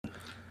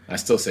I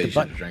still say you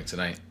should have drank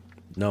tonight.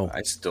 No.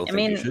 I still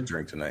think you should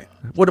drink tonight.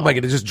 What am I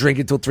going to just drink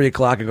until 3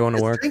 o'clock and go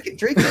into work? Drink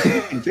it.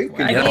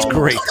 Yeah, that's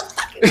great.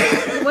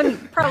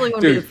 Probably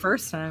wouldn't be the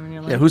first time in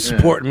your life. Yeah, who's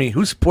supporting me?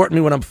 Who's supporting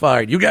me when I'm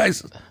fired? You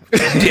guys?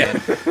 Yeah.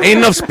 Ain't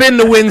enough spin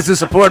to wins to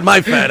support my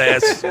fat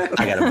ass.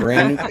 I got a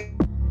brand new.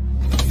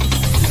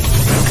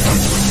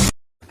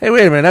 Hey,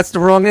 wait a minute. That's the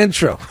wrong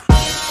intro.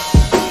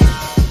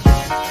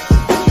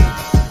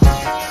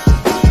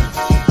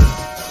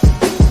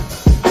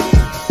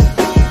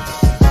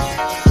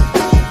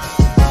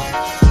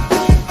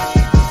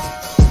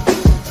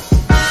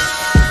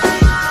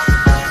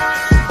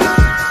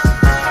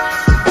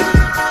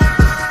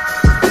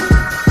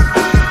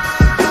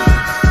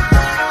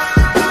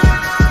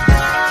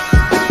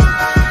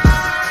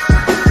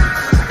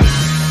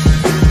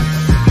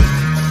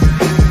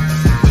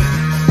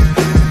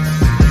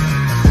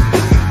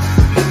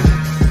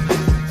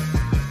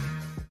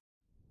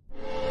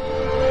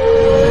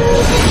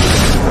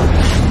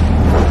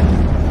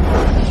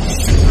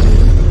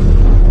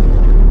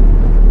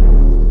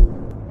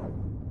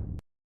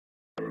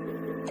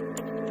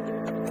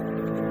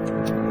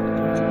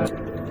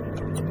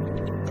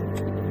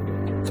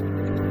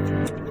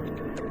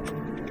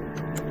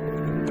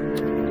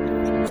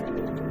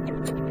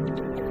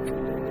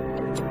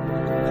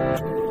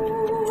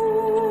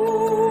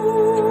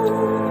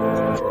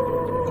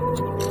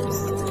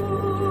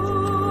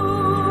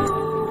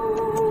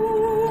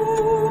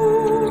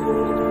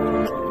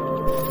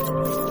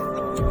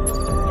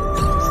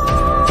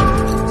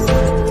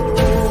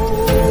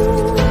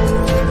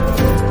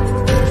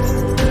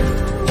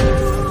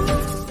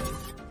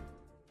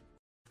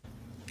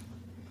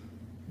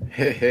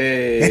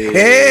 Hey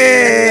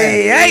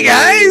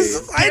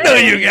guys! I know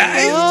you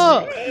guys.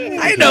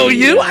 I know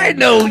you. I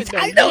know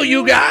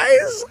you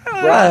guys.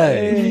 Hi,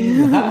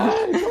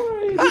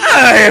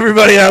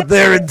 everybody out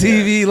there in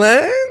TV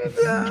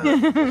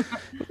land.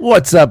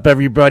 What's up,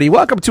 everybody?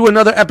 Welcome to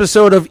another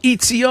episode of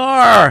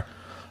ETR,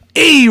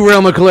 a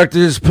Realm of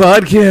Collectors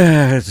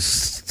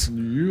podcast.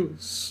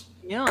 Yes.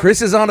 Yeah.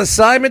 Chris is on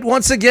assignment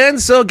once again,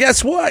 so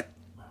guess what?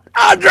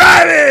 I'm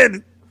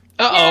driving.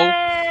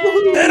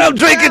 And I'm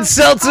drinking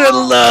seltzer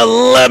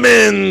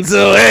lemon,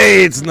 so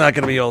hey, it's not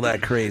going to be all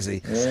that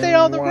crazy. Stay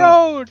on the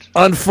road.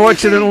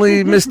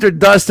 Unfortunately, Mr.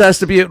 Dust has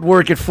to be at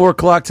work at 4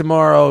 o'clock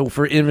tomorrow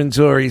for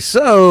inventory,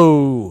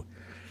 so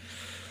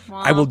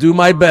I will do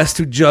my best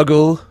to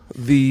juggle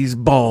these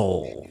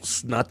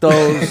balls. Not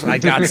those. I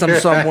got some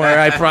somewhere,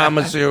 I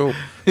promise you.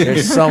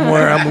 There's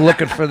somewhere. I'm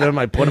looking for them.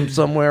 I put them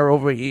somewhere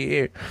over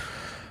here.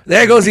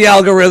 There goes the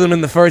algorithm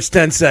in the first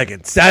 10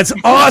 seconds. That's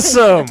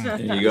awesome.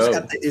 There you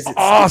go.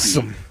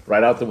 Awesome.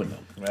 Right out the window.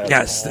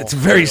 Yes, it's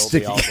very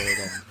sticky.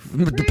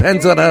 It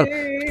depends on how.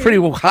 Pretty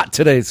hot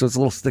today, so it's a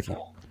little sticky.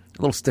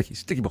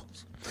 Sticky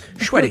balls.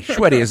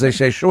 Sweaty, as they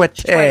say.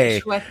 Sweaty.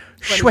 Is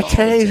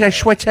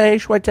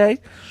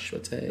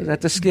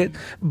that the skit?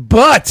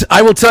 But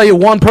I will tell you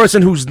one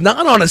person who's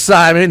not on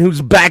assignment,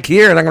 who's back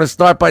here, and I'm going to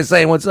start by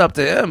saying what's up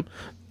to him.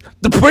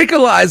 The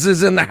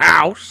Prinkalizer's in the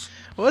house.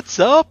 What's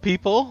up,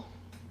 people?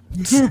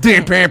 These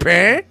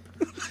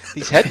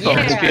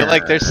headphones feel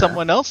like there's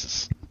someone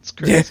else's. It's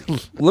crazy. Yeah,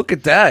 look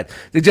at that.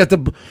 Did you have to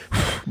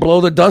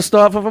blow the dust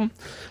off of them?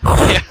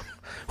 Yeah.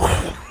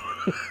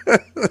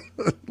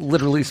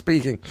 Literally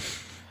speaking.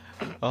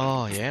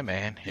 Oh, yeah,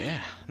 man.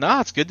 Yeah. No,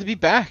 it's good to be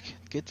back.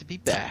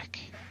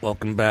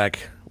 Welcome back.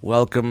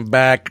 No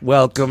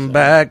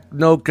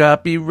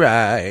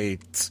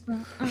copyright.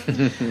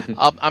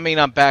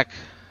 I'm back.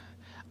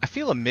 I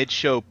feel a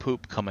mid-show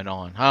poop coming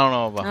on. I don't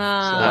know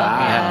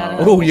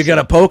about. Oh, you got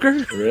a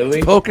poker?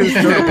 Really? Turtle poking?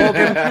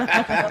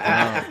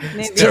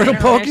 Turtle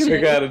poking?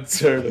 I got a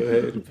turtle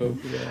head poker.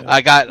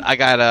 I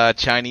got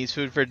Chinese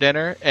food for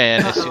dinner,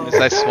 and as soon as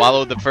I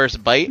swallowed the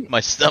first bite, my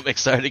stomach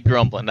started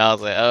grumbling. I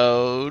was like,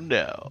 "Oh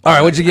no!" All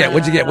right, what'd you get?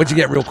 Real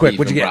quick,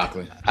 what'd you get?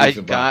 Broccoli.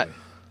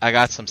 I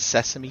got some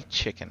sesame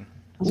chicken.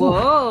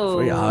 Whoa.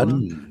 Very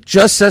odd.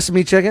 Just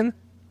sesame chicken?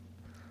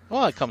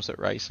 Well, it comes with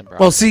rice and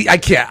broccoli. Well, see, I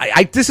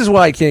can't. This is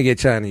why I can't get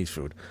Chinese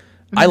food.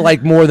 I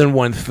like more than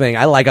one thing.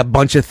 I like a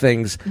bunch of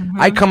things.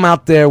 I come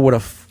out there with a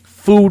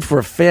food for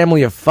a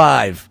family of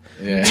 5.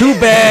 Yeah. 2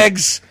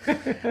 bags.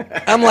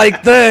 I'm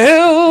like, the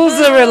hills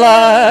are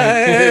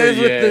alive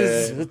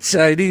with this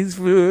Chinese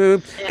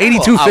food.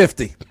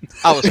 $82.50.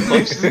 I was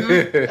close.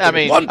 I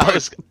mean,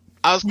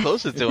 I was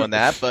close to doing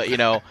that, but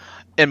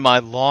in my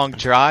long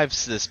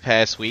drives this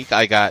past week,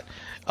 I got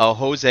a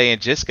Jose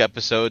and Jisk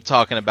episode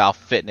talking about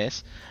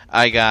fitness.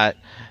 I got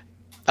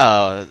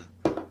a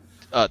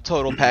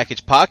Total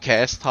Package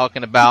podcast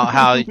talking about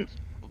how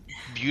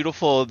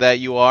beautiful that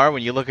you are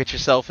when you look at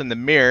yourself in the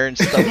mirror and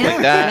stuff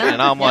like that.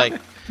 And I'm like,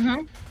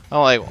 well,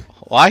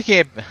 I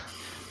can't.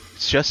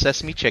 It's just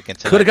sesame chicken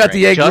tonight. Could have got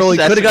the egg roll.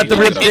 Could have got the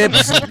rib chicken.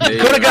 tips.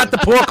 Could have got the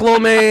pork lo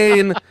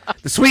mein,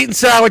 the sweet and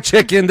sour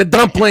chicken, the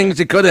dumplings.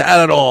 You could have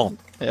had it all.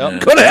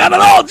 Yep. Could have had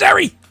it all,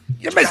 Jerry.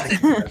 You missed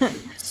it.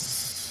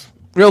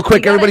 Real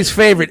quick, everybody's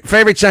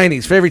favorite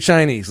Chinese.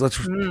 Let's.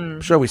 I'm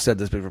sure we said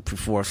this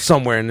before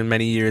somewhere in the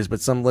many years,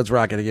 but let's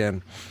rock it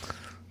again.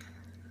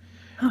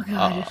 Oh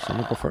god.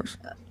 Someone go first.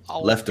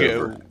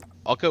 Leftover.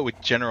 I'll go with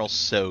General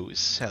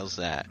So's. How's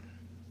that?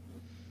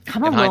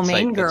 I'm a In lo hindsight,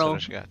 mein that's girl.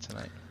 what I got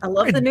tonight. I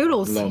love the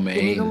noodles. Lo Give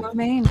me the mein. lo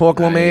mein. Pork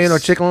lo mein or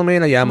Nice. chicken lo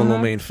mein? Yeah, I'm a lo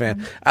mein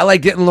fan. I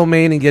like getting lo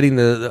mein and getting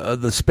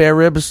the spare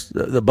ribs,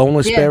 the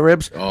boneless Yeah. spare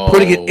ribs, Oh,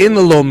 putting it in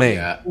the lo mein.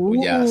 Yeah. Ooh.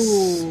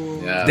 Yes.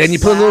 Then you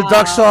put a little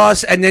duck Wow.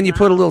 sauce, and then you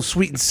put a little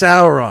sweet and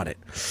sour on it.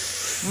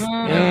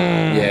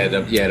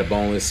 The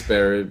boneless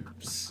spare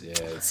ribs.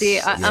 Yeah. See,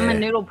 I'm a Yeah.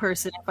 noodle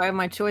person. If I have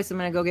my choice, I'm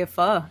gonna go get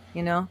pho.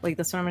 You know, like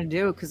that's what I'm gonna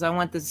do because I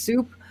want the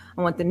soup,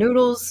 I want the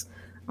noodles.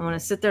 I want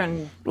to sit there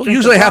and. Well, drink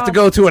usually I the have to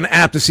broth. go to an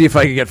app to see if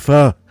I can get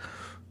pho.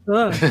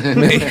 Ugh.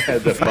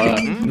 The pho.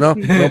 No,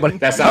 nobody.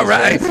 That sounds All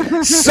right,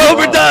 right.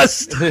 sober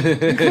dust.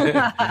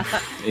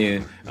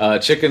 Yeah.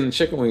 Chicken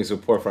wings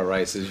with pork fried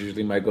rice is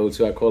usually my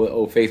go-to. I call it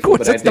Old Faithful. Of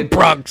course, that's the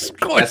Bronx. Of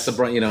course, That's the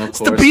Bronx, of it's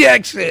course. the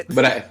BX shit.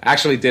 But I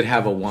actually did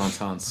have a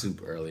wonton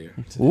soup earlier.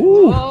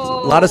 Ooh,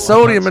 a lot of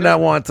sodium in that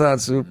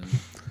wonton soup.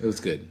 It was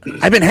good.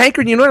 I've been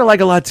hankering. You know what I like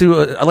a lot too?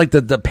 I like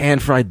the pan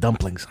fried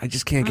dumplings. I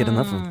just can't get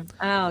enough of them.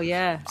 Oh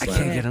yeah. I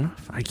can't get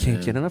enough. I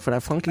can't get enough of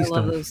that funky I stuff.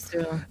 love those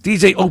too.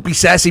 DJ Opie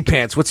Sassy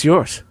Pants, what's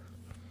yours?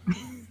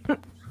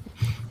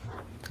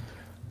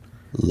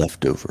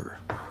 Leftover.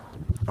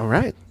 All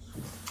right,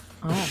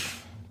 Oh,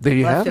 there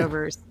you have it.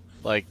 leftovers.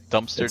 Like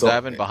dumpster It's all-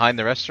 diving behind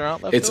the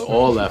restaurant. Leftover? It's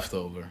all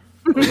leftover.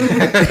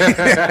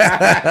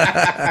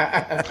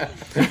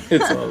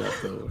 It's all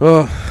leftover.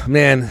 Oh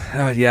man,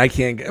 yeah, I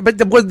can't. But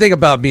the one thing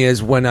about me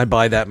is when I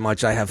buy that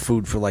much, I have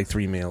food for like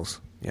 3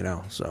 meals. You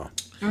know, so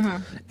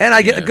and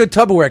I get a good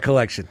Tupperware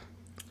collection.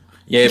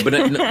 Yeah, but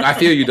I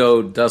feel you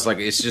though. Does like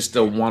it's just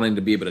the wanting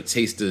to be able to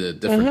taste the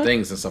different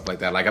things and stuff like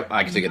that. Like I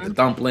like to get the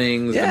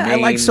dumplings. Yeah, the main,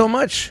 I like so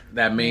much.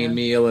 that main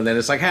meal, and then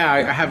it's like, hey,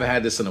 I haven't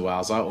had this in a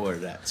while, so I'll order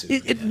that too.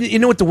 You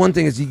know what the one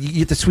thing is? You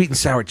get the sweet and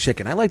sour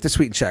chicken. I like the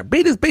sweet and sour.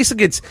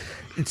 Basically, it's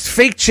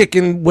fake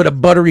chicken with a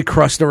buttery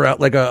crust around,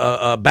 like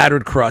a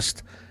battered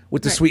crust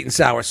with the sweet and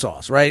sour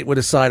sauce, right? With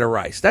a side of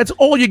rice. That's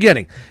all you're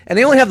getting, and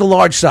they only have the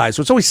large size,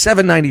 so it's always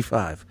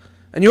 $7.95.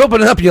 And you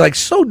open it up, you're like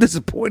so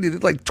disappointed.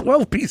 It's like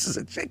 12 pieces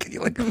of chicken.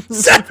 You're like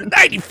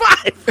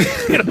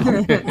 $7.95. You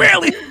know,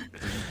 really.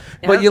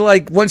 But you're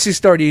like, once you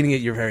start eating it,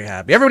 you're very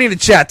happy. Everybody in the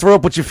chat, throw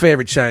up what's your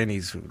favorite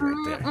Chinese food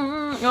right there.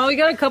 Oh, we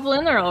got a couple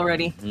in there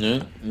already.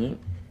 Yeah, yeah.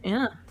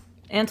 Yeah.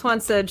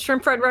 Antoine said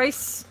shrimp fried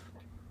rice.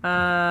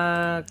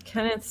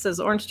 Kenneth says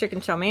orange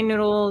chicken chow mein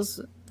noodles.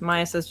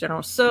 Maya says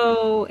General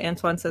So.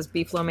 Antoine says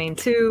beef lo mein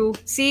too.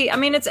 See, I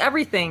mean, it's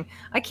everything.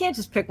 I can't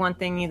just pick one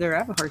thing either. I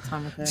have a hard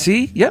time with that.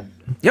 See? Yep.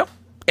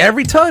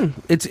 Every time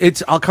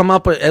it's I'll come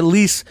up with at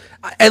least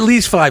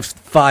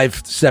five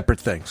separate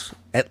things.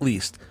 At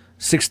least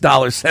 $6,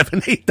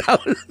 $7,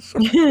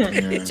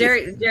 $8.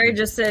 Jerry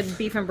just said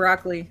beef and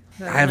broccoli.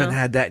 I haven't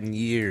had that in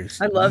years.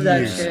 I love that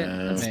Years. shit.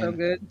 That's so Man.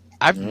 good.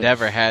 I've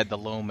never had the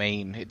lo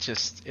mein.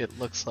 It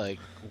looks like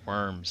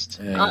worms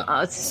to me.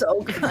 It's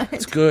so good.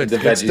 It's good. The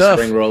Good veggie stuff.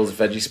 spring rolls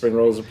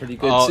are pretty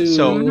good Oh, too.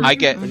 so I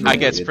get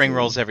good spring too.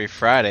 rolls every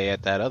Friday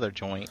at that other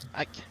joint.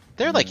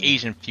 They're like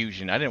Asian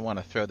fusion. I didn't want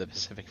to throw the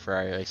Pacific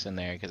fried rice in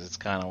there because it's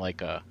kind of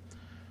like I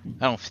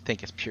don't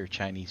think it's pure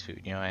Chinese food.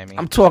 You know what I mean?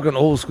 I'm talking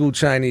old school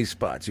Chinese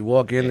spots. You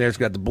walk in there, it's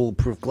got the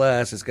bulletproof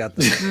glass, it's got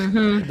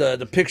the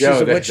the pictures Yo,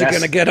 of what you're that's-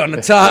 gonna get on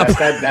the top.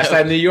 That's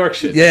that New York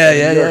shit. Yeah, That's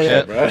yeah, New York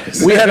yeah, shit,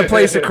 bro. We had a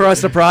place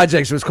across the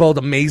projects. It was called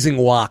Amazing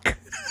Wok.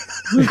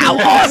 How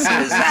awesome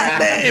is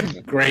that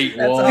name? Great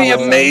That's wall. The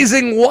awesome.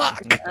 Amazing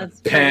Wok. That's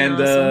pretty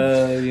Panda,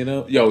 awesome. you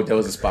know. Yo, there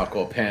was a spot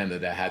called Panda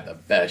that had the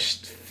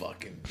best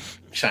fucking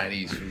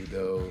Chinese food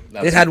though.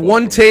 Not It too had far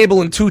one from-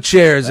 table and 2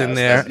 chairs in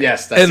That's- there.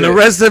 yes, that's and the it.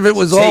 rest of it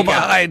was all Takeout.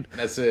 behind.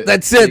 That's it.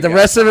 That's it. The Takeout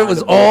rest of it behind was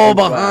the all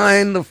bulletproof glass.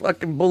 behind the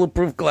fucking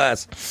bulletproof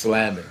glass.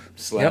 Slamming.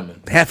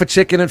 Yep. Half a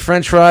chicken and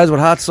French fries with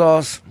hot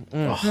sauce.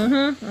 Old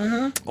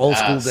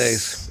school Yes,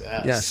 days.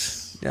 yes. Yes.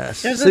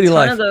 Yes. There's City a ton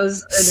life. of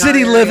those. in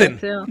City our area, living.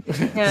 too.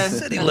 Yeah.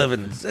 City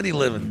living. City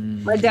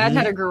living. My dad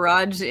had a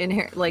garage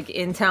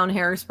in town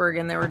Harrisburg,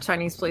 and there were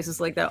Chinese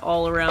places like that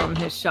all around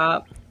his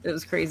shop. It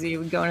was crazy. He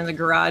would go into the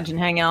garage and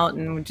hang out,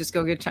 and would just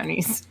go get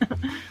Chinese.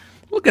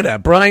 Look at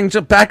that. Brian,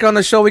 back on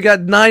the show. We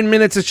got 9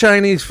 minutes of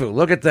Chinese food.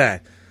 Look at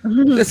that.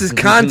 This is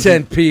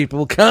content,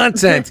 people.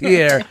 Content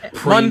here.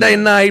 Monday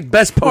night,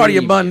 best party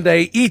of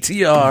Monday,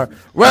 ETR,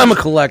 Rama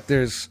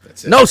Collectors.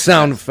 it. No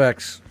sound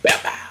effects.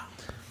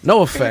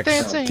 No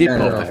effects.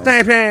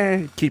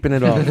 Keeping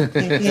it all.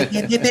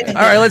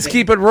 All right, let's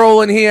keep it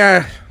rolling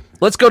here.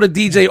 Let's go to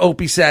DJ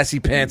Opie Sassy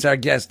Pants, our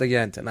guest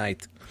again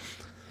tonight.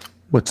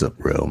 What's up,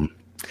 Realm?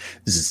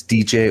 This is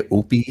DJ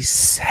Opie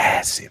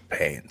Sassy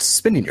Pants,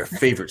 spinning your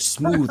favorite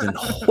smooth and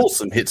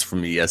wholesome hits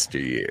from the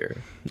yesteryear.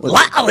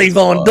 Live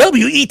on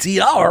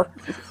WETR.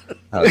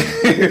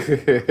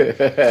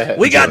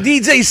 We got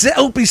DJ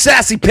Opie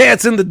Sassy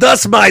Pants and the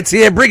Dust Mites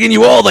here, bringing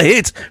you all the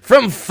hits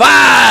from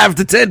 5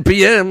 to 10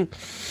 p.m.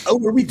 Oh,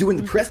 are we doing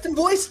the Preston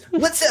voice?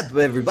 What's up,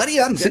 everybody?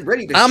 I'm getting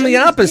ready to. I'm the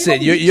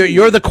opposite.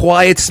 You're the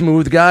quiet,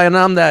 smooth guy, and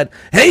I'm that.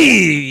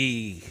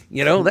 Hey,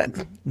 You know that.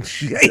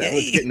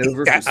 Getting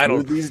over for I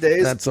don't. smooth these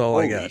days. That's all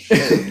I Holy got. shit.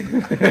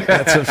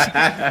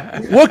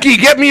 Wookie,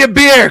 get me a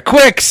beer,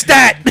 quick,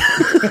 stat.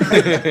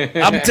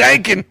 I'm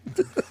tanking.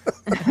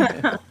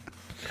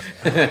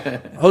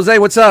 Jose,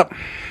 what's up?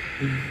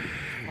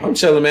 I'm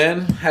chilling,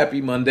 man.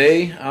 Happy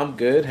Monday. I'm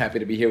good. Happy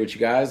to be here with you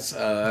guys.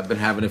 I've been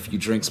having a few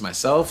drinks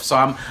myself, so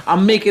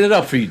I'm making it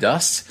up for you,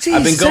 Dust. Jeez,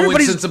 I've been going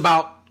everybody's- since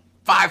about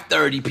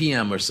 5:30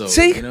 p.m. or so.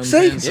 See, you know what I'm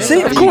saying? see, of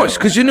there you course, go.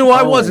 because you knew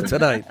I wasn't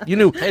tonight. You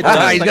knew Hey,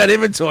 he's got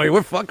inventory.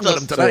 We're fucking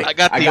with him tonight. I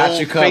got I the got old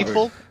you covered.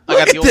 faithful. Look I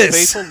got at the old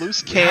this. faithful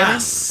loose cannon.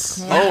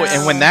 Yes. Oh,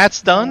 and when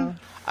that's done,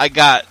 I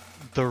got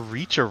the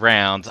Reach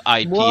Around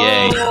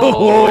IPA.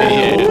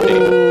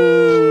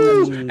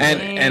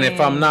 And if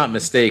I'm not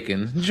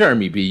mistaken,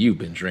 Jeremy B, you've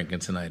been drinking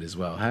tonight as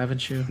well,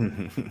 haven't you?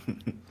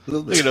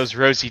 Look at those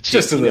rosy cheeks.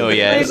 Just a little bit.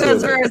 yeah. There's Just a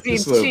those little bit. rosy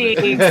Just a little bit.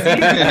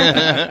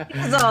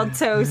 cheeks. It's all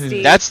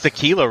toasty. That's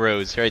tequila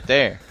rose right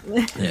there.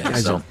 Yeah.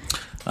 So,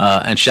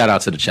 and shout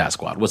out to the chat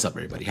squad. What's up,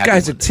 everybody? Happy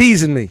Guys are Monday.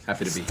 teasing me.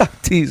 Happy to be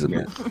Stop teasing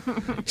me.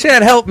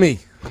 Chad, help me.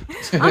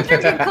 I'm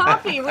drinking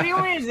coffee. What do you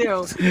want me to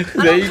do?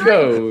 There you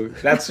go.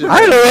 That's your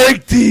I don't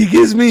like tea. It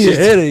gives me a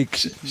headache.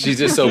 She's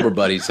just sober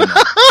buddy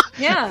tonight.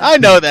 Yeah. I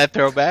know that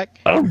throwback.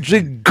 I'm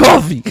drinking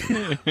coffee.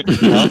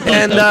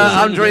 And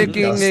I'm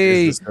drinking Dust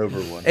a is the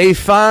sober one.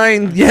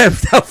 fine. Yeah,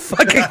 how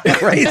fucking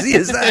crazy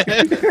is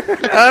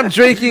that? I'm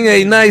drinking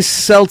a nice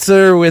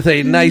seltzer with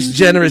a nice,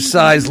 generous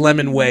sized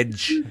lemon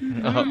wedge.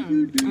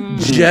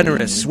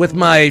 Generous with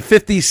my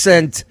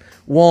 50-cent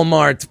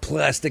Walmart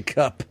plastic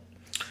cup.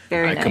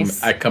 Very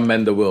nice. I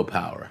commend the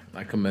willpower.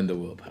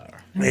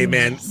 Hey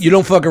man, you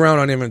don't fuck around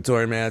on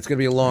inventory, man. It's gonna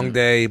be a long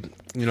day.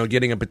 You know,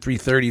 getting up at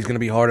 3:30 is gonna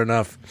be hard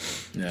enough.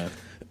 Yeah.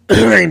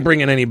 I ain't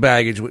bringing any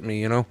baggage with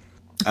me, you know.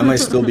 I might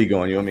still be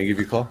going. You want me to give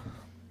you a call?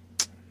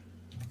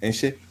 Ain't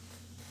shit.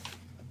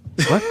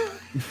 What?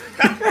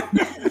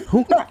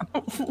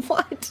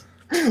 What?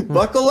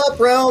 Buckle up,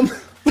 Realm.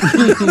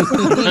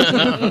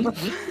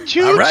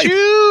 Choo All right.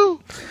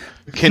 choo.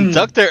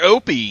 Conductor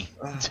Opie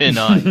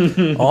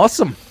tonight.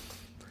 Awesome.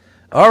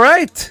 All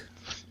right,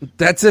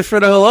 that's it for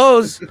the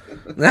hellos.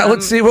 Now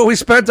let's see what we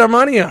spent our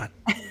money on.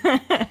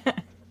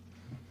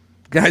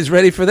 Guys,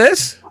 ready for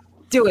this?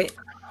 Do it.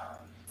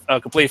 A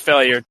complete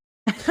failure.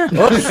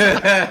 Oops.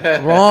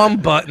 Wrong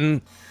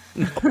button.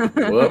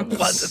 Whoops.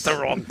 Was it the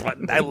wrong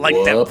button? I like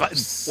that button.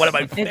 One of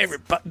my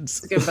favorite buttons.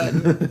 Good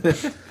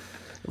button.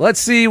 Let's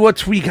see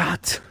what we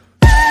got.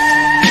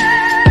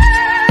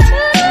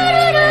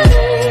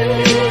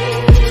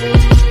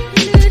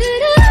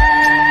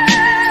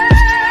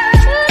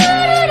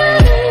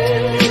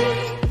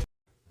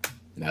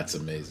 That's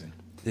amazing.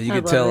 You I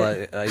can love tell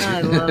it. I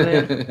I, love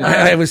it.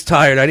 I was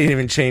tired. I didn't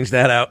even change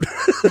that out.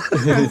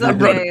 It's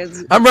okay.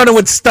 I'm running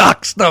with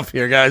stock stuff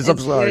here, guys. I'm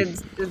It's sorry.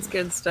 good. It's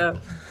good stuff.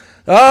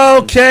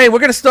 Okay, we're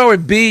gonna start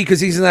with B because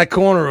he's in that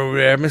corner over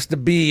there,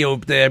 Mr. B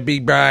over there, B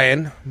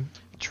Brian.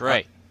 That's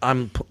right.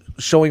 I'm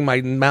showing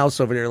my mouse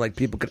over there like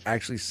people could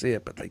actually see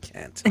it, but they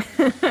can't.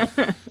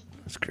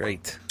 That's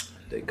great.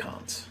 They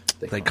can't.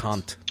 They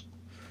can't.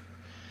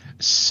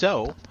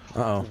 So,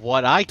 Uh-oh.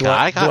 what I Do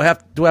got, I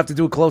have to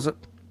do a close up?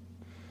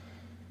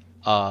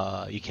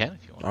 you can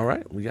if you want. All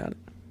right, we got it.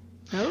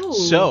 Oh.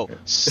 So,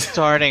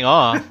 starting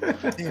off,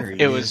 There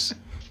he it is.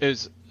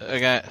 was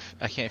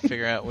I can't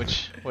figure out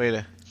which way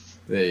to.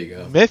 There you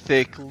go.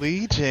 Mythic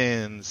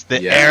Legions.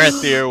 The Yes.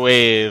 Aerotheer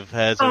wave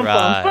has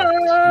arrived.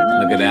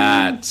 Look at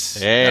that.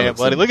 Yeah, looks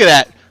buddy. am- Look at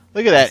that.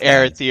 Look at that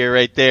Aerotheer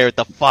right there with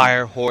the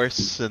fire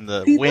horse and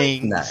the He looks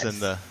wings nice. and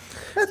the.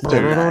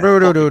 Awesome.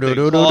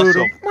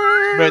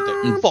 Right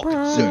there.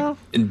 Fucking sick.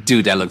 And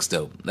dude, that looks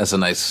dope. That's a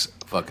nice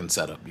fucking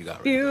setup you got.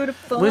 Right.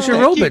 Beautiful. Where's your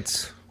Thank you.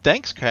 robots?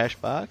 Thanks,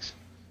 Crashbox.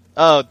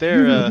 Oh,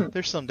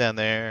 there's some down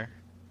there.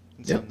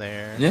 And Yeah. some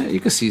there. Yeah, you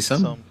can see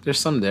some. Some. There's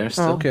some there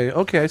still.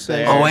 Oh, okay. So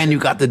There. Oh, and you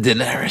got the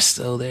Daenerys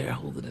still there,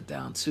 holding it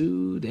down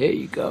too. There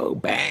you go.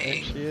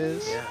 Bang. She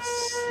is.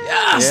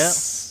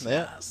 Yes.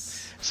 Yeah.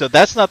 So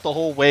that's not the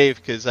whole wave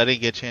because I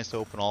didn't get a chance to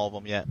open all of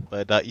them yet.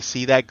 But you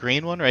see that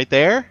green one right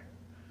there?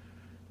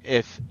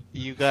 If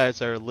you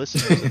guys are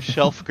listeners of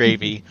Shelf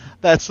Gravy,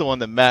 that's the one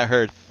that Matt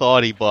Hurd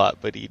thought he bought,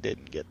 but he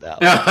didn't get that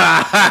one.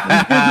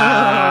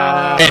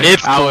 And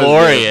it's I was there for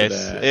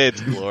glorious. that.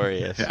 It's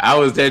glorious. I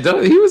was there.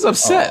 He was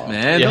upset,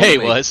 man. Yeah, Don't he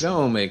make- was.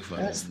 Don't make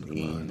fun. of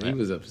him. He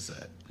was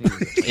upset. He was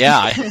upset.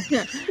 Yeah.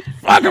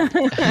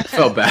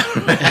 Felt bad.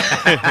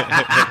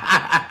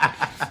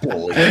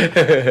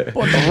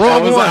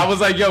 wrong one. I was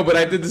like, yo, but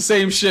I did the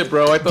same shit,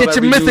 bro. I thought Get I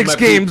your renewed Mythics my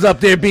games up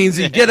there,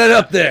 Beansy. Get it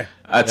up there.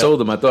 I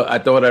told him I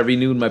thought I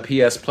renewed my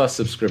PS Plus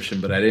subscription,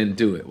 but I didn't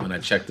do it when I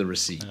checked the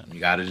receipt. You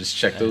gotta just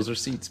check those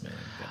receipts, man. You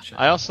gotta check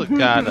I also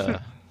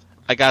got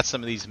I got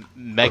some of these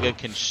Mega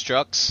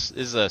Constructs.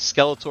 This is a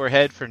Skeletor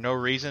head for no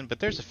reason, but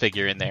there's a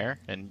figure in there,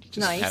 and you just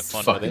Nice. have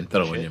fun fucking with it.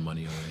 throwing your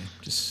money away.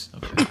 Just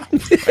okay.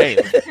 Hey,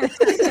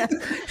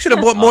 Should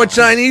have bought more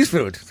Chinese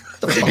food.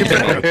 the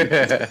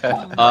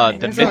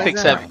There's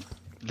always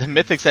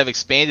Mythics have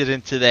expanded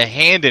into the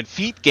hand and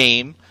feet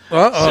game.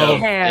 Uh-oh. So,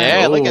 Yeah.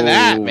 yeah, look at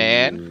that, Oh.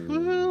 man.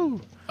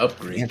 Woo.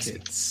 Upgrade Fancy.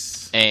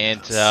 kits.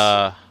 And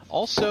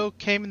Also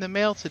came in the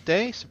mail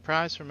today,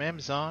 surprise from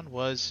Amazon,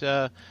 was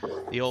the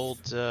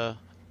old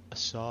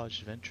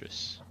Asajj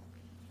Ventress.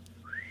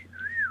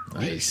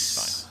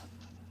 Nice.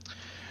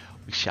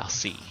 We shall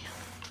see.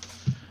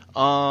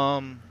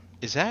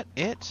 Is that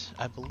it?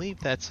 I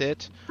believe that's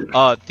it.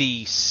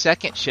 The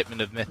second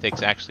shipment of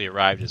Mythics actually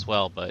arrived as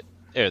well, but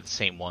they're the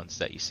same ones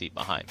that you see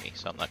behind me,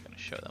 so I'm not going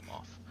to show them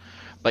off.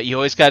 But you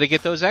always got to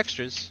get those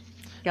extras.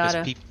 Because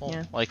people,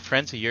 like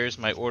friends of yours,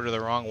 might order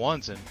the wrong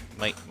ones and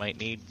might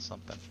need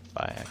something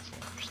by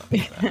accident or something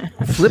like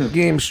that. Flip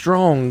game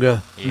strong.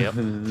 Yep.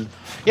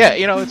 Yeah,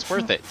 it's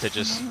worth it to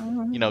just,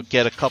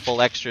 get a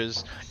couple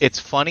extras. It's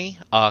funny,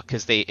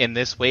 because in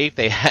this wave,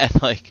 they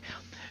had, like,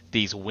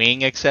 these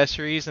wing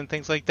accessories and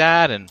things like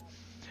that, and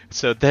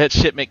so that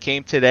shipment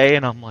came today,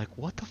 and I'm like,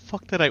 what the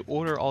fuck did I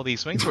order all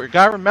these wings for? You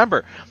gotta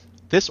remember,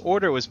 this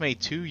order was made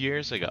 2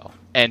 years ago,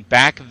 and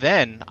back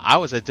then, I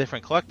was a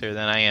different collector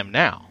than I am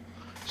now.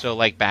 So,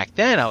 like, back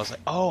then, I was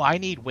like, oh, I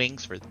need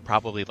wings for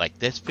probably, like,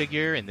 this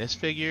figure, and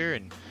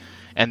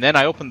then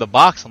I opened the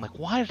box, I'm like,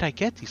 why did I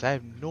get these? I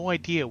have no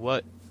idea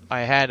what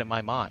I had in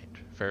my mind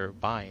for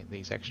buying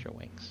these extra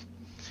wings.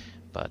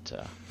 But,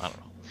 I don't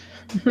know.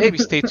 Maybe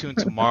stay tuned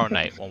tomorrow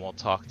night when we'll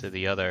talk to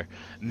the other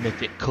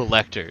Mythic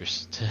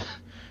collectors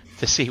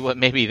to see what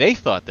maybe they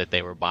thought that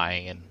they were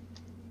buying and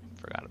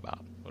forgot about.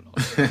 Who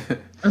knows?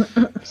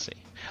 Let's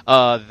see.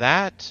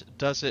 That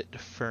does it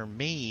for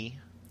me.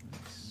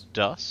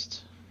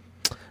 Dust.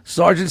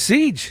 Sergeant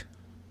Siege.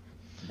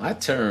 My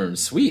turn.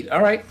 Sweet.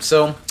 All right.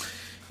 So,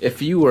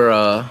 if you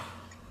were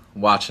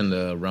watching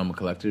the Realm of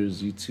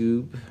Collectors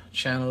YouTube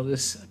channel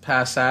this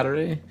past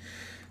Saturday,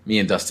 me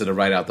and Dust did it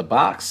right out the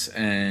box,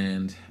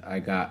 and I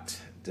got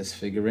this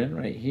figurine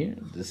right here.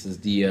 This is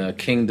the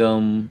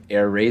Kingdom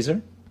Air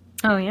Razor.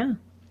 Oh, yeah.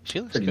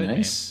 She looks Pretty good,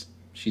 nice. Man.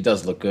 She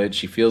does look good.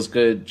 She feels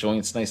good.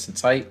 Joints nice and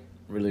tight.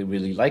 Really,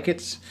 really like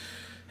it.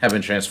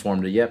 Haven't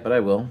transformed it yet, but I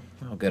will.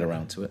 I'll get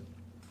around to it.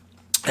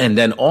 And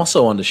then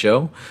also on the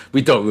show,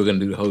 we thought we were going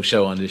to do the whole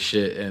show on this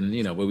shit, and,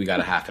 but we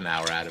got a half an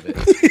hour out of it.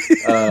 Hey,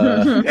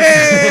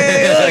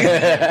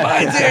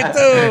 mine's here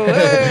too.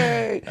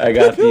 Hey. I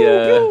got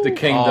the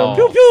Kingdom.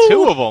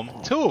 Two of them.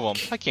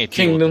 I can't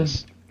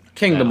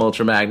Kingdom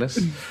Ultra Magnus.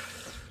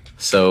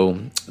 So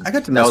I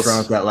got to mess around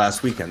with that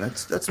last weekend.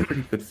 That's a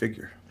pretty good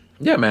figure.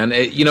 Yeah, man.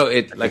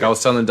 It like I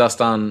was telling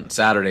Dust on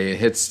Saturday, it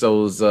hits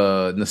those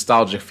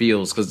nostalgic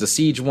feels because the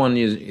Siege one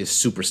is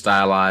super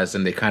stylized,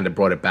 and they kind of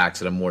brought it back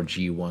to the more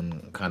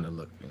G1 kind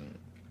of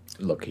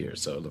look here.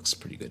 So it looks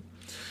pretty good.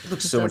 It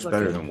looks so much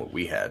better than what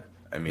we had.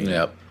 I mean,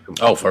 yep.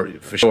 Oh, for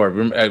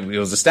sure. It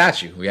was a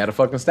statue. We had a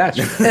fucking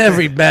statue.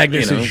 Every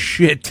Magnus is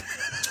shit.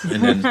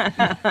 And then,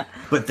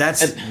 but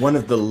that's one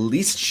of the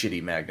least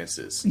shitty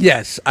Magnuses.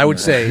 Yes, I would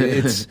say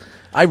it's.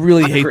 I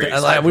really hate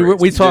that.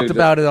 We talked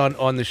about it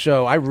on the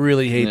show. I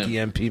really hate the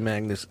MP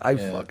Magnus. I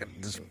fucking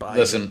despise.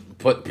 Listen,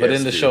 put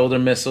in the shoulder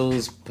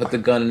missiles, put the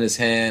gun in his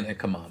hand, and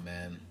come on,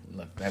 man.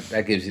 Look,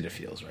 that gives you the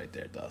feels right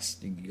there,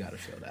 Dust. You gotta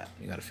feel that.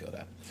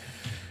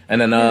 And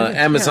then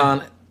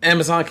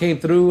Amazon came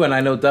through, and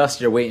I know, Dust,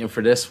 you're waiting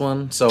for this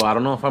one. So I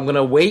don't know if I'm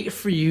gonna wait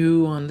for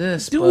you on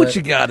this. Do what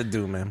you gotta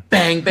do, man.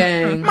 Bang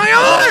bang. My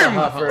arm.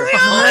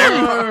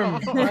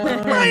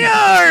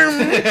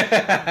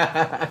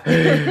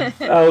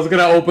 I was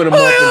gonna open them up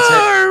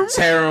and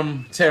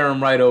tear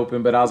them right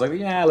open, but I was like,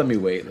 yeah, let me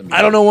wait.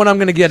 I don't know when I'm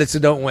gonna get it, so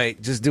don't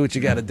wait. Just do what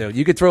you gotta do.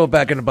 You could throw it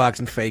back in the box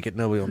and fake it.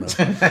 Nobody will know.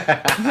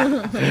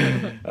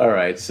 All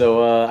right,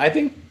 so I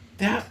think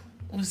that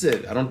was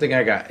it. I don't think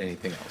I got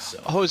anything else.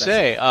 So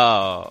Jose,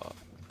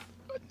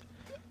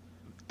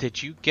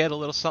 did you get a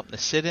little something to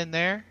sit in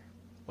there?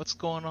 What's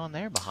going on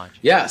there behind you?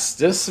 Yes,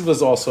 this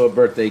was also a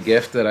birthday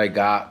gift that I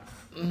got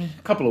a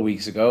couple of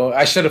weeks ago.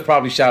 I should have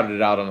probably shouted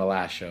it out on the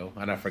last show,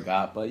 and I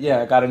forgot. But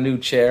yeah, I got a new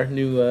chair.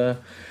 Brian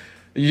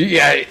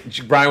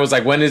was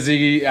like, when is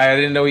he? I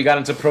didn't know he got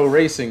into pro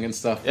racing and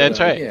stuff. That's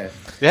right. Yeah.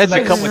 It had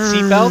to come with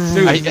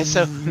seatbelts.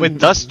 So with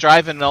Dust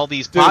driving all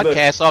these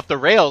podcasts off the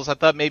rails, I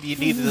thought maybe you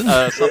needed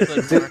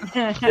something.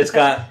 It's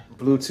got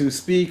Bluetooth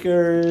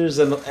speakers,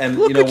 and Look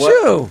you know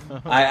what? You.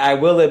 I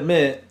will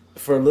admit,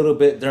 for a little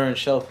bit during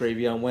Shelf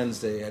Gravy on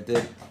Wednesday, I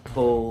did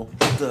pull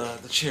the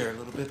chair a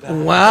little bit back.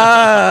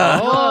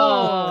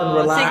 Wow. And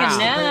relax. Take a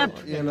nap.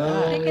 You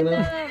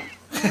know.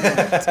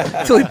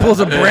 Until he pulls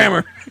a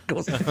Brammer.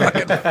 Goes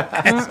fucking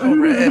ass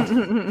overhead.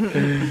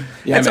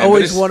 Yeah, That's man,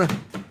 always one of.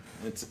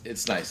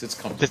 It's nice. It's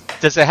comfortable.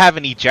 Does it have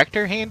an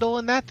ejector handle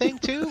in that thing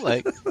too?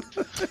 Like,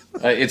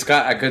 it's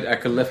got. I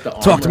could lift the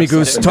arm. Talk to me,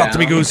 Goose. Talk to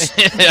me, Goose.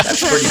 That's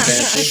pretty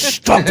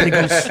fancy. Talk to me,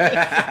 Goose.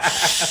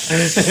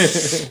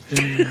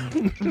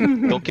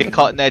 don't get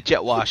caught in that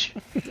jet wash.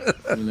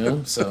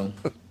 So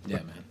yeah,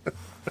 man.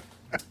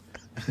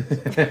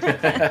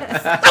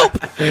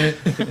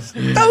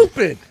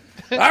 Stupid.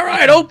 All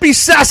right, Opie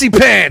Sassy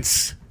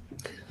Pants.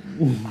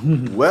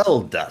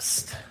 Well,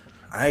 Dust,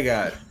 I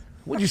got.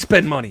 What'd you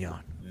spend money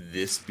on?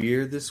 This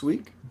beer this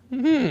week.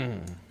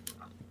 And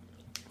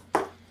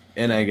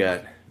I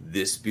got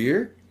this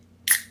beer.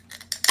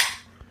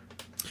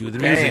 Cue the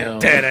music.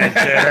 Damn.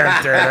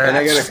 And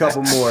I got a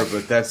couple more,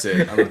 but that's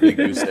it. I'm a big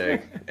goose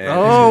egg. And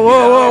Oh,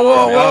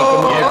 whoa.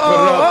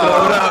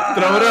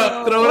 Throw it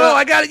up. Oh,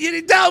 I got it. You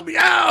didn't tell me.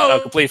 Oh, Oh,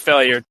 complete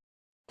failure.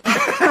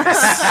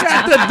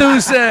 shut the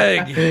goose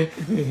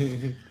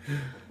egg.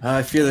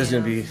 I fear there's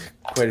going to be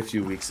quite a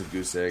few weeks of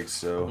goose eggs,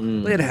 so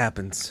It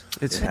happens.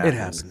 It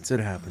happens.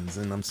 happens.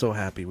 And I'm so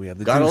happy we have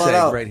the got a goose lot egg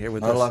out. right here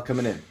with Not a us. lot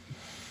coming in.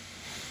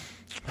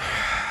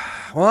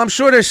 Well, I'm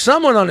sure there's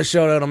someone on the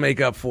show that'll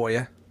make up for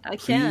you. I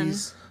can.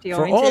 Please. Do you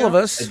For want me all to? of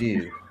us, I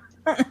do.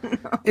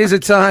 is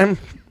it time?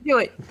 Do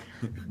it.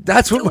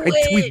 That's what Do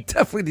we it.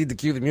 definitely need to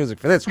cue the music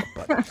for this one.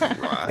 But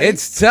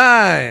it's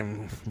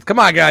time. Come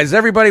on, guys.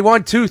 Everybody,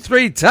 1, 2,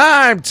 3,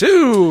 time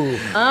to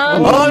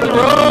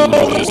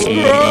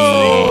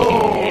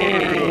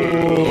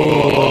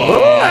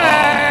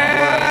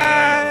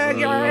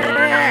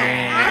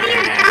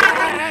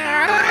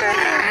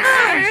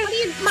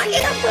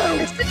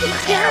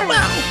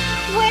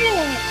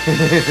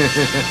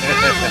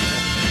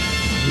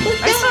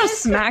I just want to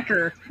smack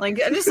her. Like,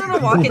 I just want to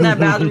walk in that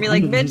bathroom and be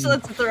like, bitch,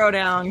 let's throw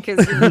down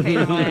because you're a pain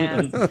in my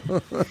ass.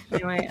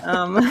 Anyway,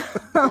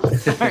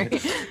 sorry.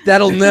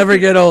 That'll never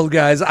get old,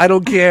 guys. I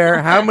don't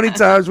care how many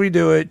times we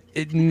do it.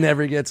 It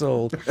never gets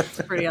old.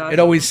 It's pretty awesome. It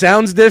always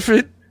sounds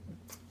different.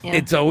 Yeah.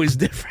 It's always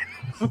different.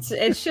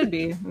 It should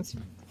be. It's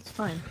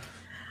fine.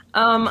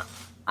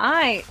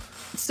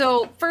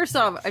 So first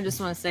off, I just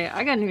want to say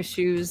I got new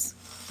shoes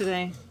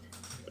today.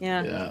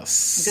 Yeah.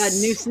 Yes. I got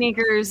new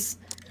sneakers.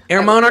 Air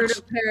I Monarchs?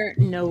 ordered a pair-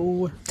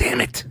 No. Damn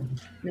it.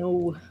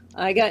 No.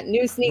 I got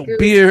new sneakers.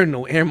 Beer,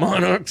 no Air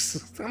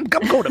Monarchs. I'm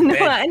going to No,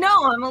 bed. I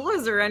know. I'm a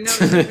loser. I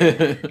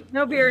know.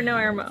 No beer, no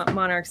Air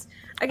Monarchs.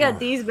 I got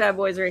these bad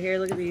boys right here.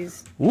 Look at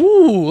these.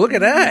 Ooh, look at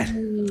that.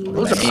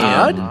 Those are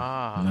odd.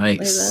 Ah.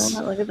 Nice.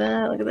 Look at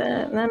that. Look at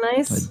that. Isn't that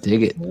nice? I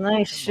dig it.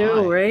 Nice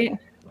shoe, right?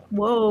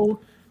 Whoa.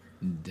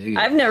 Dig it.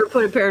 I've never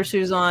put a pair of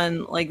shoes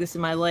on like this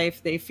in my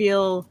life. They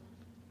feel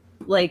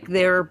like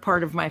they're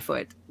part of my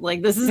foot.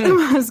 Like this is the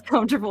most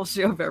comfortable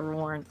shoe I've ever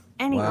worn.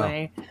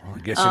 Anyway, Well, I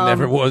guess you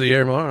never wore the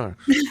Air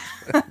Monarchs.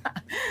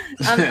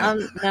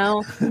 I'm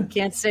no,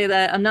 can't say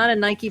that. I'm not a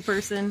Nike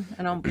person.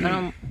 I don't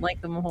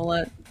like them a whole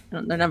lot.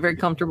 They're not very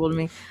comfortable to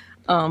me.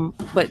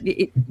 But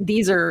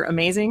these are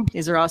amazing.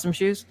 These are awesome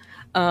shoes.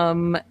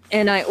 And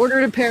I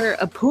ordered a pair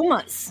of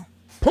Pumas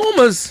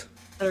Pumas.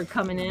 that are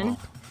coming in.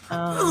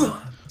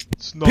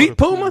 It's not Pete a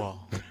Puma?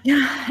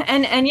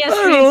 And yes,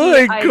 I don't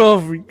Tracy, like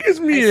coffee. Gives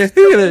me a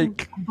stole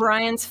headache.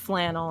 Brian's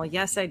flannel.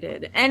 Yes, I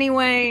did.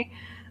 Anyway,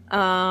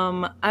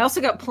 I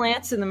also got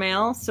plants in the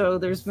mail, so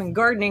there's been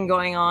gardening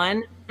going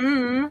on.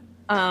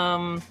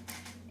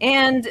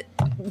 And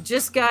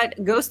just got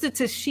Ghost of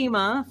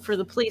Tsushima for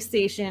the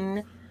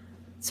PlayStation,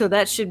 so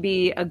that should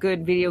be a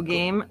good video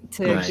game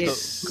to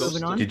Nice. get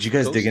moving on. Did you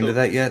guys dig into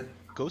that yet?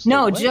 Ghost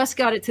No, of what? just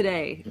got it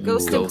today.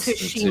 Ghost of Ghost of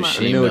Tsushima. Tsushima.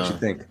 Let me know what Email. you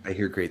think. I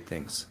hear great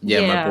things. Yeah,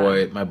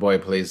 Yeah. my boy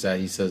plays that.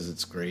 He says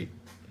it's great.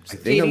 I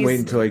think I'm Katie's-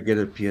 waiting until I get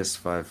a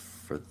PS5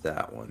 for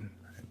that one.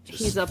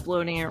 He's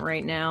uploading it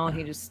right now.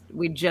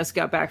 We just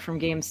got back from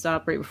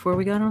GameStop right before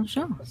we got on the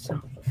show.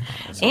 So,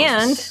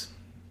 and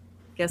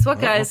guess what,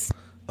 guys?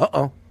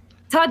 Uh-oh.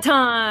 Todd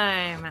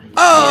time.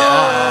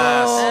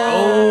 Oh,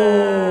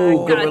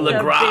 Got Gorilla the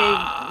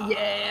Grodd. big-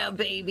 yeah,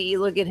 baby.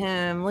 Look at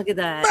him. Look at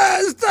that.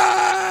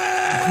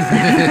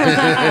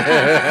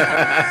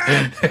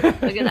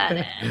 Look at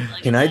that.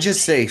 Can I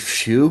just say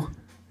phew?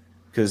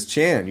 Because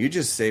Chan, you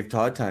just saved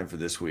Todd time for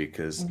this week.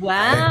 Because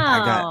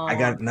Wow. I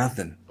got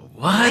nothing.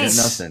 What? I got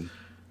nothing.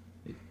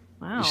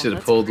 Wow, You should have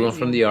that's pulled one crazy.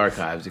 from the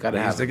archives. You got to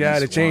have He's the at guy to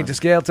least change one. the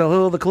scale, tell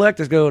all the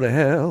collectors go to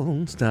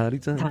hell. Study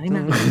time.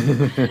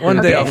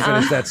 One day I'll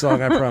finish that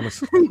song, I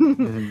promise.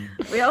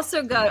 We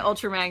also got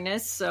Ultra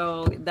Magnus,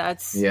 so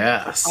that's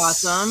Yes.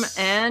 awesome.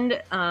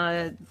 And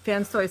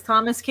Fans Toys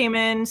Thomas came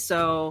in,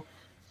 so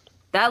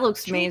that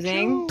looks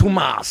amazing.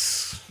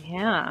 Tomas.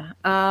 Yeah.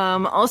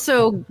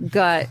 Also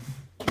got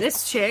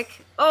this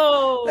chick.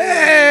 Oh,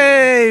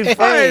 Hey,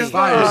 Firestar.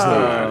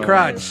 Firestar.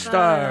 Crotch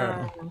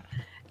Star.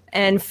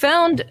 and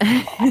found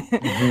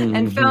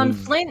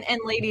Flint and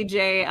Lady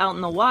J out in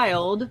the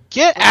wild.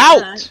 Get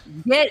out!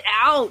 Get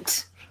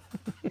out!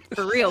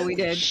 For real, we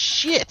did.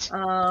 Shit!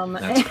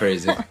 That's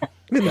crazy.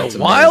 In That's the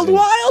wild, amazing.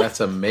 wild? That's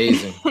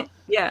amazing.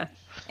 Yeah.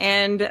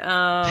 And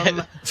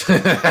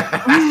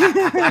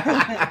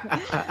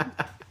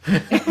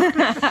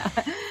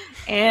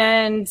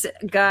and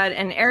got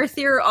an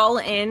Airtheer all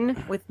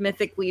in with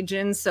Mythic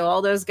Legion, so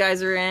all those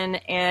guys are in,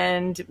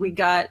 and we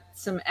got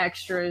some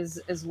extras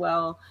as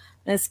well.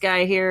 This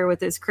guy here with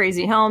his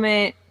crazy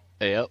helmet,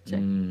 Yep.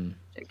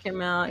 check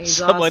him out. He's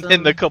Someone awesome.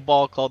 in the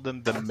cabal called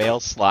him the mail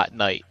slot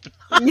knight.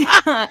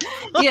 yeah.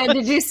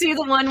 Did you see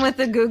the one with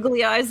the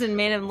googly eyes and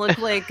made him look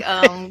like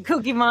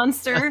Cookie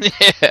Monster?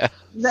 Yeah.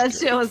 That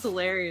shit was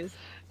hilarious.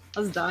 I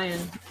was dying.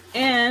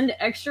 And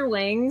extra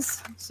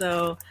wings.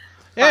 So,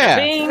 Yeah.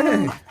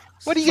 bing.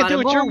 What are you gonna do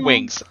Bada with your boom.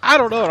 wings? I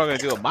don't know what I'm gonna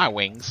do with my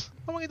wings.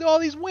 I'm gonna do all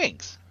these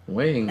wings.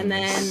 Wings. And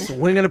then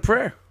Swing and a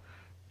prayer.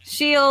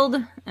 shield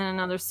and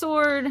another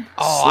sword.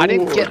 Oh, I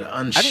didn't get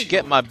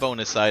Unshield. my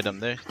bonus item.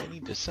 They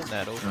need to send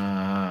that over.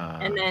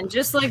 And then,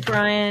 just like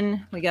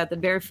Brian, we got the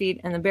bare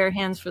feet and the bare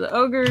hands for the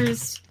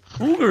ogres.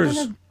 Cougars.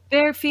 And the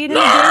bare feet and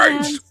the bare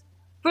hands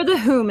for the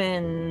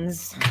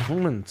humans.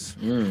 Humans.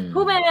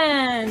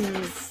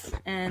 Humans!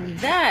 And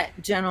that,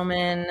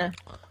 gentlemen,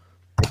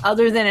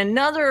 other than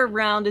another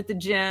round at the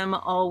gym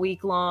all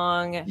week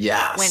long,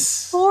 Yes. went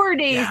 4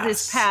 days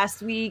this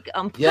past week.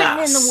 I'm putting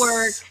in the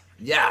work.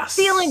 Yes.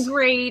 Feeling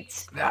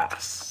great.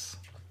 Yes.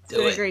 It's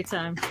been a great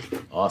time.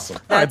 Awesome.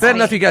 I bet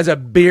enough you guys are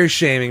beer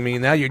shaming me.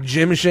 Now you're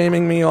gym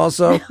shaming me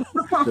also.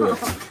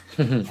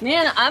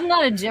 Man, I'm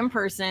not a gym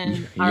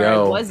person. Or I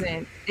Yo.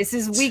 wasn't. This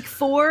is week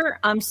 4.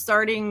 I'm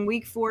starting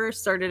week 4.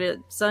 Started it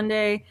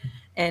Sunday.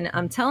 And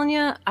I'm telling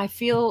you, I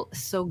feel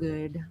so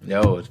good.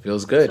 Yo, it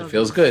feels good. So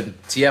Feels good.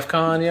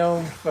 TFCon,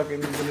 yo,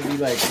 fucking gonna be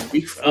like,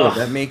 Week 4,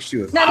 that makes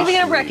you Not even officially-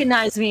 gonna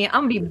recognize me. I'm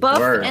gonna be buff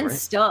Word, and right?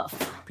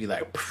 stuffed. be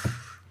like,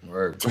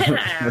 word.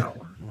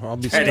 I'll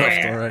be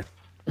stuffed, all right.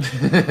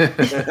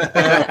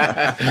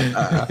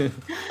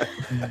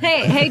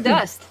 Hey,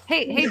 Dust.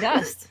 Hey,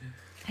 Dust.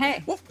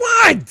 Hey,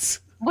 What?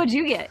 what'd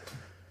you get?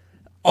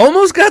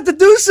 Almost got the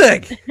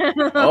Dusek.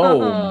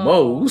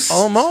 Almost.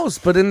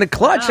 Almost, but in the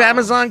clutch, Wow.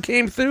 Amazon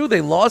came through.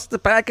 They lost the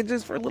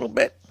packages for a little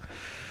bit.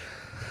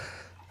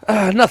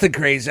 Nothing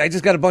crazy. I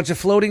just got a bunch of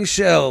floating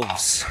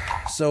shelves.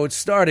 So it's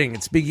starting.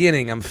 It's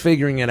beginning. I'm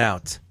figuring it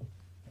out.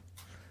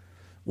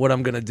 What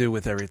I'm going to do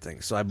with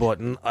everything. So I bought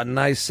a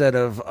nice set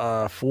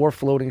of 4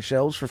 floating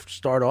shelves for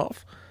start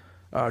off.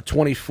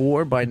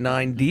 24 by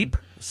 9 deep.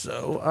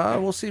 So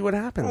we'll see what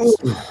happens.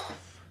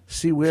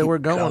 See where we're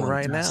going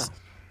right now.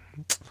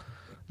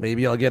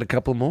 Maybe I'll get a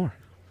couple more.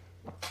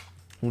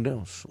 Who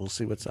knows? We'll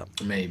see what's up.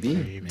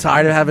 Maybe.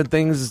 Tired of having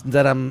things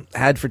that I'm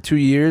had for 2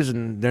 years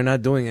and they're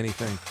not doing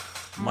anything.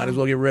 Might as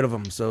well get rid of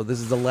them. So this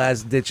is the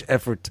last ditch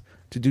effort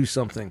to do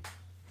something.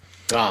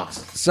 Ah,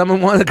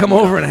 Someone wanted to come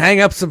over and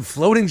hang up some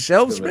floating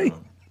shelves for me.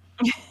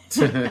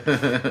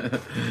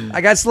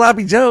 I got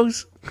sloppy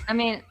joes. I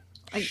mean,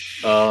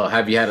 Oh,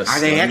 have you had a Are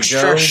they slutty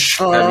extra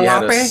Joe? Have you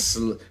had a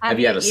sloppy? have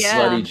you had a Yeah.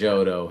 slutty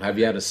Joe though? Have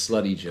you had a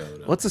slutty Joe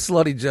though? What's a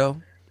slutty Joe?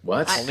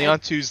 What? Only on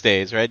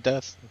Tuesdays, right,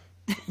 Dust?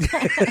 I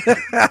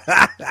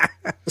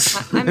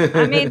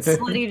made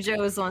Slutty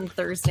Joes on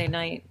Thursday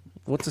night.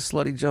 What's a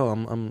slutty Joe?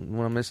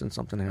 I'm missing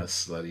something A here.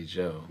 slutty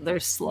Joe. They're You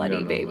slutty,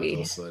 don't know baby. about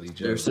those slutty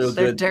They're Joes. so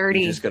They're good. dirty.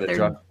 You just gotta They're-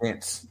 drop your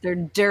pants. They're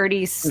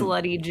dirty,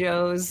 slutty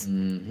Joes.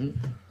 Mm-hmm.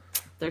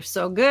 They're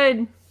so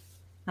good.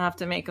 I'll have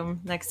to make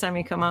them next time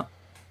you come up.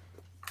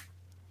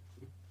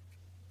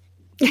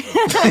 We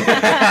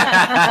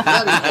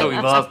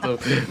lost them.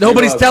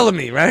 Nobody's telling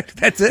me, right?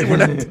 That's it. We're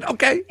not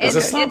okay. It's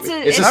a sloppy.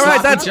 It's a All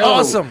right, sloppy that's Joe.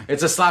 awesome.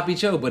 It's a sloppy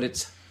Joe, but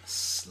it's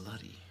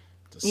slutty.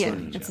 It's a Yeah,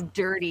 slutty it's Joe.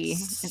 dirty.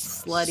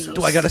 It's slutty.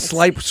 Do I got to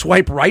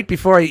swipe right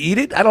before I eat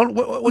it? I don't.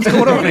 What's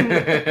going on?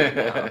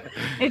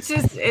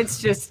 It's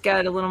just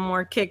got a little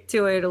more kick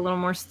to it, a little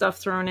more stuff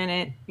thrown in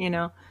it. You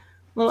know,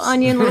 little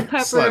onion, little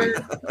pepper. Slutty.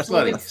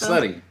 Slutty. good stuff.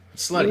 Slutty.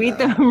 Slutty. You eat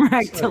them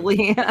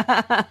rectally.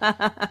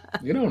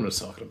 You know what I'm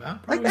talking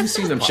about, bro. You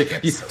seen them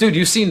chicks, dude?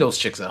 You seen those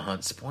chicks at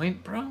Hunts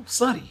Point, bro?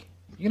 Slutty.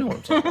 You know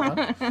what I'm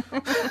talking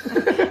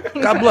about.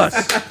 God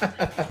bless.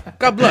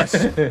 God bless.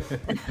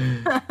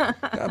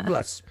 God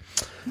bless.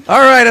 All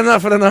right,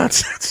 enough of the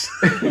nonsense.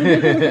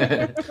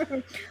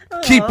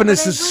 Keeping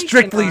this as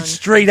strictly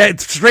straight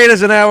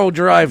as an arrow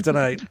drive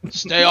tonight.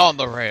 Stay on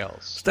the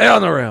rails. Stay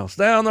on the rails.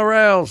 Stay on the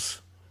rails.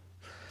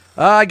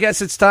 I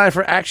guess it's time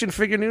for action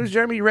figure news.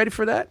 Jeremy, you ready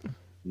for that?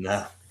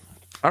 Nah.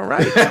 All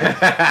right.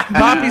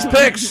 Poppy's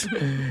picks.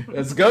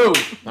 Let's go.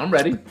 I'm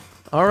ready.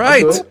 All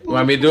right. Do it. You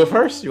want me to do it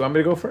first? You want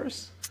me to go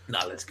first?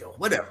 Nah, let's go.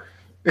 Whatever.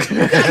 I'm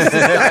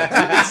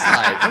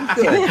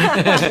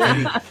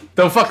good.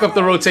 Don't fuck up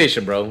the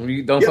rotation, bro.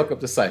 You don't fuck up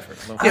the cipher.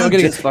 Don't Yeah, we're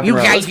gonna Just fucking You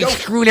around. guys Let's go.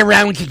 are screwing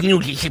around with the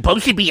news. It's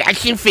supposed to be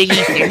action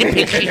figures, then the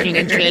pictures, and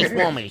then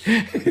Transformers.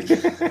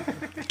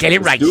 Get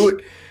it right. Do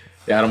it.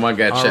 Yeah, I don't want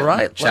to get All chat,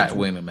 right, chat let's-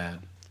 winner, man.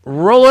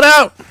 Roll it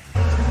out.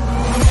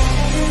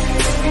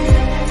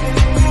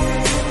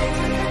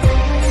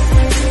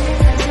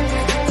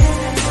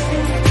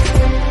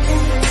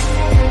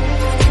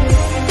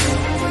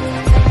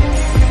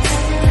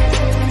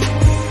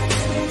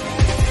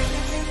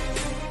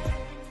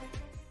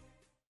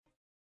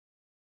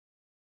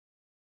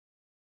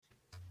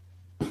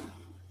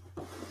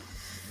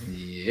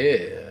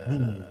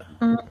 Yeah.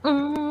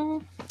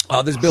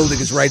 Oh, this building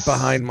is right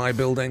behind my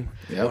building.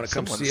 Yep, You want to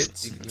come see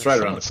it? It's right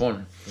around the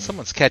corner.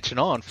 Someone's catching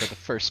on for the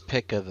first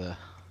pick of the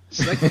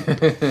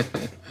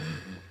segment.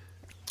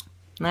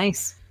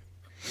 Nice.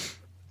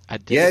 I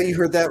did. Yeah, you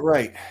heard that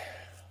right.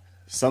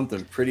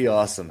 Something pretty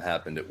awesome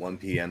happened at 1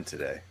 p.m.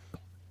 today.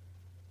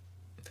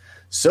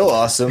 So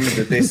awesome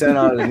that they sent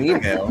out an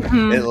email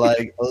at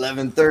like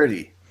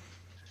 11:30.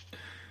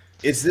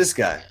 It's this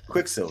guy,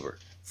 Quicksilver,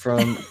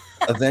 from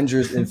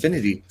Avengers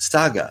Infinity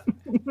Saga.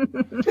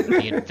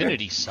 The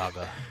Infinity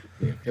Saga.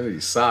 Infinity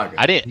Saga.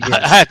 I didn't.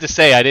 I have to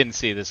say, I didn't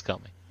see this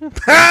coming.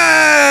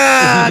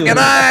 Ah, good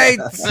night.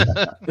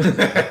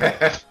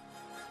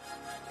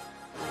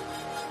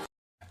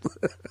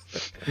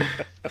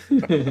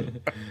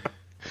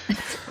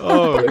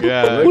 Oh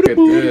god. Look at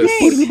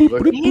this.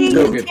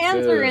 Look His at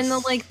hands are in the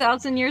this.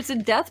 1,000 years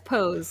of death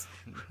pose.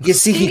 You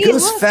see, he Hey,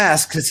 goes look.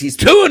 fast because he's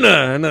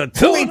Tuna and a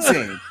tuna.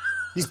 pointing.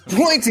 He's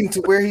pointing to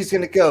where he's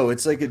going to go.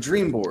 It's like a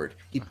dream board.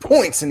 He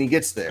points and he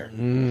gets there.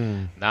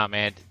 Nah,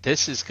 man,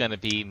 this is gonna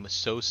be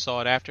so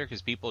sought after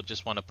because people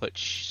just want to put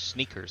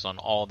sneakers on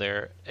all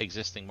their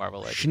existing Marvel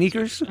Legends.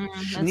 Sneakers?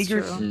 That's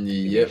Sneakers? true.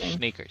 Yep.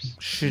 Sneakers.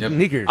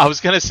 Sneakers. I was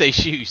gonna say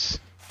shoes,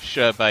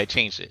 but I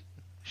changed it.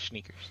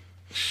 Sneakers.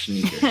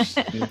 Sneakers.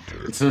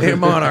 Air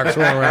Monarchs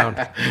roll around.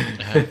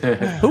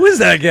 Who is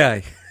that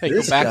guy? Hey,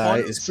 This go back guy one.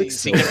 is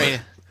Is he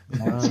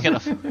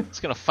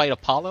gonna fight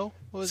Apollo?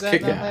 What was that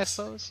in that Kick-ass. last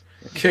pose?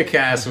 Kick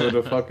ass with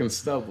a fucking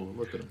stubble.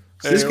 Look at him.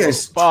 So this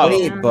guy's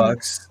Bottom.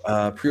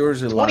 $28.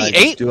 Pre-orders are live.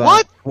 28? Due out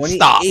What? 28.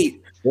 Stop.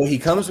 Well, he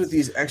comes with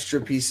these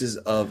extra pieces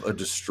of a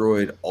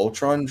destroyed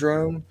Ultron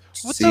drone.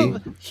 What See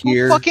the?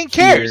 here. Who fucking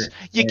cares? here,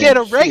 You and get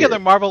a regular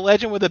here. Marvel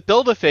Legend with a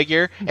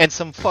Build-A-Figure and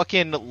some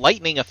fucking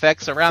lightning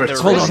effects around their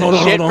Hold on, wrists hold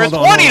and on, shit hold on, for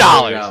hold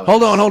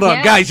on, $20. Hold on,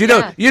 Yeah, guys. You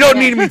don't yeah,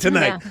 need me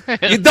tonight.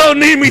 yeah. You don't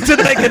need me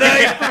tonight.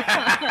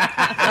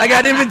 I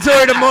got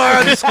inventory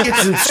tomorrow. Just Get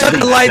some shut the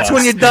sleep, lights Dust.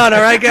 when you're done.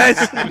 All right, guys.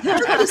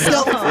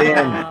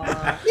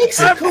 Make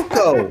some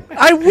cocoa.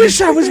 I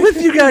wish I was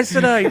with you guys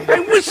tonight. I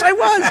wish I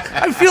was.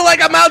 I feel like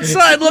I'm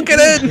outside looking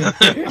in.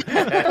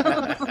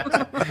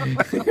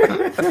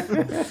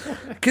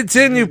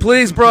 Continue,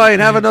 please, Brian.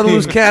 Have another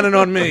loose cannon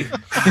on me.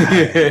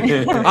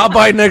 I'll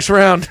buy next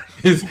round.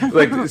 Is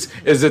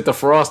it the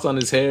frost on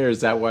his hair? Is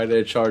that why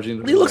they're charging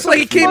him? He looks like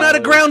he came out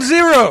of Ground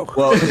Zero.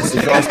 Well, it's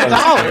the frost on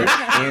his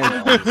hair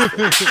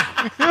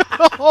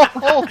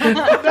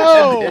and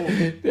No.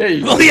 There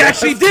you Well, go. he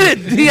actually did.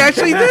 He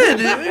actually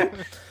did.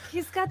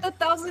 He's got the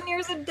 1,000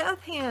 years of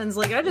death hands.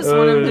 Like, I just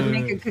want him to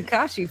make a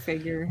Kakashi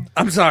figure.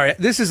 I'm sorry.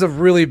 This is a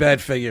really bad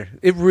figure.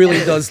 It really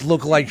does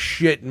look like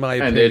shit, in my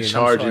opinion. And they're I'm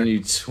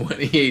charging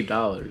sorry. you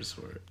 $28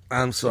 for it.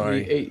 I'm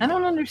sorry. $28. I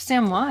don't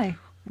understand why.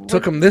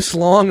 Took them this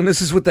long, and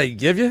this is what they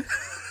give you?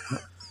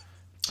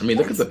 I mean,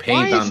 look at the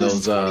paint Why on is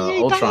those this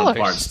 $28? Ultron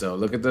parts, though.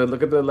 Look at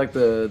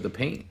the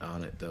paint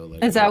on it, though.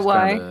 Like, Is that it's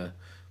why? kinda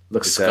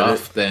looks Is that it?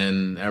 scuffed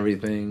and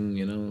everything,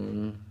 you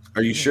know.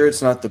 Are you sure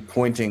it's not the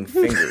pointing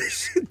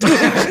fingers?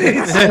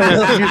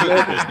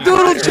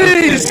 Doodle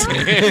cheese!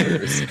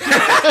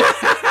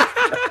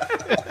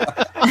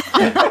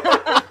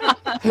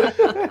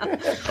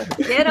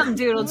 Get him,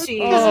 Doodle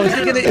Cheese. Oh, is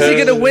he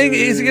gonna win?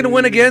 Is he gonna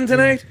win again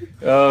tonight?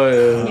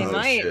 Oh, He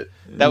might. shit.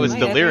 That was Might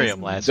Delirium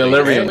have last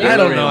Delirium. week. I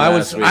don't know.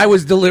 last week. I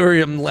was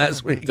delirium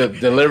last week. The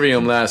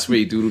Delirium last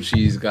week. Doodle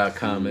Cheese got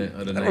comment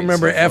of the night. I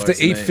remember so far after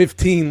tonight.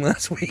 8:15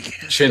 last week.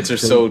 Chinter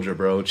Soldier,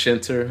 bro.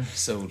 Chinter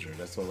Soldier.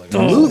 That's all I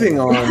got. Moving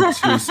on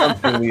to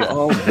something we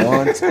all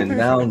want and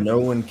now no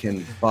one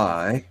can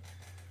buy.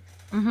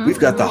 We've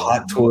got the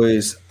Hot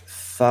Toys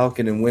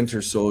Falcon and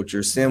Winter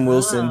Soldier, Sam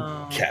Wilson,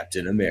 Oh.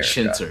 Captain America.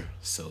 Chinter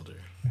Soldier.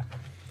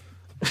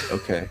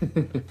 Okay.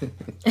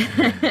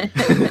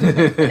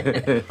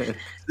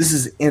 This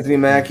is Anthony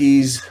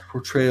Mackie's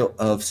portrayal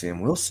of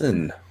Sam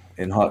Wilson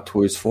in Hot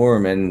Toys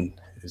form, and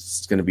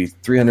it's going to be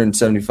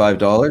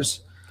 $375.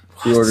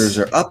 Pre-orders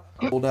are up,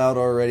 sold out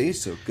already,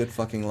 so good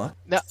fucking luck.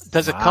 Now,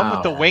 does it come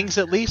with the Wow. wings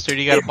at least, or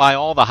do you got to buy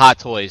all the Hot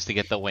Toys to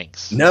get the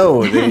wings?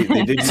 No,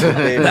 they did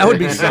say That would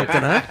be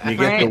something, huh? You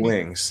get the Right.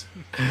 wings.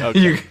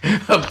 You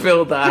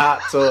build a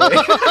hot toy.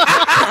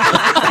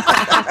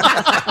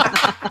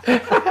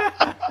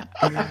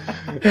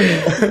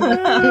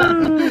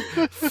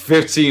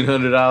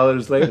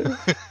 $1,500 later.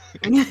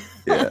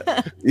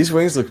 Yeah, these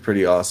wings look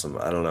pretty awesome.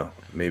 I don't know.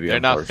 Maybe They're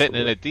I'm not partial, fitting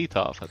in but- a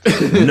D-top.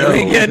 No,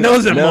 He getting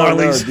those at no,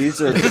 Marley's.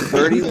 these are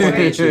 31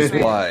 inches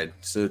wide,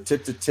 so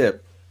tip to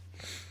tip.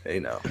 Hey,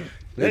 no,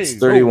 it's Hey.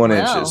 31 Oh,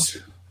 wow.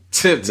 inches.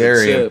 Tip to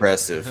Very tip.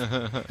 impressive.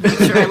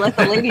 Sure, I let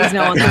the ladies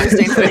know on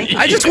Thursday night.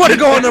 I just want to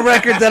go on the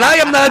record that I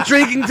am not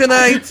drinking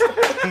tonight.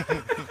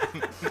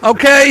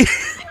 Okay?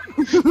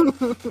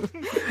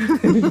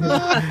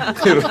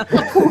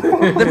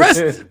 The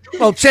rest,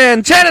 well,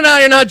 Chan and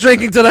I are not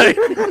drinking tonight.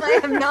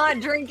 I am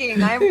not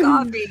drinking. I have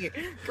coffee.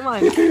 Come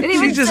on. It She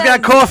even just says,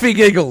 got coffee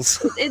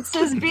giggles. It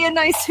says "Be a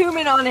nice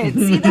human" on it.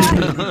 See that?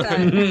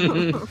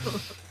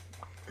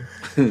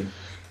 See that?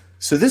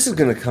 So this is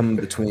going to come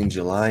between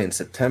July and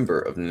September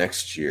of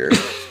next year.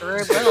 Sure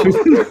it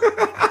will.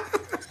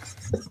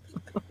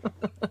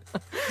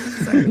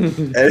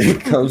 And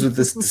it comes with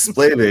this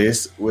display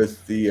base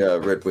with the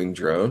Red Wing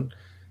drone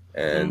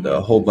and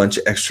a whole bunch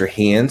of extra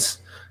hands.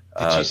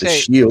 Did you The say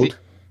shield.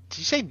 Did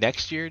you say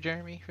next year,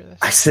 Jeremy, for this?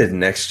 I said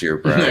next year,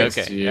 Brian. Okay.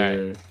 Next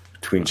year.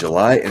 Between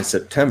July and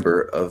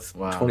September of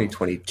Wow.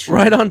 2022.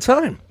 Right on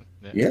time.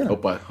 Yeah.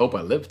 Hope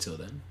I live till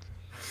then.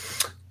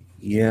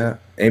 Yeah.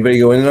 Anybody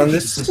go in on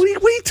this?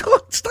 We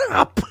talk.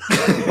 Stop.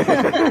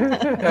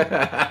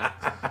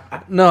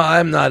 No,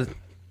 I'm not.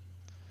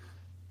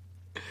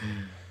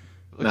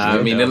 Nah,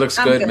 I mean it looks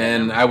I'm good, good.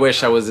 man. I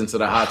wish I was into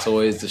the hot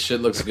toys. The shit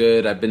looks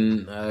good.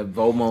 I've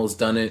almost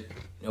done it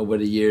over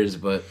the years,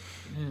 but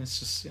it's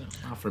just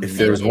not for me. If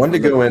there's one to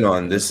go in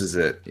on, this is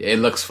it. It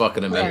looks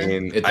fucking amazing. I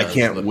mean, It I does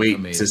can't look wait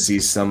amazing. to see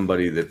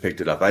somebody that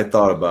picked it up. I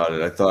thought about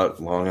it. I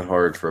thought long and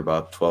hard for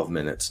about 12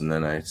 minutes, and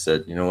then I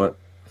said, you know what?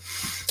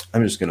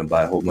 I'm just going to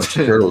buy a whole bunch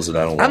of turtles that I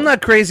don't want. I'm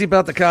not crazy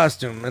about the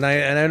costume, and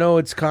I know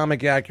it's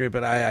comic accurate,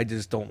 but I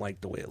just don't like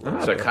the way it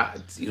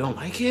looks. You don't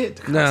like it?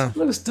 The No.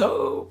 costume looks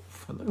dope.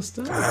 It looks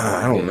dope.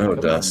 I don't know, Come on,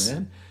 Dust.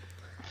 man.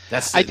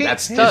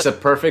 It's a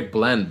perfect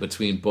blend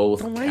between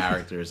both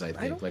characters. I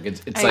think like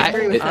it's I like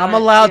agree with that. I'm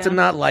allowed to Yeah.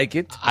 not like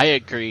it. I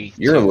agree.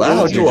 You're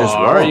allowed. you You're just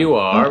are wrong. you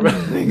are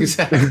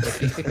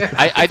exactly.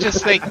 I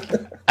just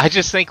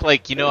think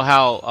like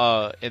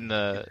how in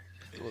the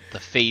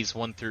phase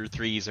 1 through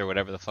 3s or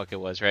whatever the fuck it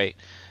was, right?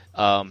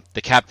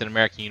 The Captain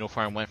America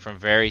uniform went from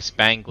very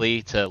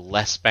spangly to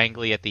less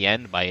spangly at the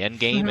end by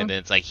Endgame, and then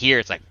it's like here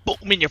it's like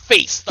boom in your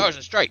face, stars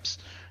and stripes,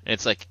 and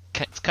it's like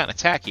it's kind of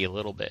tacky a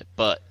little bit,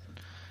 but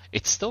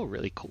it's still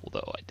really cool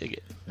though. I dig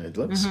it. It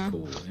looks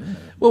cool. Yeah.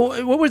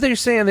 Well, what were they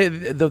saying?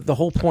 The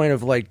whole point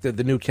of like the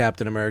new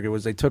Captain America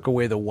was they took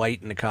away the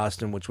white in the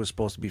costume, which was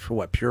supposed to be for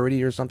what,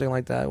 purity or something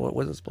like that. What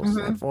was it supposed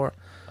to stand for?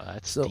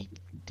 That's So-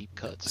 deep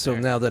cuts. So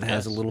there. now that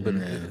has a Yes. little bit,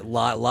 a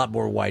lot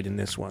more white in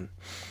this one.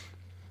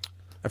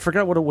 I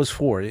forgot what it was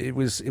for. It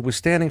was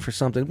standing for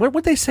something.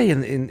 What they say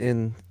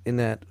in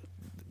that,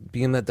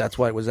 being that that's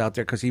why it was out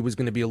there, because he was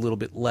going to be a little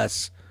bit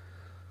less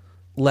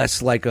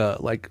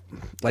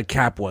like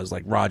Cap was,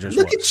 like Rogers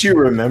Look was. at you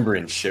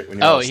remembering shit when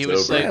you're Oh, all he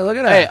was sober. like, Yeah, look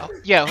at that. Hey,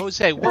 yeah,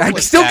 Jose. What I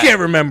was still that? can't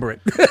remember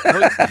it.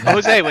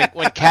 Jose,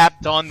 when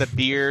Cap donned the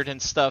beard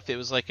and stuff, it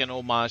was like an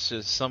homage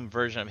to some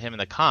version of him in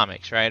the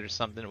comics, right, or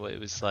something. It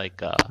was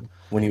like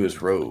when he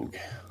was Rogue.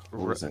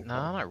 What was it? no,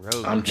 not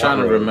Rogue. I'm trying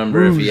to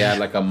remember if he had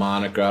like a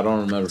moniker. I don't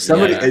remember. If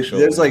Somebody, he had actual...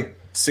 there's like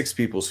 6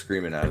 people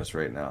screaming at us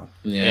right now.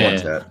 Yeah.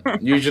 Watch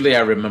that. Usually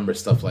I remember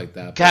stuff like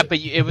that. Cap, but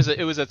it was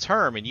a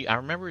term, and I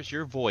remember it was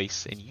your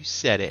voice, and you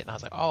said it, and I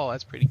was like, oh,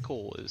 that's pretty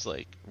cool. It was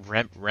like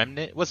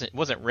remnant. It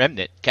wasn't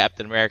remnant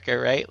Captain America,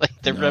 right? Like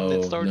the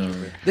remnant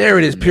stormtrooper. There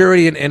it is,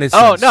 purity and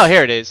innocence. Oh no,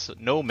 here it is.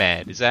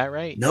 Nomad, is that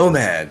right?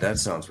 Nomad. That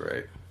sounds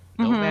right.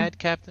 Nomad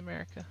Captain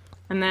America.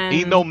 And then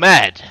He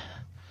nomad.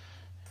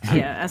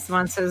 yeah,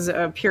 Esteban says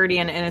purity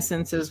and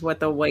innocence is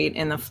what the white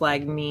in the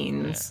flag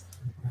means.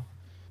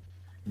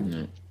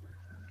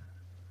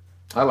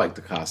 I like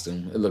the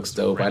costume. It looks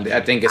dope.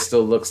 I think it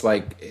still looks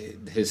like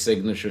his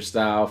signature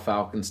style,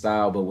 Falcon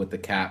style, but with the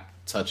Cap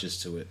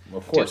touches to it.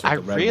 Of course, Dude,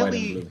 with the red, white,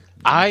 and blue.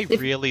 I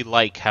really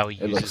like how he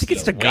uses. looks- I think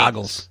it's the wings.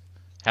 goggles.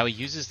 How he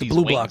uses these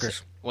blue wings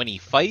blockers. when he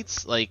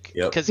fights, like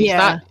Yep. because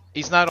Yeah.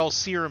 he's not all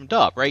serumed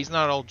up, right? He's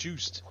not all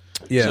juiced.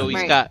 Yeah. So he's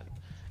Right. got.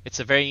 It's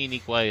a very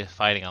unique way of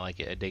fighting. I like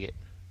it. I dig it.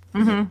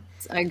 I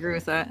agree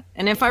with that.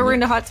 And if I were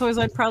into Hot Toys,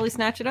 I'd probably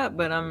snatch it up.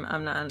 But I'm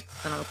not.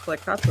 I don't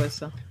collect Hot Toys,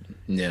 so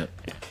Yeah,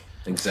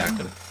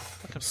 exactly.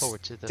 Looking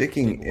forward to the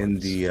Sticking big in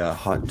ones. the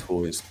Hot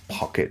Toys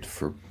pocket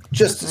for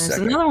just a there's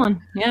second. another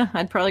one. Yeah,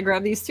 I'd probably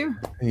grab these too.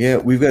 Yeah,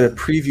 we've got a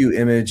preview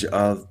image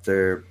of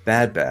their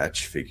Bad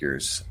Batch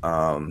figures.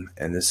 And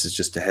this is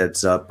just a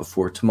heads up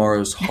before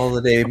tomorrow's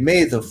holiday.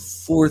 May the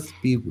 4th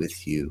be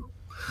with you.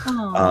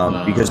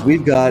 Because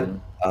we've got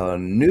a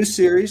new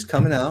series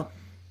coming out.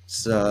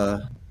 It's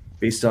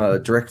based on a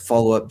direct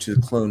follow-up to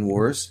the Clone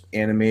Wars.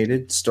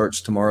 Animated.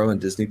 Starts tomorrow on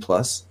Disney+.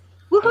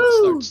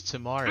 Woohoo! Starts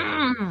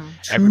tomorrow.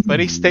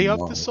 Everybody stay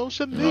up to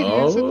social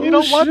medias if Oh, you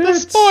don't want the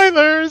shit.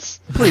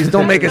 spoilers. Please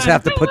don't make us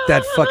have to put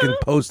that fucking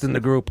post in the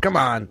group. Come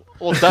on.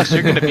 Well, Dust,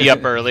 you're going to be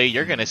up early.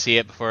 You're going to see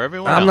it before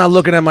everyone I'm else. not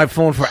looking at my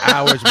phone for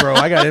hours, bro.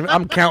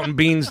 I'm counting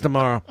beans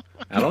tomorrow.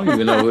 I don't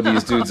even know who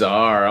these dudes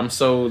are. I'm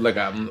so like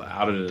I'm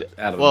out of the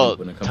Well, loop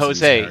when it comes to these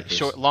Jose,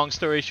 characters. long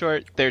story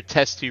short, they're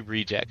test tube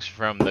rejects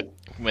from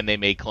when they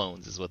made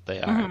clones is what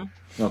they are.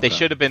 Okay. They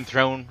should have been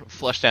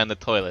flushed down the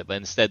toilet, but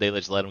instead they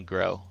just let them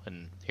grow,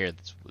 and here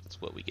that's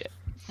what we get.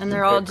 And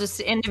they're all just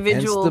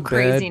individual Hence the Bad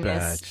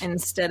craziness Batch.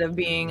 instead of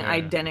being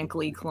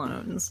identically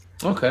clones.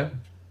 Okay,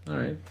 all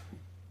right.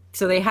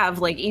 So they have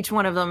like each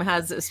one of them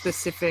has a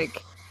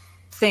specific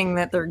thing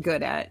that they're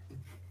good at.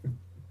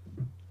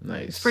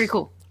 Nice. It's pretty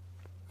cool.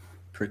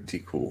 Pretty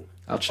cool.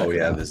 I'll check All we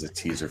it have out. is a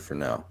teaser for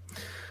now.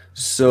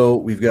 So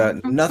we've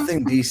got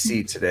nothing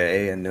DC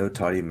today and no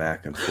Toddy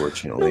Mac,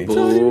 unfortunately.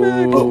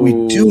 But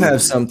we do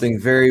have something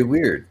very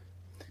weird.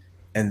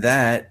 And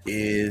that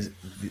is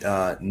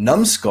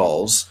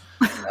Numbskull's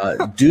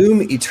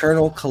Doom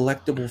Eternal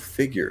collectible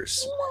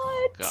figures.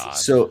 God.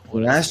 So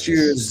what is last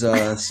this?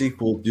 year's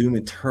sequel, Doom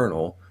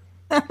Eternal,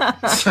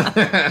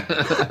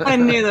 I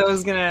knew that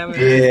was gonna happen.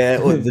 yeah,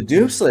 well, the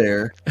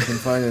Doomslayer can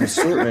find an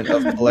assortment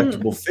of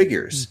collectible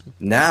figures.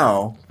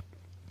 Now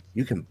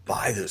you can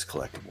buy those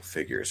collectible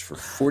figures for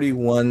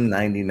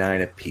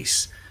 $41.99 a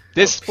piece.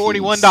 This A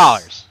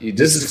 $41. piece.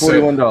 This is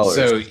 $41.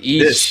 So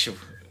each.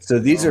 So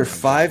these are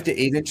 5 to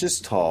 8 inches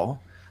tall.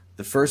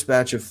 The first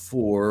batch of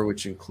 4,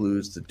 which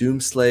includes the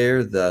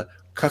Doomslayer, the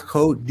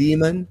Kako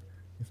Demon,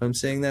 if I'm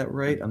saying that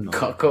right. I'm not.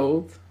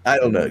 Cuckold. I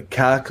don't know.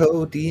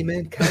 Kako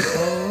Demon?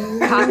 Kako?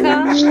 Kaka?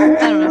 I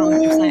don't know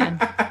what you're saying.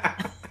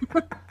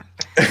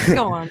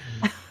 Go on.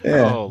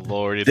 Yeah. Oh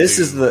Lord! This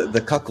is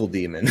the cuckle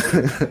demon.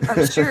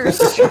 I'm sure.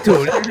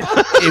 Dude,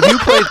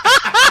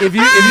 if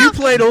you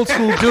played old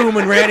school Doom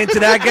and ran into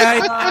that guy,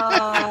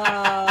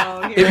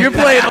 if you're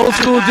playing old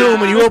school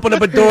Doom and you open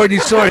up a door and you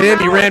saw him,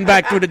 you ran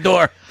back through the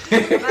door.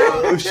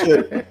 Oh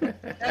shit!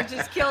 That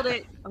just killed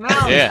it. I'm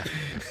out. Yeah.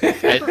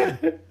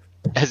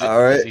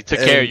 All right, as he took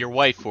care of your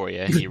wife for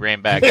you, he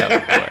ran back out the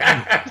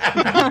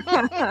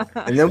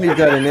door. And then we've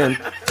got an imp.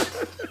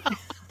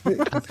 We've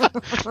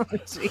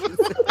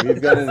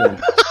got an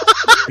imp.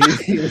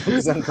 He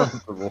looks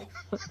uncomfortable.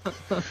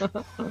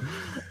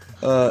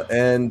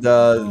 And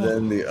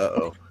then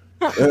the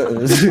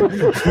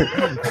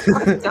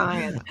I'm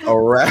dying.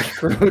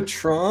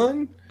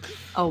 Arachnotron.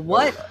 A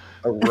what?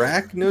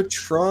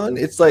 Arachnotron.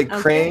 It's like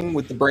Okay. Krang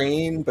with the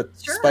brain, but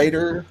Sure.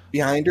 spider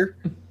behind her.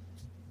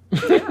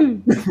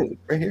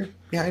 Right here,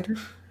 behind her.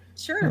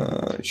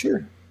 Sure.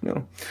 Sure.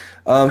 No.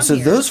 So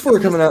here. those 4 are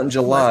coming out in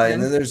July, Listen.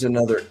 and then there's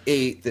another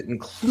 8 that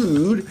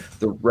include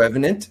the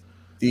Revenant,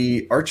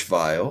 the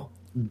Archvile,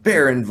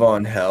 Baron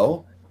von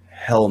Hell,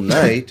 Hell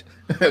Knight,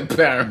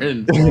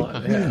 Baron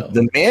von Hell.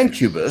 the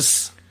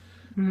Mancubus,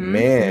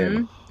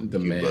 Man, The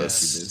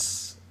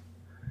Incubus,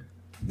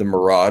 the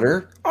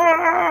Marauder,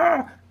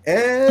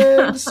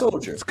 and the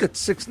Soldier. It's got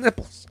 6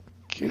 nipples.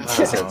 Oh.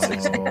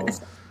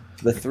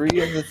 The 3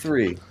 of the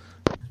 3.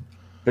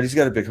 But he's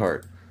got a big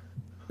heart.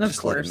 Of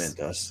Just let him course. in,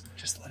 Dust.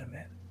 Just let him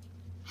in.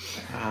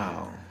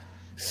 Wow.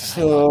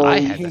 So I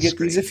you had can to get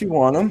these if you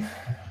want them.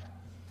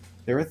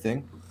 They're a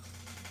thing.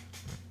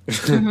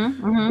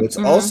 It's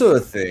also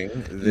a thing.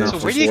 That So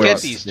where do you for get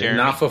us- these, Yeah, Jeremy?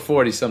 not for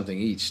 40 something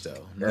each,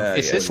 though. Yeah,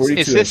 Is yeah, this- 42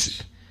 is this-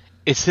 inches.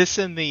 Is this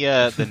in the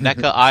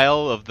NECA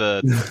aisle of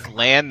the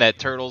land that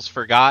turtles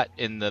forgot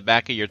in the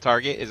back of your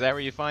Target? Is that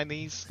where you find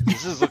these?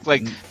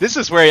 This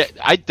is where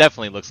I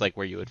definitely looks like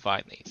where you would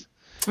find these.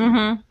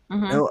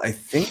 No, I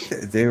think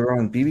that they were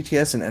on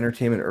BBTS and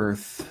Entertainment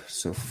Earth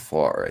so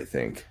far. I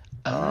think,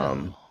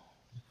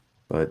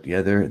 but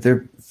yeah,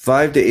 they're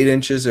 5 to 8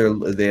 inches.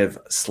 They have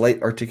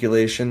slight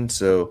articulation,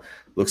 so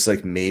looks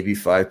like maybe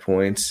 5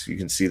 points. You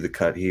can see the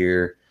cut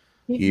here.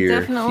 He Here,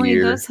 definitely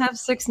here. does have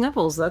 6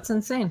 nipples. That's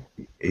insane.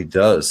 It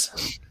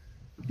does.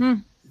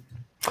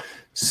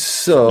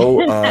 So,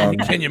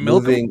 Can you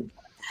milk 'em?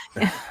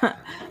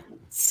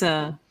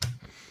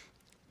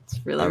 It's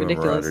really I'm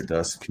ridiculous. a Marauder,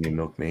 Dust. Can you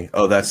milk me?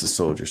 Oh, that's the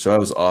Soldier. So I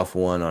was off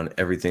one on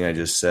everything I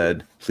just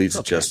said. Please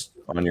adjust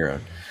on your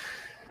own.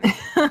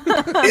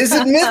 Is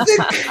it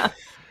mythic?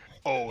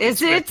 Oh,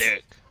 Is it?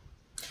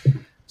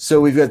 So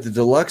we've got the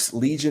Deluxe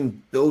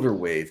Legion Builder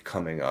Wave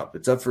coming up.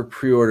 It's up for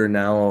pre-order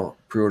now.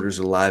 Pre-orders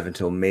are live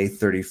until May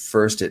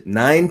 31st at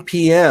 9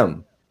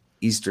 p.m.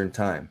 Eastern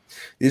Time.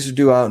 These are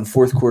due out in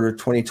fourth quarter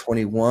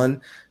 2021.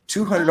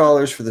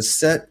 $200 for the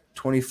set,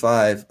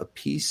 $25 a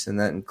piece, and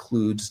that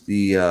includes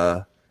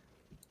the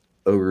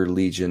Ogre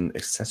Legion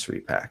accessory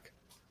pack.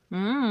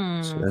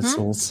 So that's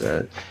the whole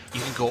set.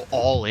 You can go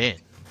all in.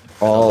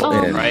 All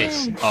Oh, in.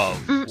 Price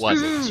of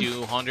was it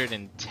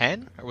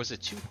 210 or was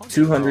it 200?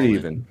 200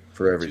 even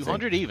for everything.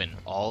 200 even,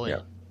 all in.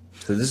 Yeah.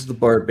 So this is the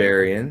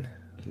Barbarian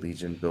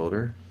Legion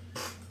Builder.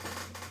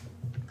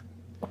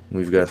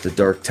 We've got the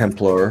Dark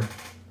Templar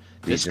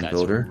This Legion guy's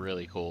Builder.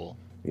 really cool.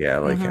 Yeah, I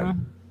like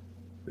him.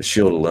 The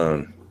shield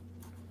alone,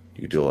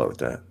 you can do a lot with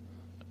that.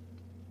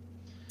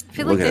 I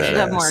feel Look like at they should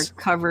that have more ass.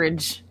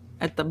 coverage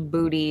at the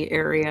booty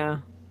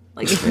area.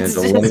 Like, Man, it's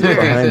don't let him just get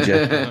very- behind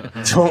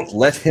you. Don't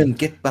let him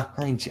get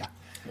behind you.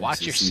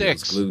 Watch your See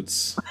six.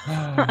 those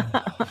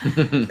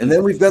glutes. And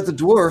then we've got the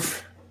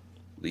Dwarf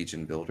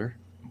Legion Builder.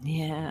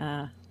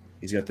 Yeah,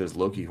 He's got those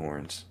Loki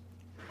horns.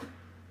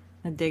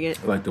 I dig it.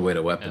 I like the way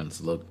the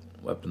weapons look.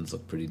 Weapons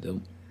look pretty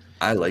dope.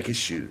 I like his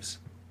shoes.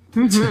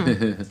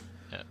 Mm-hmm.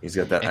 He's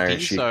got that And iron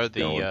these sheet. are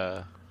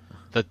going.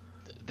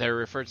 they're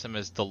referred to them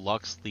as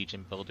deluxe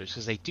Legion builders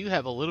because they do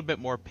have a little bit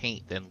more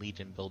paint than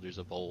Legion builders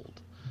of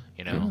old.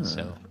 You know,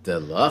 so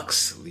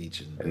Deluxe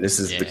Legion. And this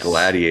is the Yes.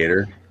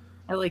 Gladiator.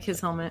 I like his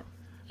helmet.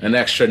 An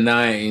extra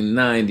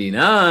 $9.99.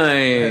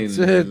 That's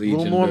it. A little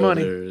Legion more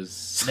money.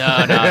 builders. no,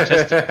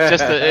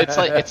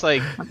 it's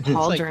like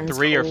Pauldron's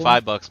 $3 or cool.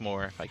 $5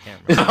 more if I can't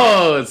remember.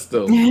 Oh, it's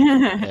dope.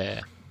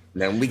 Yeah.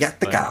 Then we got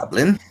the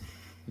Goblin.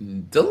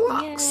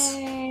 Deluxe.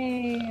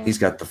 Yay. He's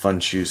got the fun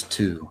shoes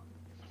too.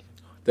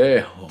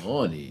 They're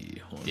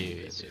horny.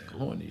 Dude.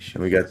 Horny shit.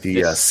 And we got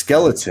the This-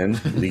 Skeleton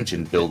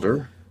Legion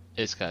Builder.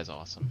 This guy's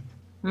awesome.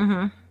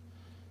 I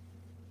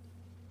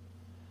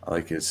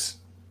like his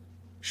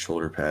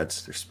shoulder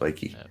pads. They're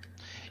spiky.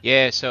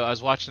 Yeah, so I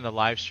was watching the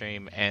live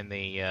stream and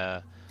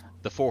the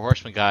Four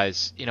Horsemen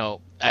guys. You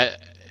know,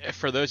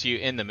 for those of you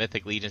in the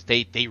Mythic Legions,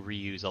 they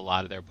reuse a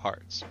lot of their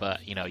parts.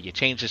 But you know, you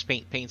change this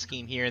paint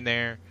scheme here and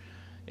there,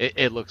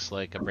 it looks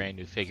like a brand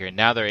new figure. And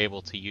now they're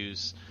able to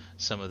use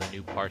some of the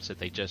new parts that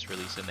they just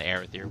released in the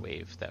Aether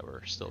wave that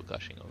we're still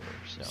gushing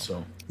over.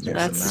 So,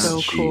 That's mix so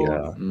and cool.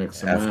 The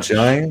Mix and half match.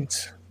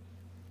 giant.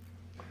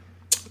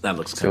 That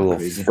looks Got a kind of little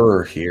crazy.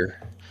 fur here.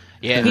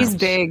 yeah, He's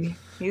big.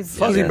 He's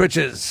Fuzzy Yeah.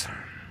 britches.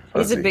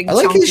 He's a big. I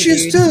like chunky his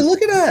shoes dude. too.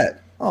 Look at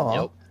that.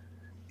 Oh. Yep.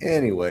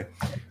 Anyway,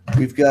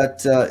 we've got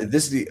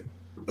this is the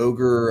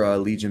Ogre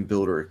Legion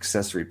Builder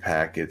accessory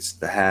pack. It's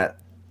the hat,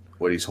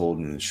 what he's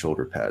holding, and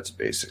shoulder pads,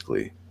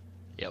 basically.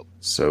 Yep.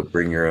 So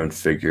bring your own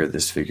figure.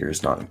 This figure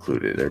is not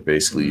included. They're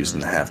basically using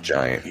the half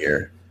giant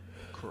here.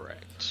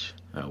 Correct.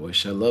 I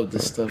wish I loved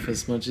this stuff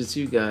as much as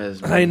you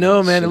guys. I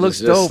know, man. It looks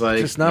dope.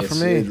 Just not for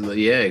me.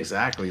 Yeah,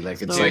 exactly.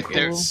 Like it's So like cool.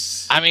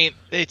 it's. I mean,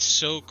 it's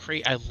so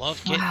crazy. I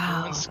love getting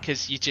ones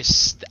because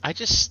I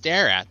just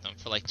stare at them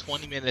for like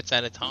 20 minutes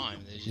at a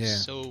time. They're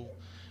just so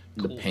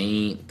The cool.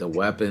 paint, the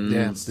weapons,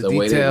 Yeah, the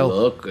way they detail.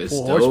 look. It's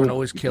Full dope. Horseman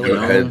always kill you it.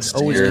 know? Heads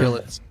Always here. kill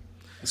it.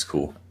 It's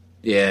cool.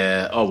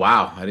 Yeah. Oh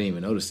wow, I didn't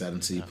even notice that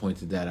until you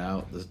pointed that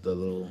out. The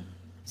little.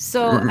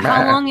 So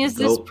how long is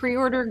this Nope.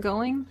 pre-order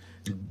going?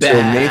 So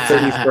May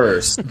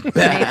 31st. May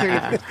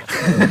 31st.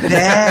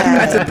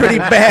 That's a pretty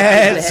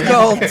bad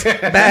sculpt.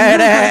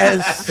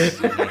 Badass.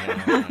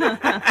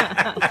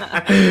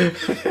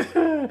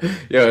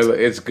 Yo,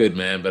 it's good,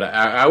 man. But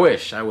I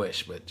wish,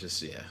 but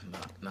just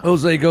no.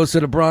 Jose goes to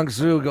the Bronx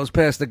Zoo, goes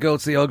past the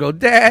goats. They all go,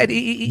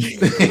 Daddy.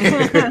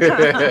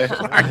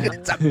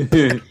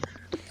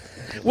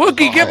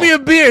 Wookie, give me a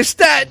beer,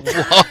 stat.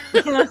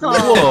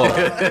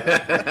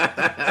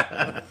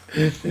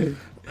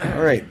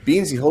 All right,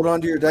 Beansy, hold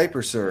on to your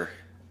diaper, sir.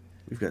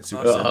 We've got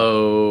Super 7.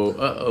 Oh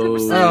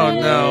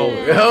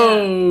no.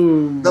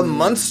 Oh. The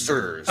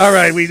Munsters. All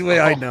right,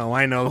 I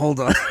know. Hold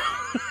on.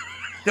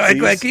 Go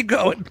ahead, keep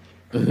going.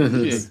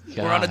 We're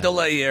on a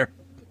delay here.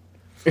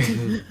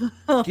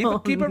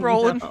 Keep it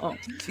rolling.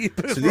 Keep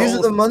it So rolling. these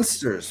are the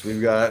Munsters.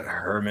 We've got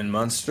Herman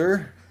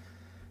Munster.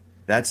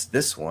 That's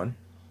this one.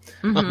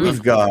 Mm-hmm.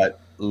 We've got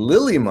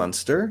Lily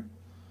Munster.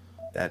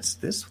 That's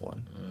this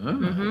one.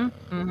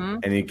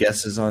 Any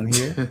guesses on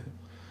here?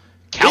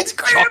 Count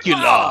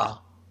Chocula.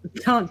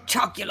 Count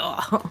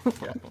Chocula.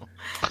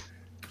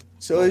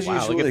 So as wow,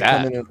 usual, look they at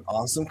come that. in an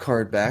awesome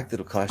card back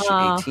that'll cost you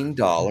Aw.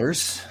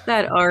 $18.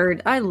 That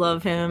art, I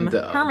love him.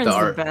 Herman's the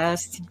art.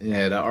 best.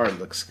 Yeah, the art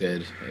looks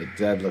good.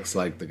 That looks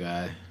like the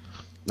guy.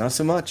 Not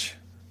so much.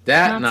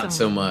 That Not not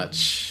so so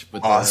much.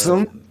 But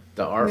Awesome.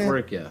 The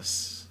artwork,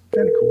 yes.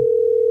 Kind of cool.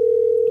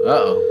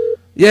 Uh-oh.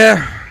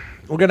 Yeah,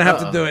 we're going to have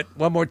to do it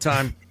one more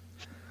time.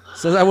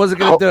 So I wasn't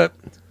going to do it.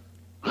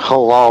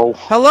 Hello.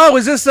 Hello,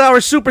 is this our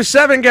Super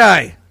 7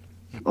 guy?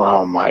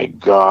 Oh my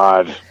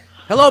God.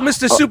 Hello,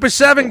 Mr. Super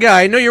 7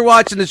 guy. I know you're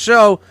watching the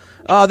show.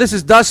 This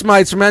is Dust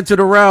Mites from Enter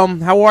the Realm.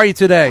 How are you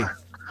today?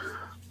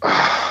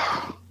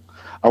 I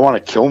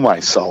want to kill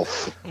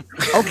myself.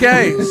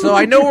 Okay, so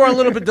I know we're a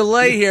little bit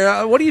delay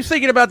here. What are you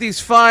thinking about these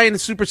fine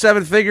Super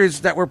 7 figures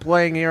that we're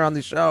playing here on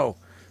the show?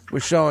 We're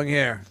showing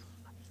here.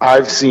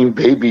 I've seen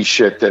baby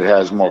shit that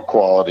has more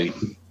quality.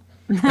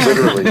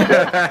 Literally.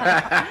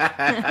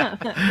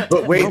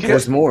 But wait,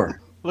 there's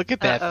more. Look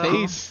at that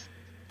face.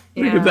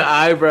 Look at the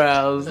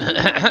eyebrows.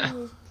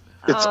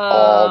 It's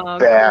all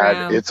bad.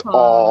 Grandpa. It's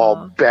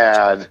all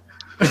bad.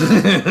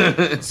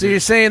 So you're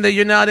saying that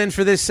you're not in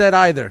for this set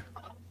either?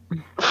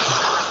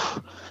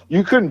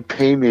 You couldn't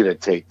pay me to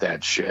take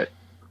that shit.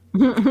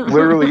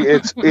 Literally,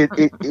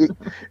 it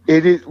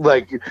is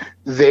like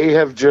they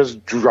have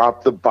just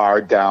dropped the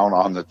bar down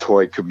on the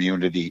toy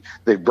community.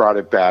 They brought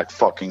it back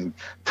fucking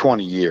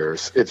 20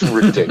 years. It's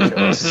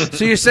ridiculous.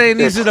 So you're saying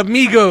these are the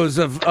Migos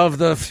of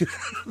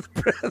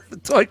the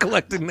toy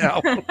collecting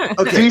now?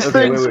 Okay, These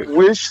okay, things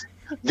wait.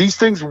 These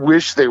things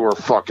wish they were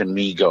fucking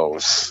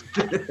Migos.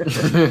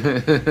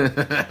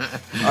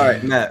 All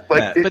right, Matt.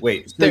 Like, Matt,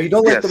 wait. So you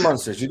don't like the yes.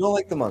 Munsters. You don't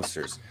like the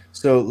Munsters.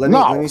 So let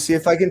No. me see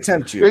if I can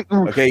tempt you. It-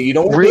 Okay, you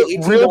don't want to real- pay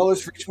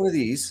 $18 for each one of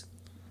these.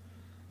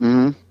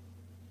 Mhm.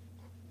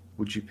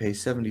 Would you pay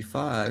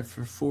 $75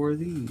 for 4 of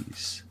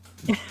these?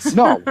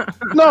 No. But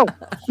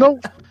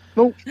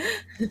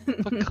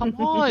come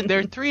on,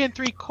 they're 3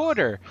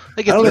 3/4.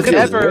 Like I don't if know you if could it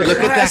was ever worth Look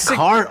at that Classic-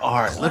 card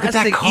art. Look at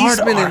that classic card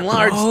Eastman art.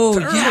 enlarged Oh,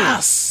 turtle.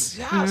 yes.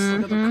 Look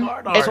at the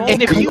card art.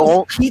 and if The you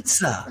o-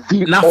 Pizza.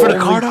 Not for the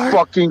card art?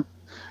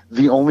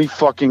 The only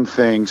fucking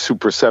thing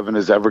Super 7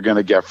 is ever going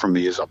to get from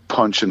me is a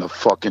punch in the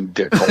fucking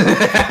dick hole. All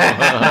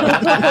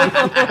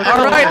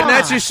right, and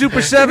that's your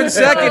Super 7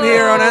 second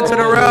here on Enter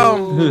the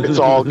Realm. It's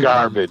all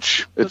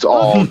garbage. It's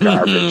all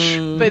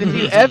garbage. But if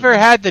you ever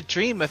had the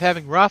dream of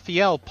having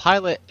Raphael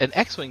pilot an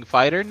X-wing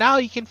fighter, now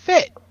you can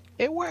fit.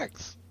 It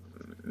works.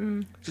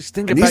 Just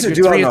think And about these are your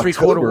due out 3 in 3/4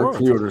 October. world.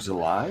 Pre-orders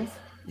alive.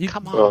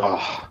 Come on.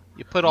 Ugh.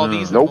 You put all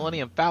these in Nope. the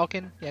Millennium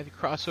Falcon. You have your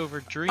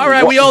crossover dream. All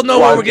right, we all know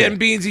Why- what we're getting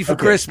Beansy for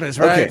Christmas,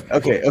 right?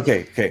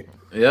 Okay.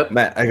 Yep.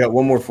 Matt, I got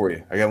one more for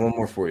you. All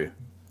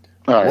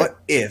right. What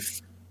if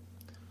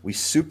we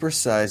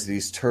supersize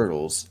these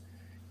turtles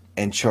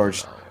and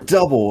charge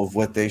double of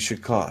what they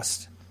should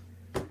cost?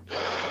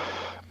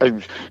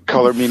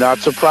 Color me not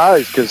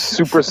surprised, because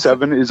Super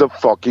 7 is a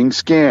fucking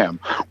scam.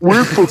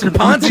 We're fucking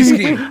Ponzi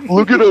scheme.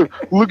 Look at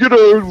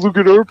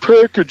our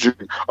packaging.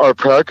 Our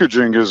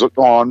packaging is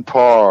on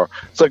par.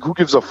 It's like, who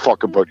gives a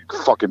fuck about your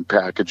fucking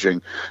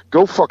packaging?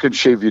 Go fucking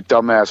shave your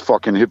dumbass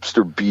fucking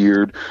hipster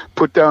beard.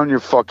 Put down your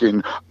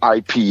fucking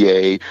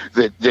IPA.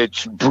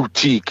 That's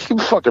boutique.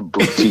 Fucking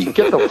boutique.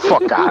 Get the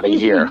fuck out of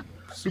here.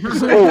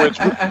 Oh,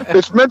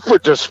 it's meant for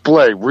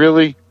display.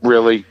 Really?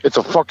 It's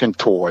a fucking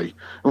toy.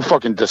 A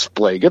fucking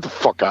display. Get the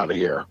fuck out of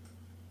here.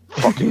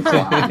 Fucking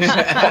clowns.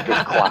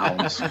 Fucking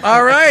clowns.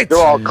 All right. They're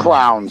all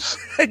clowns.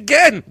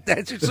 Again,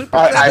 that's your Super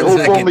 7 I hope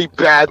segment. only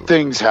bad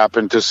things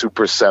happen to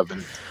Super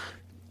 7.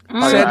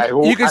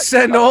 You can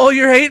send all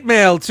your hate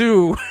mail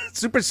to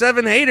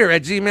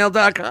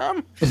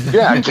super7hater@gmail.com.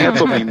 Yeah,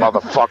 cancel me,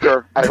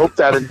 motherfucker.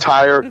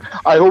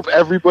 I hope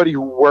everybody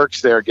who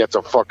works there gets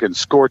a fucking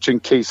scorching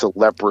case of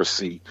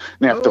leprosy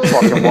and have to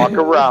fucking walk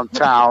around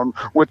town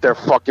with their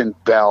fucking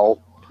bell.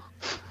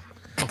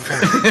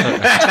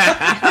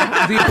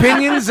 The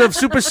opinions of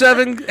Super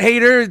 7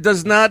 Hater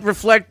does not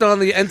reflect on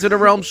the Enter the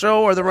Realm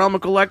show or the Realm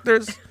of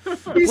Collectors.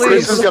 Chris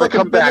Please. is going to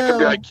come back and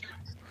be like,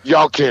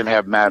 y'all can't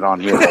have Matt on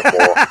here no more.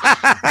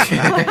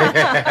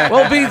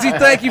 Well, Beansy,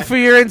 thank you for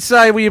your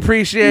insight. We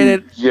appreciate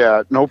it.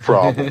 Yeah, no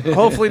problem.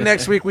 Hopefully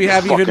next week we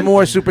have even Fucking-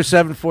 more Super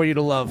 7 for you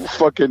to love.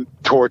 Fucking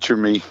torture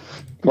me.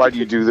 Why do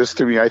you do this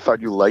to me? I thought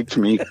you liked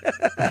me.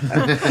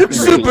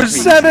 Super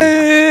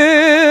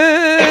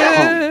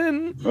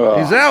 7!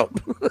 He's out.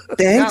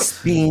 Thanks,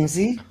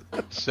 Beansy.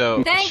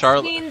 So Thanks,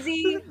 Charlotte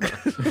Beansy.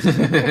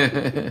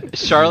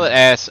 Charlotte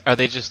asks, "Are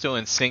they just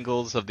doing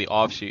singles of the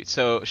offshoot?"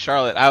 So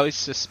Charlotte, I always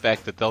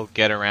suspect that they'll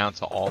get around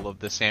to all of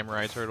the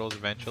Samurai Turtles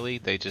eventually.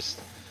 They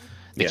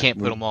can't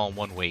put them all in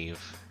one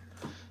wave.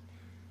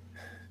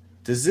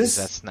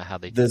 That's not how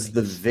they do Does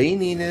the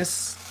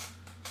veiny-ness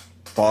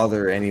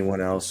bother anyone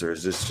else, or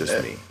is this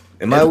just me?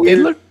 Am It- I it weird?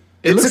 look-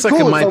 it looks like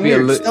it might be a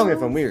little. little. Tell me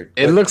if I'm weird.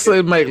 It looks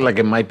like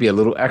it might be a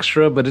little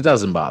extra, but it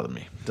doesn't bother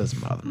me. It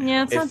doesn't bother me.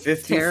 Yeah, it's not At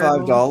 $55,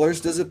 terrible.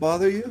 does it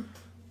bother you?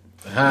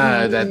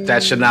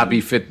 That should not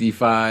be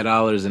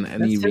 $55 in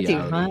any That's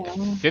reality.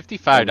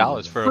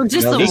 $55 for For a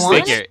just the big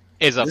one? figure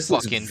is a This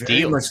looks fucking very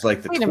deal. much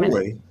like the Wait a toy.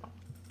 minute.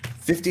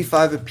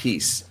 $55 a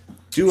piece.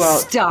 Due out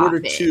Stop Quarter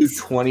it. 2,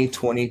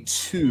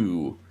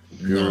 2022.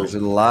 Viewers are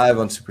live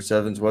on Super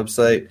 7's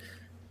website.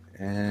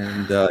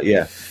 And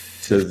yeah.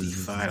 So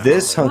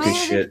this hunk of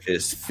What? shit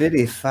is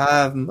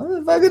 $55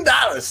 motherfucking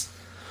dollars.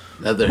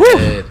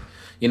 Leatherhead.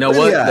 You know Look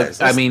what? at the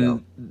eyes.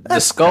 The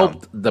That's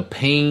sculpt, the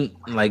paint,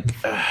 like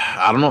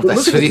I don't know if But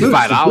that's look at the boots.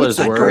 $55 The boots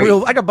are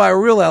worth. I could buy a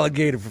real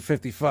alligator for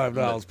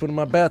 $55. Put in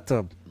my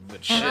bathtub.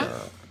 But shit.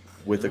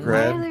 With a Why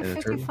crab are and they a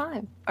turtle.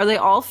 55? Are they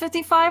all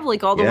 55?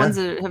 Like all the Yeah. ones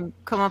that have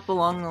come up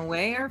along the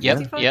way are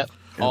 55? Yep.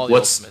 All the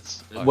What's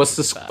Ultimates are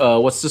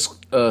what's 55.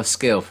 the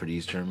scale for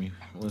these, Jeremy?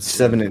 What's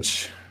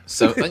 7-inch.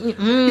 So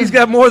He's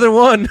got more than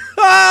one.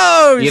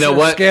 Oh, You know he's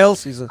what?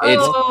 Scales. He's a,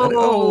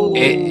 Oh.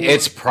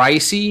 it's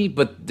pricey,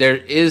 but there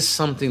is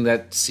something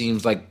that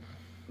seems like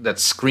that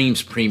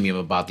screams premium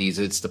about these.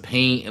 It's the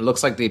paint. It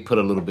looks like they put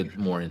a little bit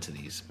more into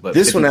these. But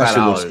This one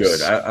actually looks $55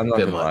 good. I'm not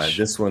bit gonna lie. much.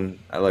 This one,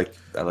 I like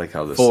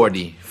how this.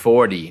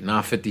 40,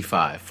 not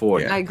 55.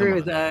 40. I agree Come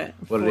with on. that.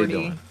 What are 40. they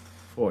doing?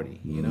 40.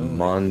 You know.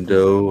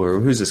 Mondo, or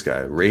who's this guy?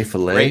 Ray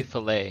Fillet. Great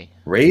fillet.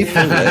 Ray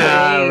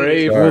Fillet.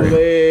 Ray Sorry.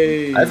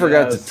 Fillet. I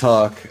forgot Yes. to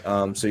talk.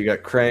 So you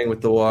got Krang with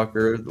the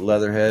Walker, the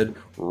Leatherhead,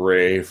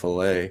 Ray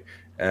Fillet,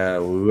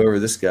 whoever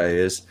this guy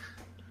is.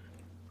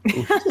 Ooh,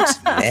 he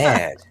looks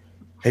mad.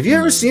 Have you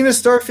ever seen a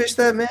starfish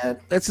that mad?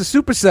 that's a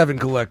Super 7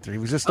 collector. He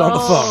was just on the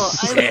phone.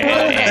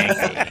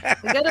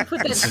 We gotta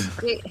put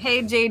that.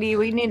 Hey JD,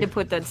 we need to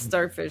put that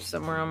starfish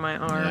somewhere on my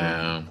arm.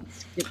 Yeah.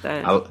 Get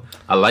that.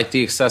 I like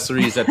the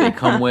accessories that they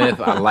come with.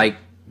 I like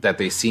that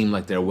they seem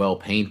like they're well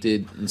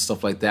painted and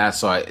stuff like that.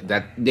 So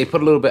that they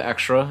put a little bit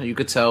extra, you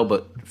could tell,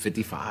 but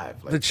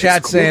 55. Like, The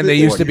chat It's saying cool they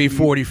that used to they- be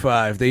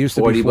 45. They used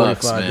to be 40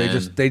 bucks, 45. They man.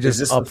 just Is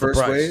this the upped the first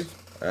price. wave?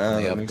 They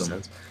That upped makes them.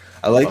 sense.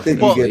 I like that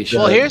Well- you get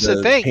well, here's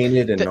the thing.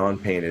 painted and The-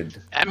 non-painted.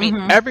 I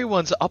mean,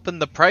 everyone's upping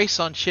the price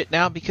on shit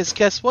now because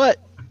guess what?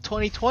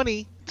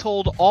 2020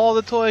 told all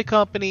the toy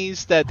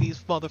companies that these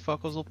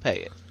motherfuckers will pay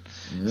it.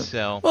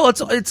 So Well,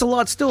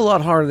 it's still a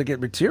lot harder to get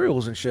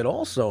materials and shit.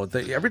 Also,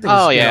 everything's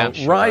Oh, yeah, I'm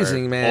sure.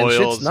 rising, man.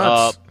 Oil's Shit's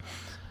nuts. up.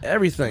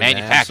 Everything, man, so-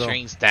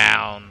 manufacturing's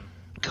down,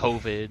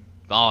 COVID,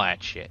 all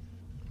that shit.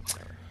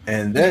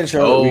 And then,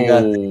 Charlotte, we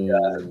got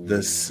Oh, the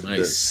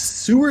nice.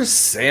 Sewer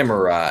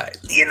Samurai.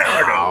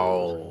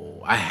 Wow.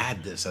 I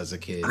had this as a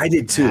kid. I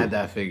did too. I had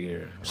that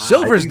figure. Wow.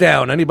 Silver's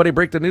down. Anybody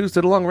break the news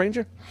to the Long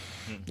Ranger?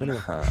 Anyway.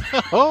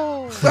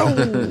 Oh,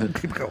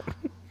 Keep going.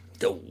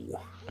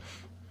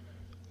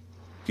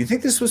 Do you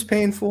think this was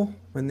painful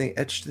when they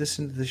etched this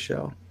into the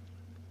show?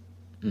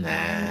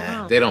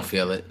 Nah, they don't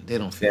feel it. They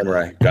don't feel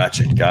Samurai,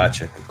 gotcha.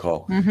 Good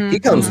call. He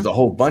comes with a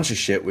whole bunch of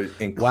shit,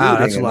 including Wow,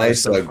 that's a a lot of nice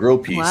stuff. grill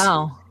piece.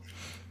 Wow.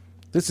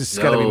 This is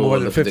it. got to be more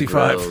than Look at the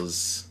 55.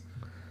 grills.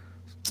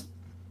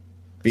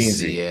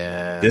 Beansy.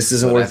 Yeah. This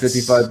isn't so worth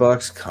that's-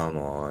 $55. Come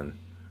on.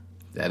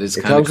 That is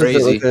It kind of comes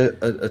with crazy.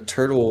 a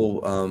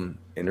turtle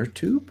inner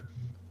tube.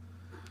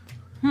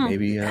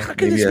 Maybe. How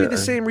can this be the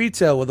same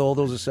retail with all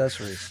those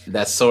accessories?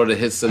 That sort of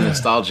hits the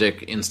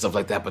nostalgic and stuff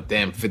like that. But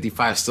damn,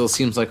 55 still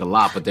seems like a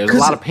lot. But there's a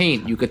lot of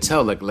paint. You could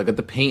tell. Like, look at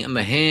the paint on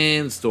the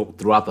hands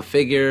throughout the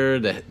figure,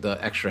 the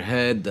extra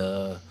head,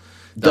 the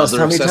Dust,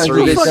 how many times have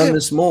accessories. they Fucking- done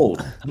this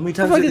mold? How many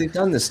times have they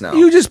done this now?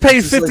 You just paid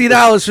It's like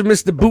 $50 for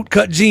Mr.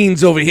 Bootcut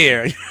Jeans over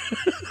here.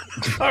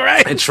 All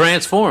right. It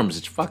transforms.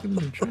 It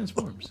fucking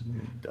transforms.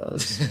 It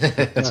does.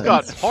 It's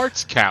got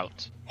parts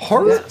count.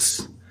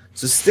 Hearts.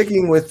 So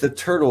sticking with the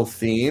turtle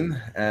theme,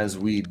 as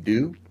we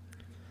do,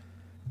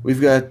 we've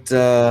got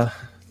the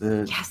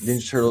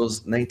Ninja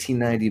Turtles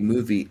 1990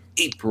 movie.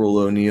 April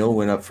O'Neil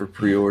went up for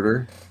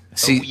pre-order.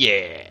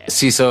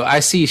 See, so I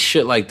see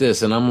shit like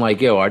this, and I'm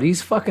like, yo, are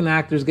these fucking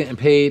actors getting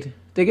paid?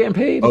 They getting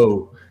paid?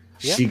 Oh,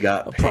 she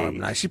got paid. Probably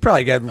not. She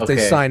probably got. They Okay.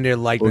 signed their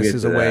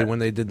likenesses We'll get to away that. when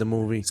they did the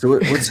movie. So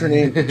what's her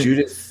name?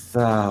 Judith.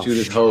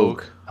 Judith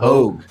Hogue.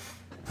 Hogue.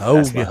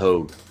 That's Hogue. my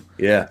Hogue.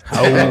 Yeah.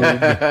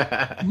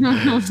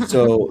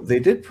 So they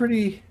did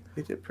pretty.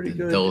 They did pretty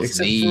good. Those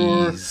except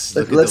knees. for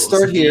Look at let's those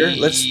start here.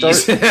 Let's start.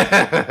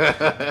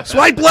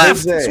 Swipe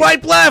left. Jose.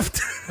 Swipe left.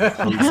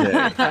 Jose.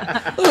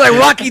 Look like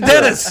Rocky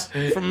Dennis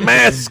from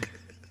Mask.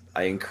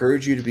 I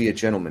encourage you to be a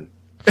gentleman.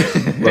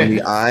 From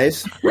the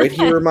eyes, right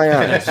here are my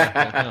eyes,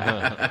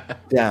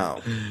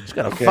 down. She's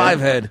got a 5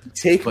 head.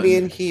 Take me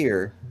in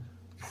here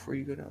before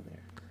you go down there.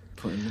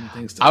 Putting them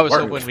things to I was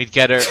work. hoping we'd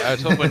get her. I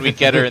was hoping we'd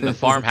get her in the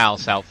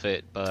farmhouse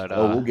outfit, but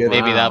We'll get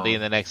maybe her. that'll be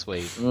in the next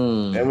wave.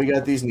 And we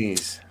got these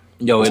knees.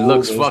 Yo, it Oh,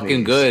 looks those fucking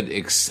knees. good,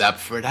 except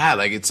for that.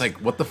 Like, it's like,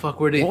 what the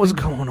fuck were they? What was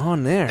going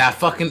on there? That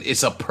fucking,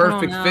 it's a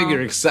perfect no. figure,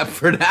 except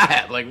for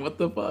that. Like, what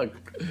the fuck?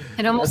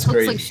 It almost That's looks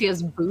crazy. like she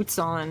has boots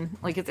on.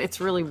 Like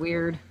it's really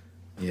weird.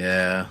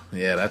 Yeah,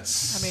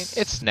 that's. I mean,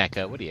 it's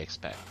NECA. What do you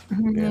expect?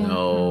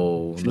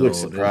 no, She no. looks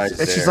surprised.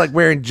 And she's there. like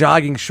wearing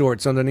jogging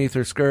shorts underneath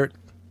her skirt.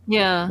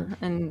 Yeah,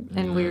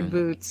 and weird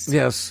boots.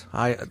 Yes,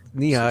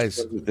 knee highs.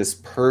 with this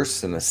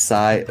purse and a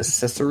side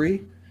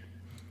accessory.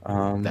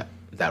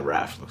 That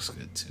raft looks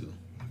good too.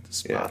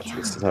 The Yeah, spot.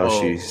 this is how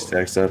she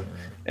stacks up.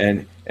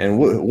 And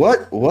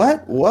what? Oh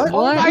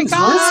Who's this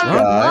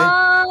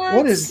guy?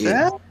 What is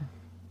that?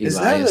 Is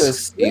that a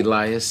Elias, stick?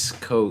 Elias,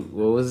 what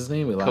was his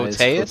name? Elias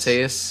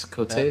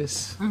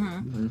Coteus.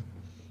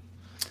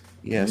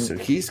 Yeah, so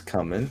he's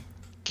coming.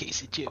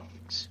 Casey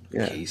Jones.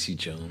 Yeah. Casey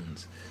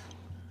Jones.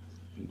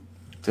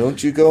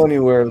 Don't you go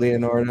anywhere,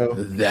 Leonardo.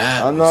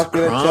 That I'm not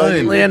was gonna tell you.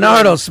 crime.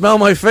 Leonardo, smell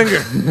my finger.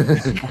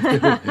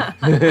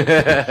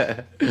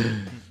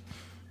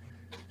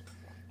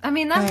 I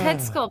mean, that head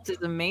sculpt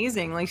is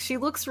amazing. Like she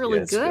looks really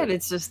Yeah, it's good. good.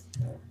 It's just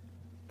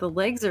the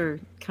legs are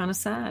kind of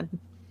sad.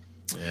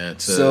 Yeah,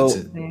 So-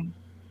 Okay.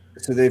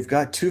 So they've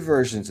got two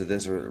versions of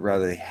this, or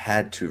rather, they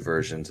had two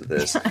versions of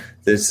this.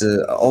 There's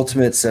an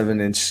Ultimate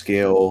 7-inch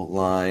scale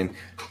line.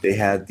 They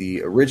had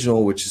the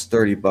original, which is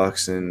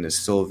 $30 and is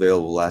still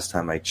available. Last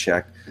time I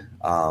checked,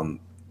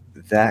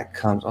 that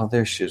comes. Oh,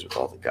 there she is with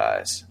all the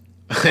guys.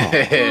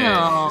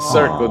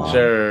 Circle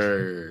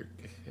jerk.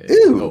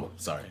 Ew. Oh,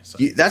 sorry.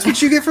 That's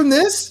what you get from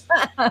this?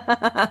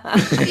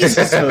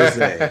 Jesus,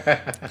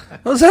 Jose.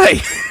 Jose,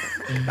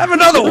 have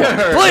another one, Look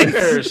at please.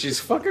 her. She's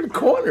fucking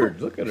cornered.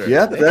 Look at her.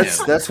 Yep, Damn.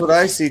 that's what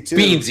I see too.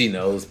 Beansy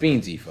knows.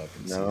 Beansy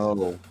fucking. sees.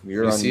 No,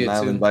 you're You on see an it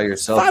island too? by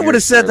yourself. If I would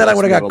have said that, I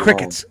would have got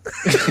crickets.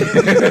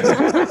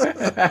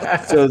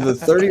 So the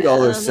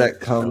 $30 set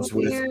that's comes so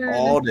with weird.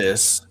 all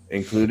this,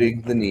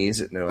 including the knees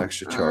at no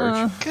extra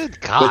charge.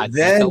 Good God,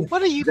 then- NECA,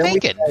 what are you then we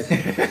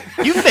thinking?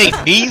 You've made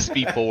these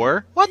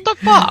before. What the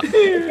fuck?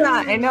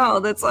 Yeah, I know.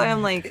 That's why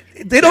I'm like,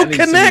 They That don't needs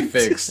to be connect.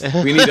 fixed.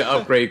 We need an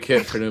upgrade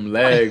kit for them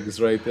legs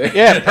right there.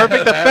 Yeah,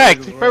 perfect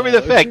effect. Perfect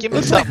effect. Give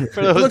me something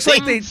for those Looks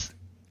like things.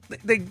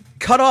 they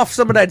cut off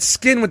some of that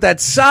skin with that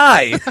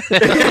sigh.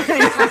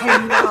 I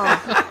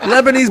know.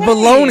 Lebanese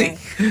bologna.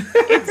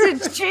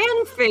 It's a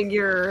chin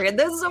figure. And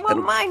this is what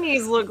my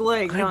knees look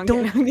like. No, I'm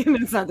kidding.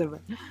 It's not that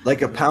bad.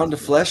 Like a pound of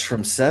flesh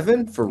from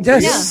 7 for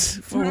Yes,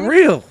 for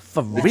real.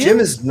 For real. The real. gym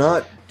is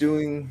not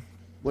doing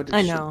what it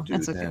I should know, do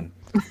that's okay. then.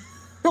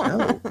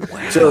 No.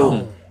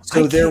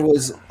 So there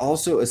was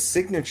also a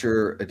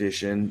signature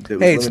edition. That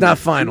was Hey, it's not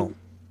limited final.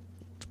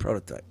 It's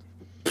prototype.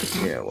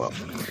 to- Yeah, well,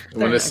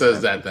 When it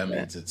says that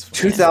means it's fine.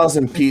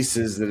 2,000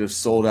 pieces that have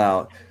sold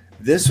out.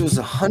 This was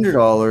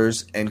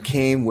 $100 and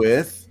came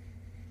with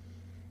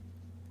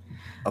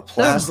a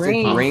plastic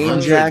rain.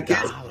 rain jacket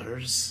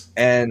 $100.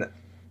 and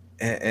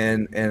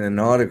an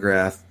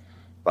autograph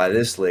by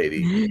this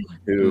lady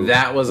who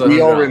That was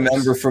we all $100.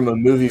 remember from a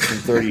movie from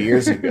 30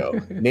 years ago.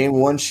 Name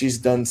one she's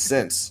done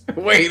since.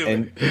 Wait a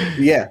And minute.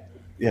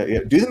 yeah.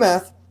 Do the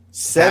math.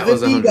 That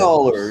was $70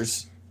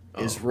 $100.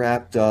 is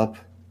wrapped up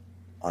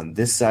on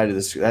this side of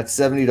the screen. That's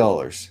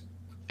 $70.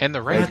 And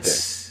the rate.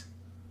 That's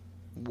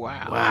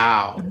Wow.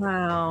 wow.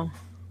 Wow.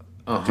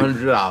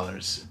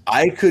 $100.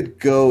 I could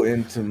go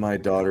into my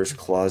daughter's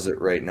closet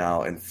right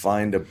now and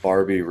find a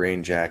Barbie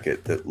rain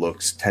jacket that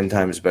looks 10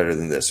 times better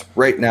than this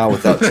right now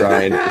without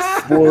trying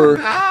before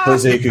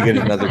Jose could get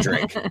another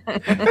drink.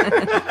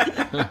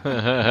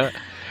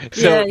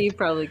 So Yeah, you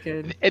probably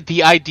could.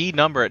 the ID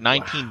number at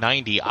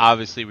 1990,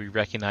 obviously we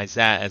recognize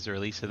that as the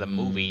release of the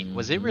movie.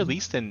 Was it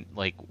released in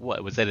like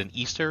what? Was that an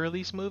Easter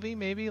release movie?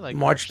 Maybe like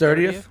March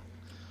 30th? Yeah,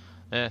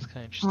 that's kind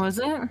of interesting. Was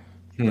it?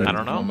 I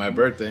don't know. On my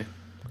birthday.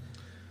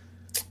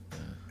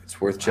 It's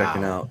worth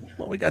checking out.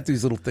 Well, we got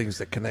these little things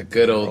that connect.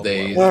 Good old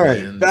days. All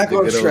right, man. back The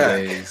on good old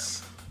track.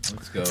 days.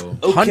 Let's go.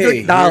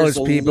 Okay, $100, here's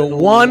a people.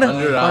 little-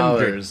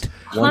 $100.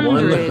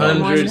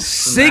 $100.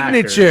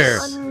 Signature.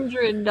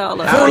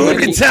 $100. For a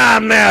limited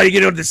time now, you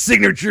get on the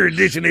signature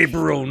edition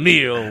April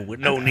O'Neil with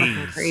no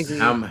knees. Crazy.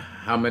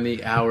 How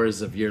many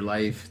hours of your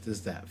life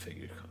does that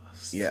figure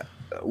cost? Yeah,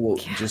 well,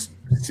 just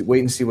wait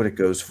and see what it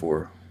goes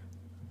for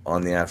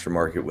on the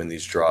aftermarket when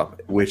these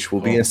drop, which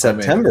will be in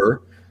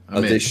September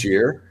of this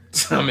year.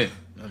 I'm in.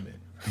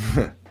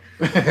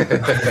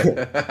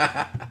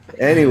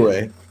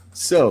 Anyway,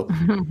 so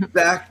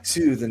back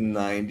to the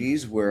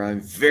 90s where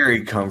I'm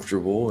very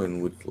comfortable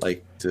and would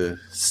like to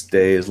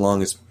stay as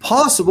long as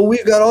possible.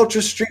 We've got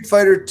Ultra Street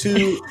Fighter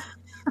 2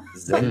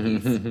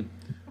 Zenith.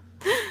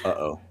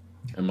 Uh-oh.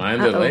 Am I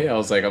in delay? I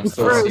was like, I'm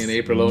still seeing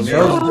April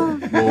O'Neil.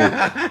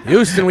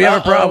 Houston, we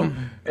have a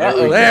problem.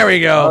 There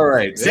we go. All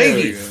right, There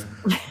we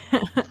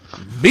Zangief.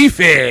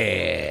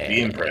 Beefy.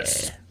 Be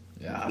impressed.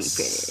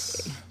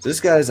 Yes. This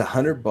guy is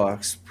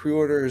 $100.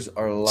 Pre-orders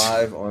are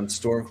live on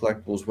Storm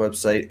Collectibles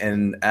website,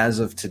 and as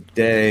of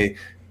today,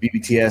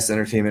 BBTS,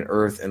 Entertainment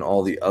Earth, and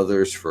all the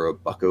others for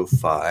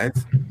 $105.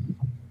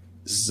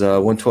 This is a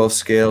 1/12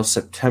 scale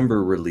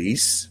September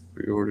release.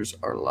 Pre-orders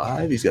are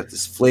live. He's got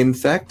this flame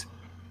effect.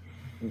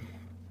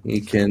 He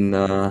can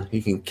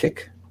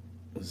kick.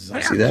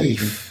 See that? He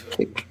can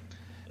kick.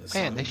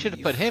 Man, they should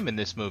have put him in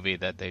this movie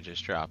that they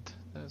just dropped.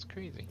 That was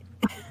crazy.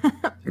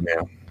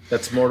 Yeah.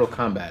 That's Mortal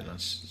Kombat.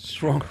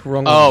 Not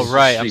Wrong. Oh,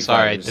 right. I'm Street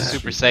sorry. Fighters. The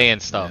Super Saiyan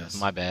stuff. Yes.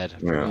 My bad.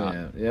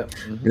 Yeah. Yep.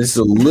 Mhm. This is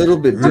a little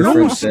bit different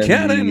Loose than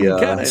cannon. in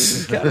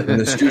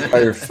the Street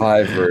Fighter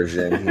 5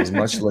 version. He's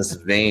much less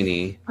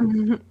veiny,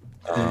 like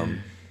Got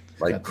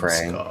them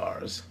Krang.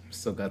 scars.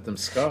 Still got them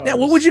scars. Yeah,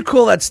 what would you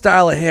call that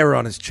style of hair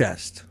on his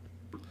chest?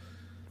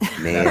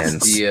 Man,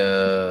 That's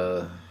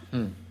the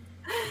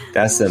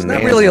that's the It's man.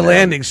 not really a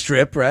landing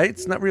strip, right?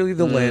 It's not really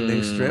the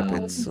landing strip.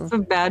 It's It's a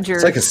badger.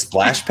 It's like a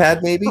splash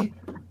pad, maybe.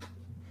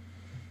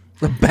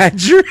 a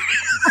badger.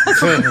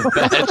 It's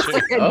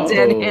like a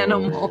dead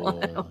animal.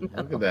 I don't know.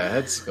 Look at that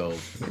head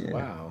sculpt.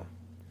 Wow.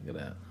 Look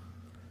at that.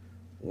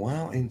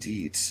 Wow,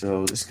 indeed.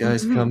 So this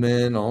guy's come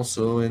in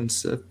also in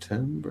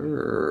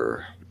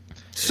September.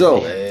 So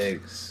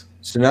Legs.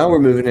 now we're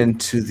moving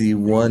into the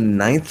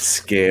 1/9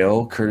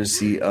 scale,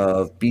 courtesy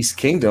of Beast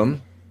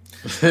Kingdom.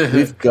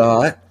 We've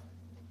got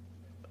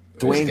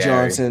Dwayne Gary?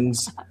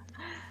 Johnson's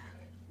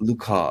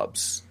Luke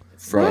Hobbs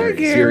from Hi,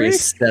 Gary.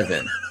 Series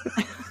 7.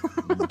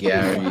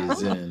 Gary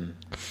is in.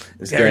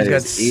 This Gary's guy got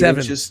is 8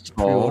 7 inches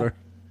tall pre-order.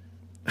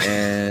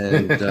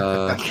 and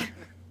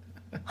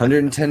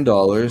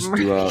 $110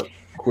 due out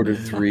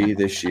Q3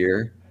 this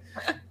year.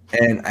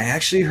 And I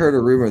actually heard a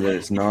rumor that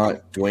it's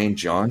not Dwayne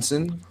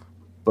Johnson,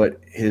 but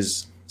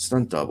his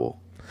stunt double.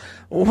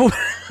 Oh.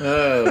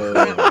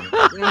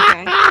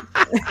 Okay.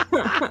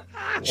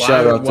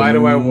 Shout out why to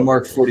do I-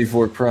 Mark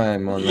 44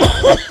 Prime on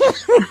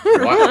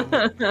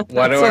that.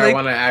 Why do So I they-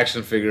 want an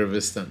action figure of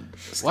his stunt?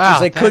 Wow.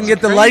 They couldn't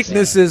get the crazy.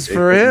 likenesses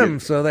for couldn't him,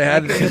 so they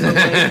had.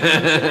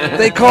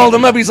 They called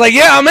him up. He's like,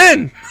 "Yeah, I'm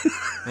in.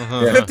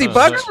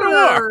 $50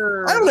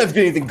 more. I don't have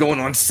anything going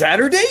on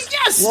Saturday.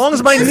 Yes, As long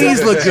as my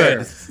knees look good.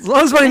 As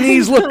long as my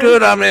knees look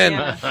good, I'm in."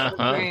 Yeah,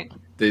 right.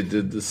 They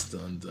did the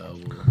stunt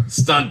double.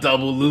 Stunt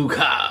double Luke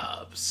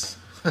Hobbs.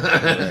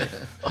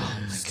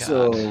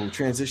 So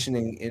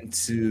transitioning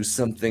into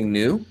something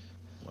new,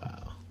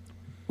 Wow.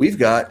 we've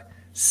got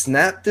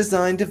Snap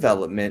Design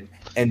Development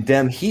and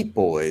Dem Heat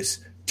Boys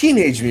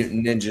Teenage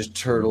Mutant Ninja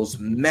Turtles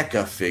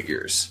mecha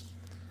figures.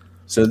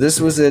 So this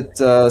was at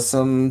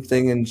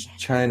something in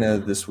China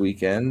this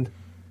weekend,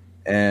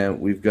 and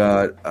we've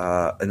got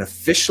an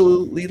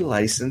officially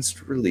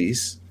licensed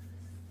release.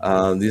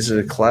 These are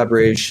a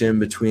collaboration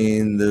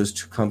between those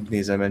two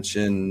companies I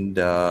mentioned,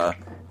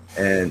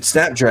 and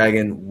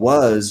Snapdragon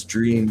was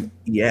Dream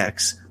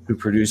EX, who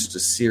produced a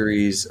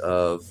series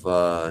of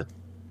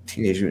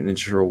Teenage Mutant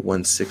Ninja Turtle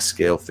 1/6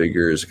 scale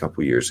figures a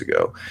couple years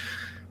ago.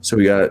 So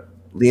we got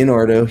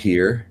Leonardo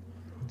here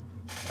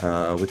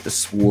with the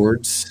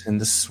swords and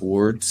the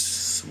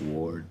swords.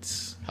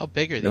 How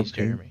big are these,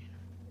 Okay. Jeremy?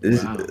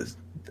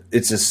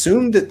 It's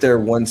assumed that they're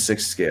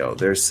 1/6 scale.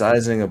 They're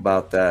sizing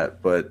about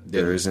that, but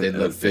They- there isn't they an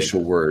look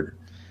official big. word.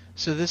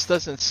 So this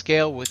doesn't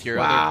scale with your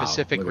Wow, other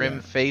Pacific look at Rim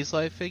that. Phase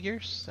Life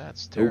figures?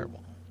 That's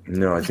terrible.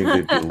 No, I think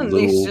they'd be a They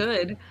little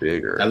should.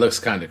 bigger. That looks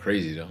kind of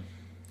crazy, though.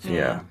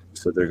 Yeah.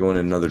 So they're going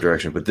in another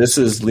direction. But this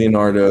is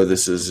Leonardo.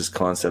 This is his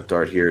concept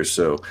art here.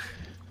 So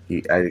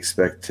I'd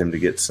expect him to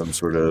get some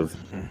sort of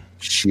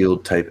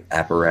shield type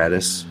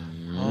apparatus.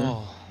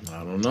 Oh,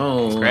 I don't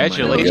know.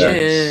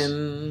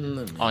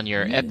 Congratulations. On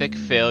your epic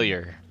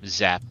failure,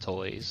 Zap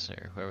Toys,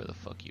 or whoever the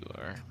fuck you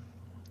are.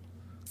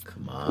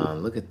 Come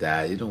on, look at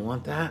that. You don't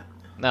want that?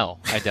 No,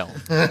 I don't.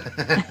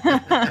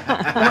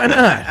 Why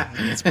not?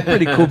 It's a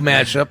pretty cool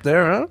matchup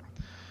there, huh?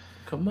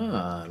 Come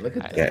on, look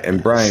at that. Yeah,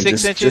 and Brian,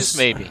 6 inches, just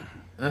maybe.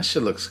 That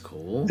shit looks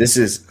cool. This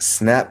is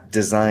Snap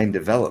Design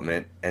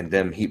Development and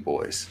Dem Heat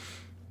Boys.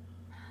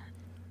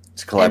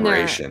 It's a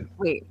collaboration.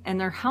 And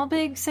they're how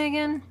big, say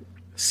again?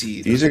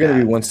 See, These are going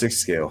to be 1/6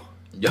 scale.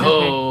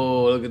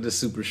 Yo, look at the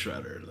Super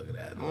Shredder. Look at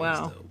that. That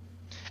Wow. looks dope.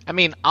 I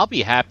mean, I'll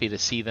be happy to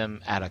see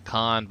them at a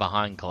con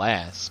behind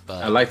glass,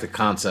 but I like the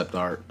concept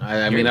art.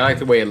 I mean, I like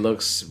the way it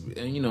looks.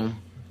 You know,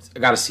 I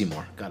gotta see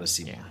more. Gotta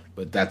see more.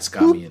 But that's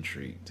got me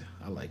intrigued.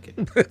 I like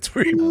it. That's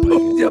where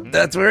yep,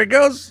 that's where it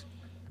goes.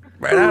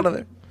 Right out of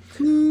there.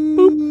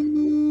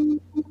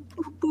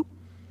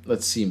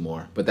 Let's see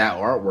more. But that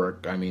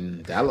artwork, I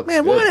mean, that looks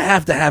Man, good. why do I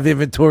have to have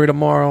inventory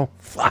tomorrow?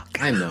 Fuck.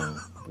 I know.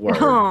 Word.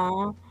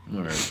 Aw.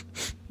 Word.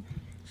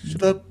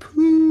 The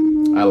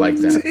poo. I like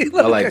that. See,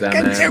 I like look,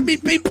 that, man. Jeremy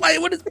B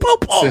playing with his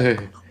poo-poo.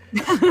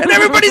 And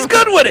everybody's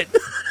good with it.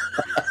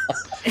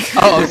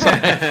 oh, I'm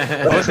sorry.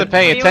 I wasn't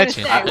paying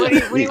attention. What do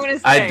you want to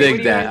say? I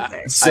dig that.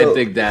 I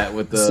dig that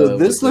with the. So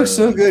this with looks the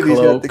so good. He's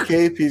cloak. got the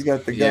cape. He's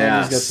got the gun.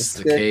 Yes, he's got the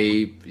stick.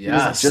 cape. He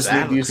Yes, doesn't just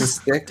that need to use a looks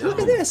stick. Look at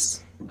dope.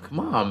 this. Come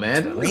on,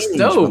 man. That looks Range,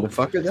 dope.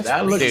 motherfucker. That's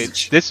That looks.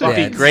 Dude, this would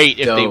be fucking great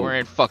if they dope.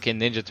 weren't fucking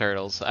Ninja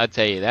Turtles. I'd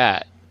tell you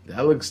that.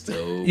 That looks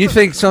dope. You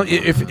think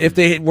if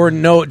they were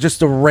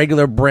just a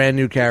regular brand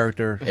new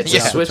character? It's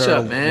Yeah. a switch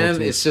Turtle up, man.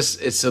 motif. It's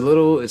just a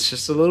little.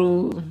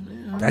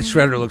 That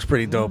Shredder looks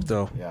pretty dope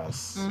though.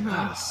 Yes. Mm-hmm.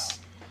 Yes.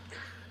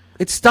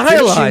 It's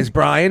stylized,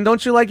 Brian.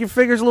 Don't you like your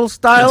figures a little It's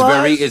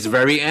stylized?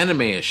 very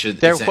anime-ish. It's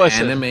There an was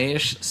a-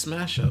 anime-ish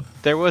smash up.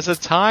 There was a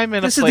time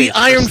and a This is place the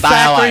Iron for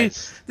Factory.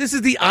 stylized. This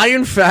is the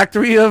Iron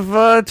Factory of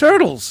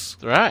turtles.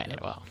 Right.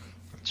 Well,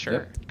 sure.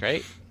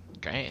 Yep.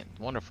 Great.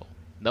 Wonderful.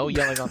 No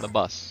yelling on the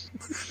bus.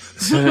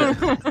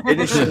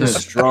 Edition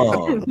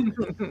strong.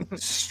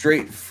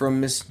 Straight from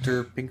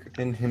Mr.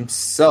 Pinkerton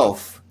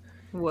himself.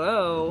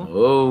 Whoa.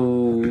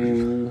 Oh.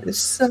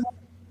 This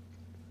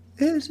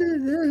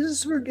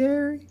is for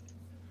Gary.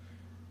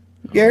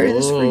 Gary,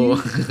 this is for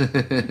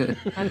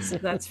you.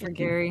 That's for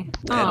Gary.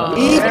 Oh.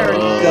 There you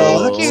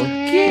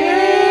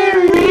go.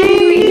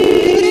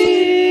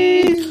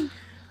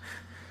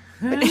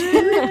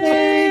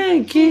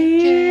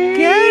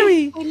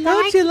 Gary,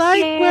 don't you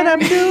like what I'm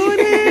doing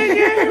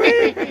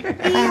here,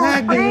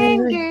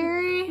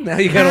 Gary. Now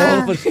you got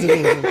all of us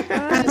doing it.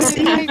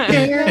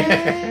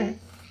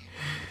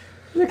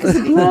 Look at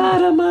the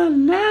blood on my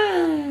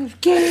knife,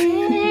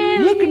 Gary.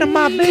 Looking at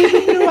my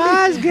baby blue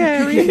eyes,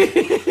 Gary.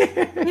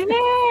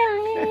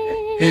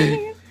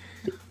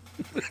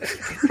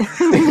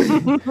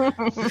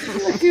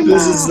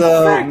 This is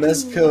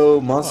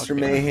Mesco Monster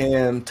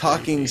Mayhem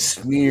talking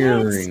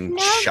sneering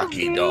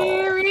Chucky doll.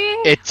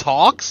 It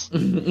talks?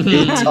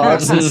 It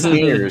talks and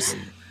sneers.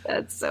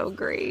 That's so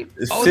great.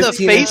 Oh, the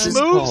 15 face inches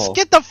moves? tall.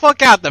 Get the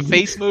fuck out. The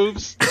face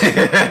moves.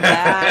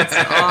 That's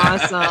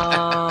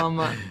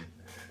awesome.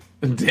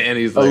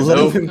 Danny's like,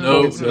 11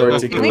 nope. points of Can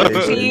we articulation.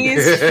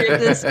 please ship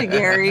this to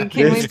Gary?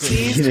 Can we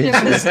please ship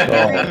this to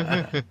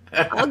Gary?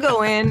 I'll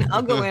go in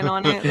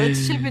on it.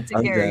 Let's ship it to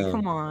I'm Gary. down.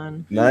 Come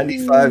on.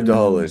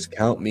 $95.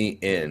 Count me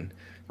in.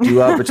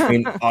 Due out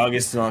between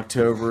August and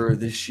October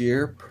this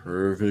year.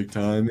 Perfect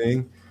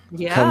timing.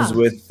 Yeah. Comes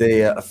with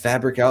a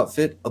fabric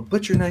outfit, a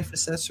butcher knife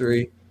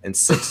accessory, and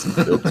 6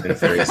 built-in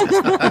phrases. Come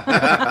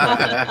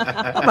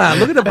on,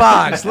 look at the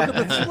box. Look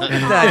at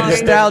that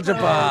nostalgia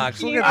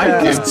box. Look at I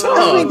that. can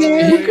talk.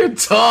 He can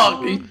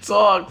talk. He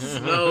talks.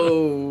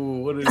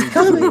 No. What did he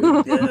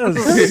do?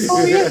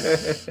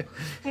 Yes.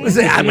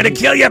 Listen, I'm gonna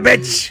kill you,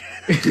 bitch.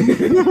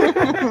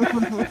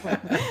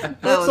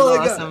 That was all I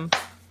got. awesome.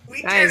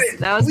 We Guys, did it.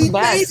 that was we the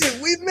best. made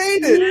it. We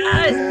made it.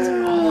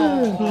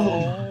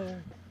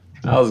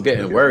 I was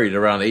getting worried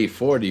around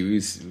 8:40. We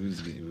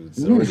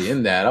was already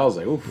in that. I was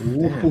like, oof, damn.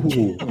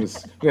 We're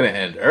going to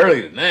end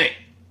early tonight.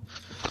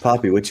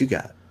 Poppy, what you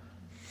got?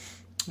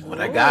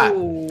 What I got?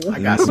 I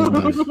got some.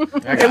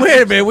 Hey,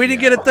 wait a minute. We didn't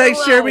get a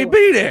thanks, Jeremy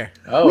B there.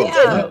 Oh,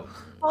 Yeah.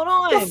 Hold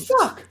on.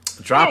 Fuck.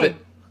 drop Hey. it.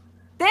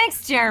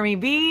 Thanks, Jeremy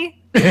B.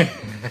 There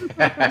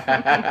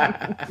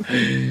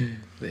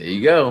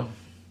you go.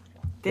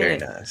 Did Very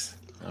it. nice.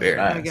 Very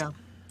All right. There we nice. go.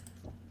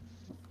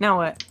 Now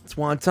what? It's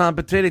wonton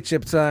potato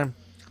chip time.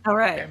 All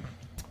right.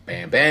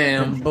 Bam,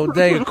 bam.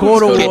 Bodega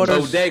quarter Let's go to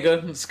waters.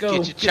 Bodega. Let's go.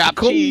 Get your chopped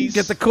cheese.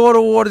 Get the quarter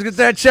waters. Get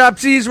that chopped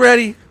cheese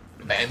ready.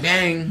 Bang,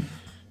 bang.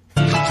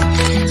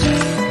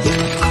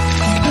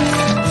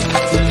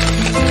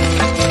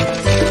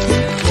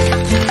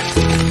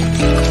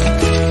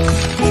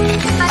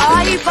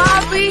 Hi,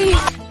 Bobby.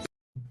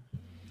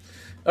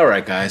 All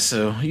right, guys.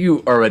 So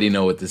you already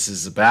know what this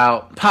is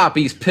about.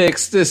 Poppy's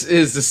Picks. This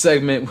is the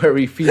segment where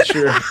we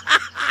feature.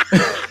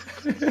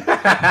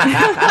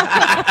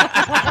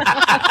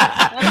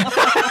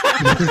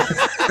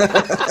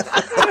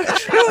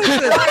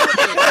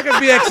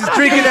 BX is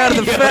drinking out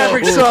of the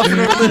fabric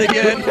softener lid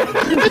again.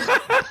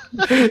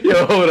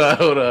 Yo, hold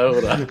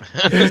on.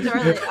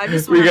 Charlotte, I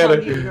just We want to gotta-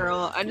 hug you,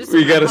 girl. I just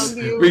We wanna gotta, hug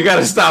you. we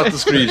gotta stop the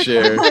screen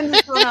share I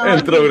just wanna hug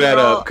and throw you, that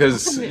girl. up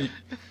because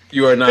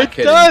you are not It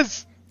kidding.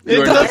 does. You It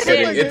are not does.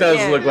 kidding. It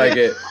does look like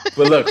it.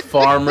 But look,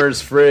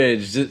 Farmer's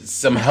Fridge. Just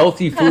some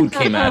healthy food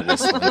came out of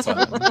this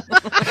one.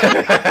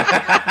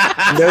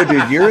 No,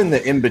 dude, you're in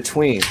the in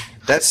between.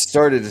 That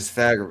started as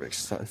fabric.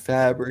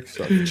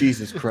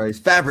 Jesus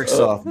Christ, fabric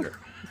softener.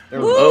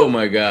 Oh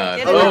my god.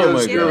 Get it Oh out,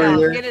 my get it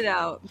god. out, get it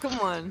out. Come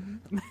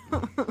on.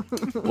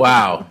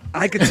 Wow.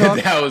 I could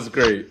talk That was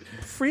great.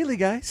 freely,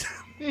 guys.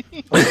 All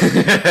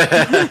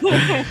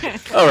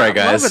right,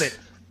 guys. Loving it.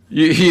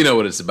 You know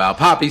what it's about.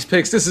 Poppy's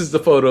Picks. This is the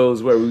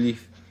photos where we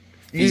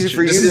Easy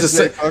for you, This is this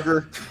a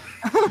fucker.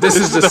 This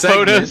is the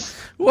segment. photos.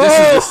 This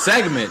is the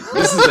segment.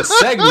 This is the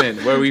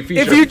segment where we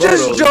feature If you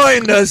photos. just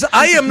joined us,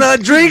 I am not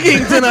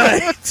drinking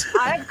tonight.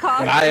 I have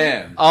coffee. But I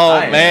am. Oh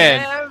I am.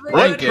 man,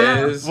 Frank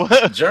is.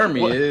 What?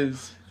 Jeremy What?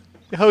 is.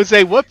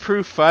 Jose, what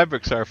proof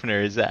fabric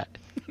softener is that?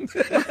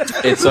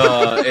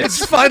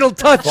 It's Final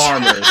touch.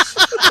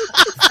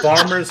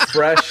 Farmers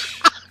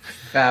Fresh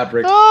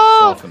Fabric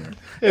Oh. Softener.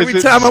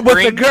 Every time I'm with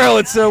a girl,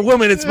 it's a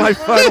woman. It's my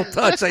final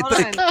touch, I Hold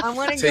think. on. I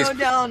want to go Tastes-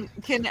 down.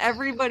 Can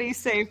everybody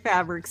say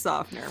fabric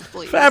softener,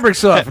 please? Fabric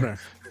softener.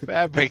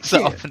 Fabric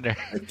softener.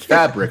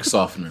 Fabric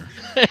Softener.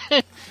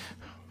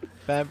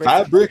 Fabric.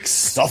 Fabric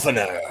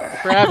softener.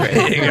 Fabric.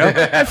 There you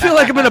go. I feel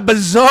like I'm in a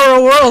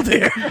bizarro world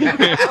here.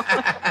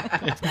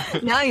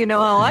 Now you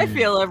know how I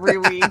feel every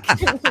week.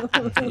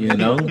 You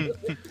know?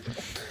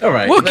 All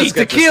right. Wookie, let's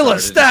get this tequila,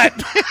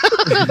 started.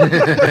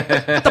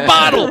 stat. The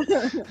bottle.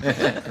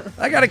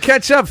 I got to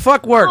catch up.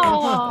 Fuck work.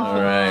 All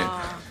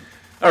right.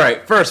 All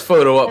right. First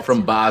photo up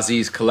from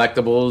Bozzy's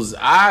Collectibles.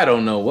 I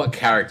don't know what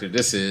character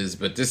this is,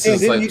 but this Hey,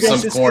 is didn't like you guys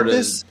some just sort get of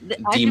this?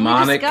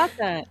 demonic. We just got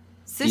that.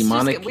 Sis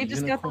demonic we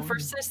just got the unicorn?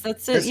 first sis.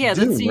 That's it. That's Yeah,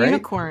 that's Doom, a right?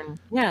 unicorn.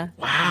 Yeah.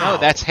 Wow. No,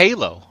 that's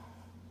Halo.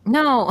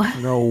 No. No,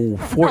 No,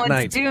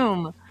 Fortnite. it's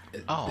Doom.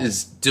 Oh,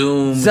 Is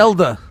Doom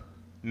Zelda.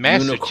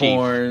 Master Chief.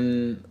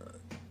 unicorn.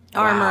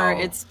 Armor. Wow.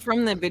 It's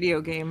from the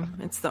video game.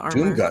 It's the armor.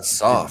 Doom got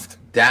soft.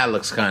 That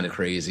looks kind of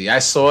crazy. I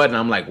saw it and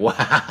I'm like, wow.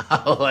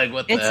 Like,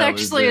 what the It's hell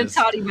actually a is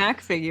this? Toddy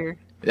Mac figure.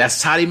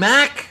 That's Toddy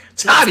Mac.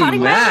 Toddy Toddy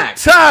Mac.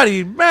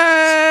 Toddy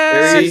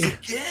Mac. See?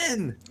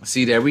 Again.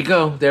 See, there we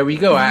go. There we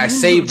go. I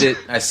saved it.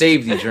 I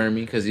saved you,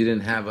 Jeremy, because you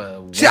didn't have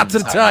a one Shout to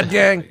the Toddy Todd Mac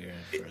gang. figure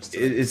first.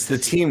 It's the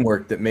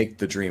teamwork that make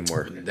the dream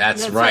work.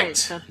 That's That's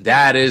right. right.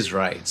 That is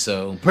right.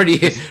 So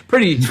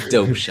pretty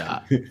dope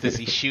shot. Does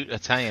he shoot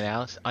Italian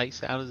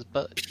ice out of his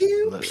butt?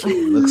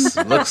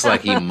 Looks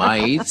like he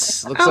might.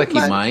 Looks like he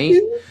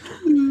might.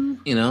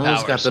 You know, he's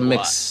Power got the squad.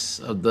 mix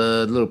of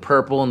the little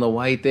purple and the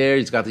white there.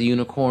 He's got the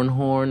unicorn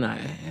horn.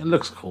 It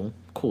looks cool.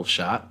 Cool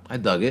shot. I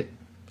dug it.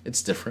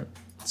 It's different.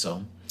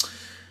 So,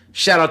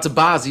 shout out to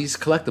Bozzy's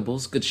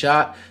Collectibles. Good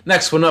shot.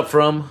 Next one up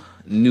from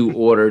New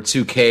Order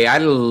 2K. I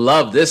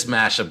love this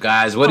mashup,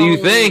 guys. What do you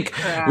Holy think?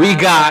 crap. We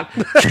got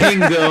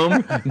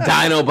Kingdom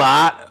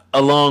Dinobot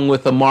along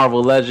with the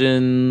Marvel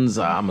Legends.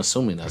 I'm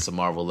assuming that's a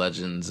Marvel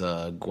Legends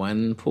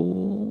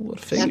Gwenpool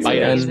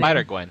figure.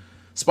 Spider-Gwen.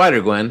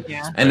 Spider-Gwen.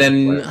 Yeah. And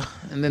then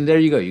there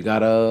you go. You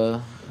got a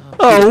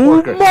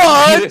Oh, Porker.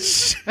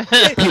 much.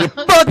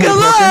 Buckle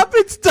up.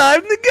 It's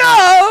time to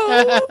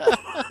go.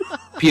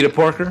 Peter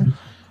Porker,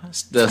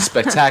 the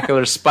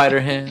spectacular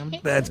Spider-Ham.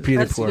 That's Peter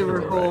That's super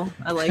Porker. cool.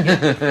 I like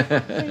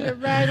it.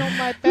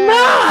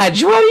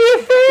 Marge, what do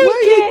you think? What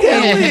are you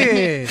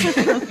doing?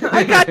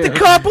 I got the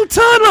carpal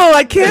tunnel.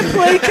 I can't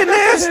play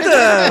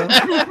canasta.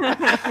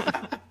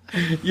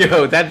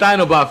 Yo, that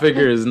Dinobot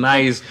figure is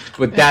nice,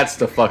 but that's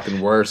the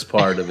fucking worst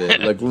part of it.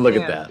 Look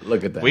at that.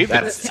 Look at that. We've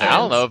been, That's I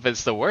don't know if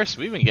it's the worst.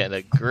 We've been getting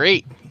a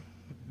great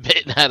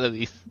bit out of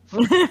these.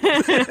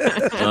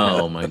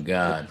 Oh my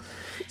god.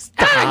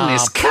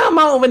 Agnes, come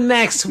over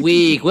next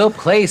week. We'll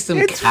play some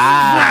cards.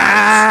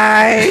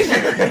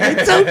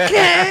 It's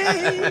okay.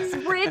 It's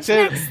Rich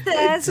So- next Thursday.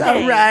 It's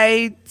all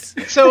right.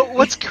 So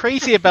what's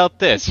crazy about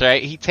this,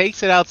 right? He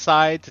takes it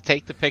outside to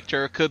take the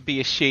picture. It could be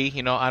a she,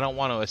 you know, I don't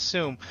want to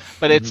assume.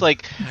 But it's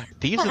like,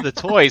 these are the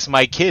toys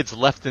my kids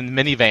left in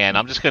the minivan.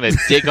 I'm just going to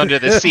dig under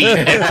the seat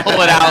and pull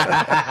it out.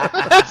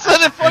 That's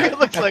what it fucking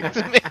looks like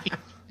to me.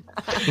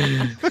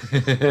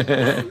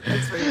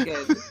 That's pretty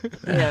good.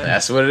 Yeah.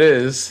 That's what it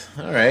is.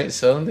 All right,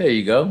 so there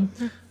you go.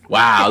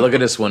 Wow, look at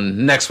this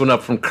one. Next one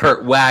up from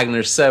Kurt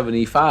Wagner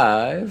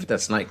 75.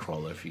 That's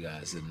Nightcrawler, if you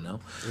guys didn't know.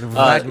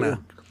 Wagner.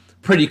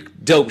 Pretty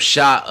dope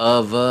shot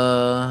of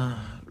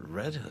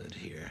Red Hood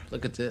here.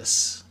 Look at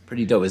this.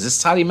 Pretty dope. Is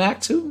this Toddy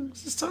Mac too?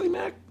 Is this Toddy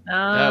Mac?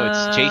 No,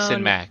 it's Jason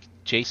Um, Mack.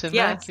 Jason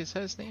yes. Mack is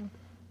his name?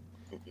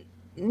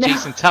 No.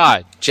 Jason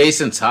Todd.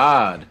 Jason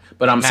Todd.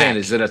 But I'm Mac. saying,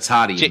 is it a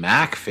Toddy J-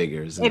 Mac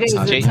figure? Is It is a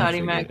Mac Toddy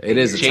figure? Mac It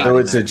is a figure. Toddy So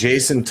it's a Mac.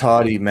 Jason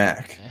Toddy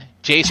Mac.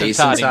 Jason,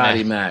 Jason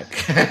Toddy,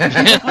 Mack.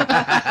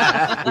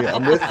 Yeah,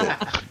 I'm with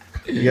it.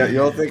 Yeah,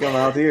 y'all think I'm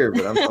out here,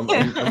 but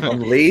I'm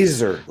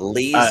laser.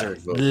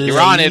 You're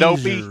on it,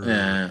 Opie.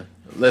 Yeah.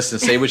 Listen,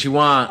 say what you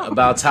want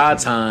about Todd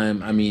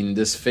Time. I mean,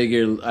 this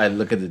figure, I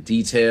look at the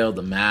detail,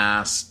 the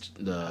mask,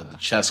 the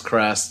chest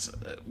crest,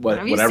 Have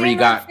whatever seen you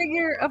got. that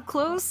figure up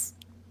close?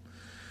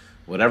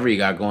 Whatever you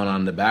got going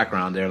on in the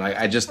background there, like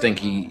I just think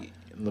he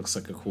looks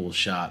like a cool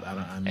shot. I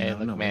Hey, don't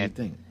look, know. man. What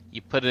do you think?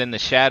 You put it in the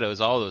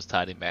shadows, all those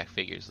Toddy Mac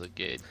figures look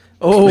good.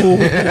 Oh.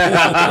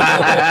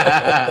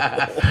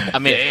 I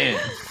mean,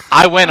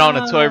 I went on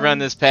a toy run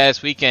this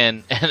past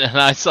weekend, and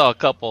I saw a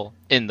couple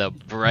in the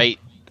bright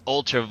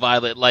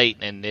ultraviolet light,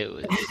 and it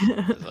was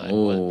like,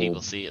 what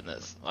people see in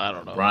this. I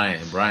don't know.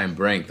 Brian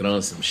Brink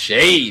throwing some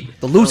shade.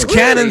 The loose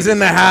cannons in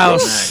the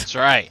house. That's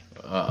right.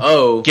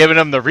 Uh-oh. Giving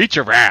them the reach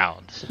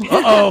around.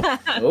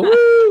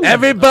 Uh-oh.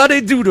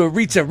 Everybody do the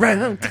reach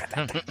around.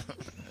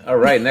 All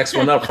right, next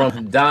one up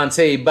from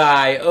Dante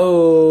by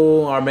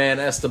our man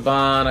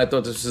Esteban. I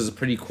thought this was a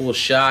pretty cool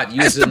shot.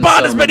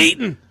 Esteban has been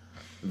eaten.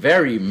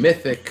 Very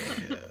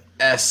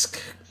mythic-esque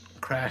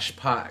Crash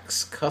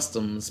Packs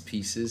customs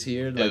pieces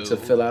here, like to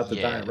fill out the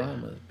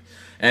diorama.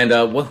 And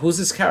who's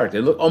this character?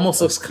 It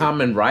almost looks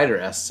Kamen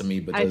Rider-esque to me,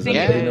 but does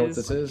anybody know what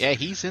this is? Yeah,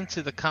 he's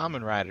into the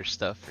Kamen Rider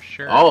stuff for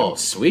sure. Oh,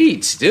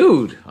 sweet,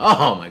 dude!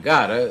 Oh my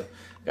God, I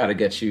gotta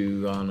get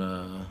you on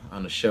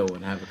a show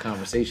and have a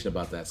conversation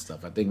about that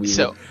stuff. I think we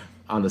were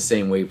on the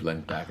same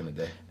wavelength back in the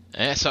day.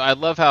 And so I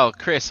love how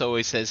Chris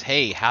always says,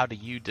 "Hey, how do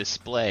you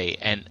display?"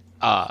 And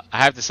I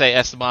have to say,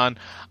 Esteban,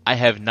 I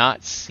have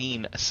not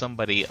seen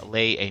somebody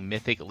lay a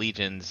Mythic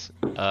Pieces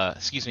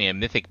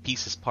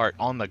part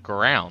on the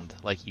ground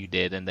like you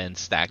did and then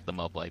stack them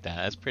up like that.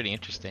 That's pretty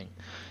interesting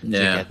to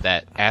get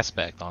that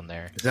aspect on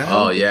there.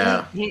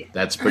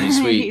 That's pretty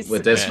sweet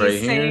with this right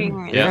here.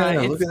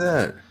 Look at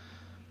that.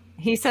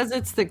 He says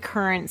it's the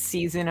current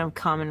season of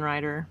Kamen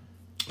Rider.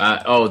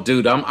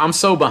 Dude, I'm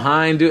so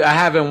behind, dude. I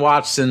haven't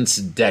watched since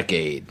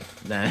Decade,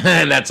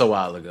 and that's a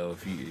while ago.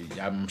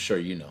 I'm sure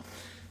you know.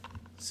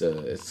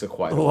 It's a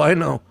quite. I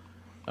know.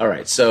 All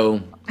right,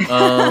 so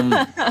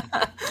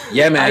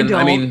yeah, man.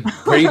 I mean,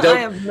 pretty dope.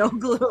 I have no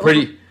clue.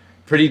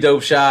 Pretty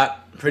dope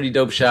shot. Pretty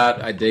dope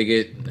shot. I dig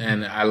it,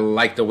 and I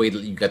like the way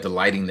that you got the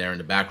lighting there in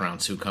the background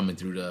too, coming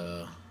through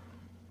the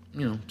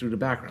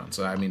background.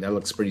 So I mean, that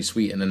looks pretty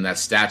sweet. And then that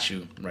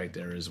statue right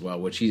there as well,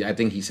 which I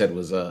think he said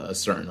was a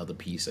certain other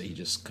piece that he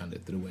just kind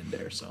of threw in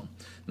there. So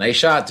nice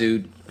shot,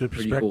 dude. Good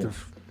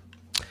perspective.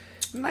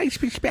 Cool. Nice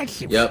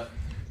perspective. Yep.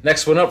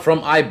 Next one up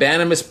from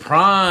Ibanimus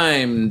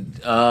Prime,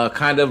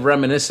 kind of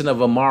reminiscent of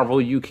a Marvel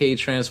UK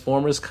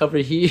Transformers cover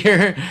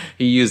here.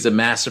 He used a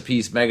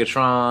Masterpiece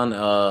Megatron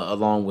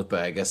along with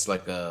the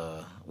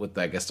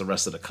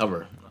rest of the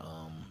cover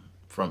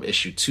from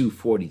issue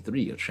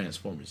 243 of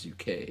Transformers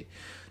UK.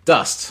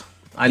 Dust,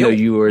 I know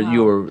you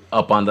were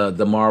up on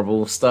the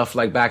Marvel stuff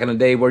like back in the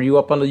day. Were you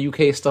up on the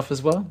UK stuff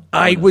as well?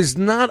 I was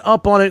not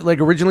up on it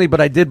like originally,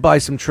 but I did buy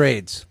some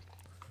trades.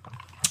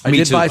 I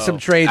did buy some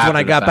trades when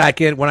I got back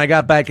in. When I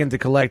got back into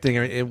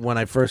collecting, when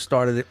I first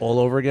started it all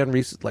over again,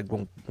 like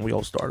when we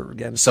all started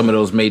again. Some of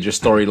those major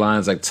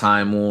storylines, like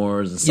Time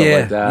Wars and stuff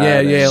like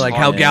that. Yeah, like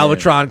how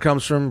Galvatron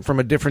comes from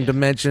a different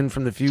dimension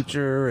from the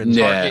full and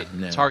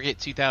Target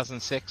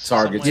 2006.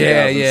 Target 2006.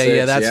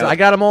 Yeah. That's I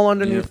got them all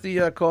underneath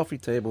the coffee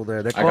table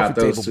there. They're coffee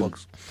table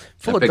books,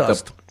 full of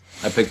dust.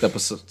 I picked up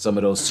some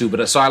of those too,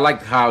 but so I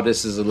like how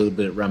this is a little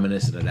bit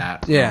reminiscent of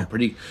that. Yeah,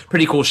 pretty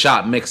cool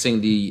shot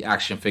mixing the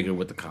action figure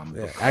with the comic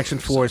book. Action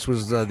Force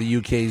was the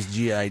UK's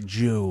G.I.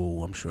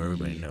 Joe. I'm sure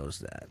everybody knows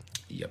that.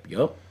 Yep.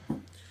 All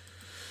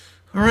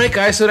right,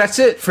 guys. So that's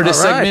it for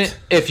this segment.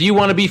 If you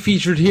want to be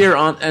featured here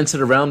on Enter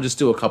the Realm, just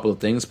do a couple of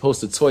things.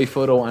 Post a toy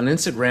photo on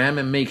Instagram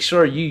and make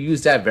sure you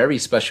use that very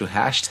special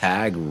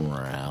hashtag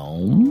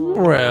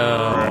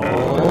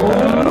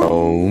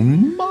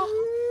Realm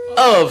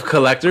of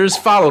Collectors.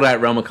 Follow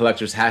that Realm of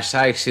Collectors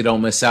hashtag so you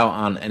don't miss out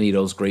on any of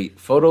those great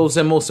photos.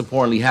 And most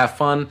importantly, have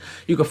fun.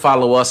 You can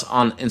follow us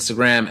on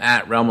Instagram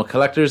at Realm of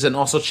Collectors and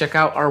also check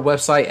out our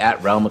website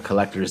at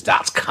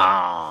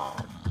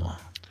realmofcollectors.com.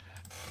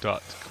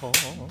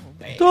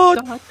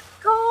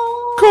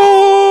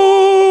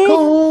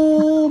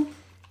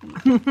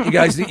 You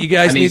guys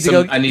need to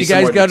go. You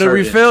guys got a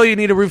refill? You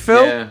need a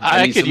refill? Yeah,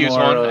 I could use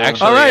one.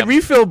 Actually, all right,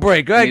 refill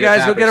break. All right,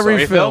 guys, go get a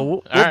refill.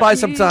 We'll buy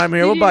some time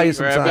here. We'll buy you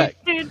some time.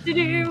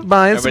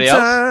 Buying some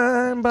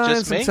time.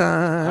 Buying some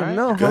time.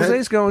 No,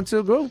 Jose's going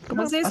to go.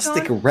 Come on. I'll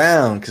stick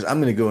around because I'm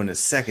going to go in a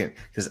second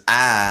because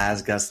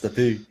I's got to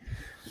pee.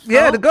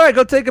 Yeah, go ahead.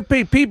 Go take a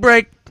pee. Pee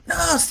break. No,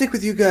 I'll stick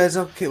with you guys.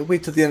 Okay,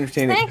 wait till the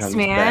entertainment comes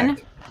man.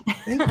 back.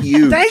 Thank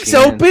you. Thanks,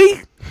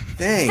 Opie.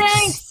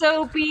 Thanks,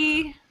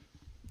 Opie.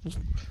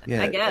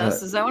 Yeah, I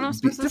guess. Is that what I'm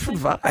supposed to say?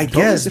 I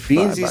guess.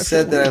 Beansy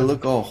said that I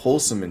look all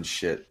wholesome and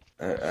shit.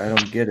 I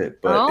don't get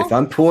it. But if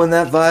I'm pulling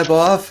that vibe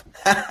off,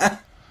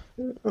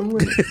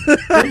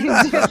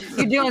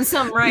 you're doing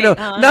something right.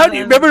 Now,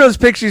 remember those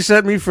pictures you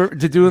sent me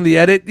to doing the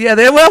edit? Yeah,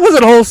 that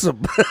wasn't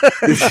wholesome.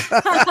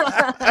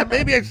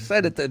 Maybe I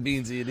said it to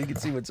Beansy and he can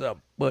see what's up.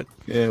 But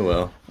yeah,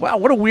 well, wow,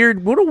 what a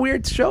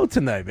weird show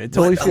tonight, man. It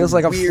totally feels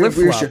like a flip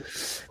flop.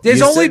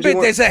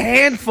 There's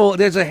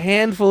a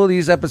handful of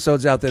these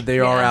episodes out there. They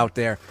are out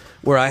there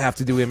where I have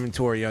to do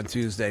inventory on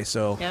Tuesday.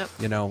 So yeah.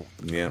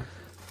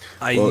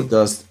 Well,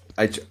 Dust,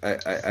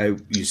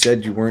 you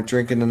said you weren't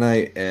drinking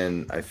tonight,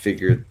 and I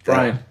figured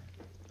that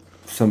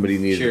somebody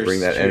needed to bring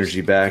that energy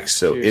back.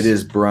 So it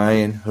is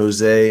Brian,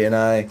 Jose, and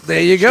I.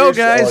 There you go,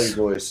 guys. To all you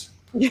boys.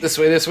 This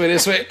way.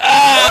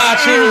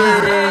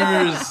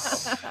 Cheers!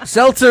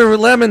 Seltzer with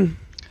lemon.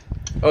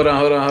 Hold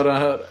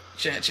on.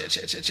 Chat.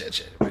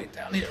 Right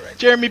down here, right.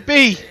 Jeremy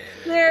B.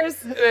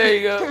 There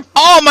you go.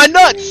 Oh, my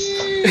nuts!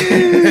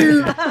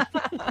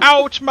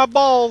 Ouch, my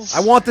balls. I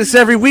want this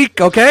every week,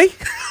 okay?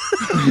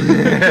 You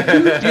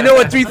know,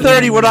 at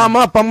 3:30 when I'm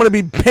up, I'm going to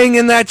be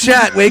pinging that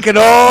chat, waking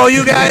all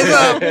you guys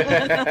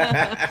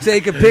up.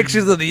 Taking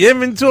pictures of the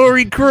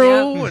inventory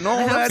crew and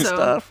all that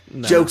stuff.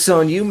 No. Joke's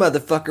on you,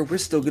 motherfucker. We're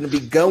still going to be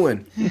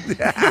going.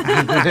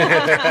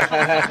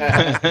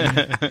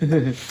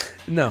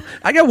 No,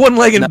 I got one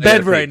leg in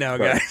bed right now,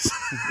 guys.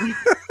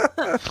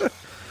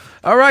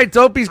 All right,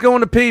 Dopey's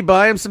going to pee.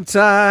 Buy him some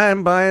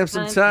time. A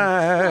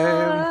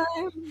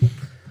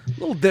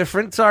little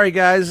different. Sorry,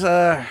 guys.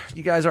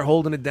 You guys are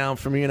holding it down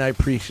for me, and I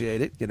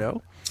appreciate it, you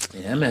know.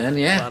 Yeah, man,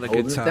 yeah. A lot of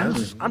good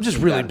times. I'm just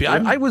really busy.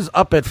 I was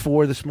up at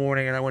 4 this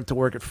morning, and I went to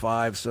work at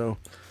 5, so...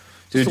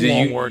 Dude, it's a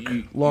long work.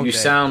 Long you day.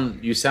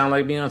 sound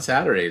like me on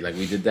Saturday. Like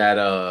we did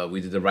that.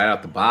 We did the right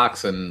out the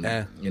box,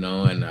 and you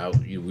know, and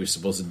we were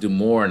supposed to do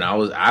more, and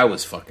I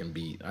was fucking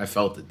beat. I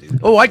felt it, dude.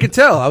 Oh, I could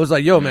tell. I was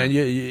like, "Yo, man,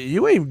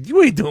 you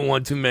ain't doing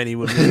one too many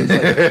with me."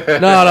 Like,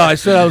 no, I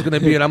said I was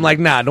gonna be, and I'm like,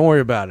 "Nah, don't worry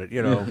about it.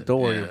 You know,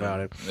 don't worry about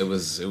it." It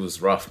was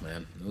rough,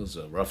 man. It was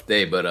a rough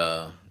day,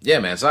 but yeah,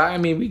 man. So I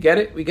mean, we get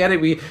it.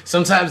 We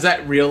sometimes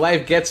that real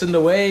life gets in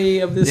the way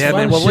of this. Yeah, fun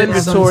man. Well, shit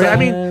inventory. I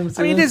mean,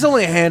 sometimes, there's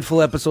only a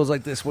handful of episodes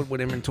like this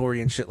with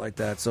inventory and shit like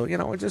that. So you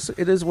know, it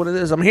is what it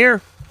is. I'm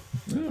here.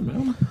 Yeah,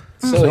 man.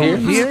 Still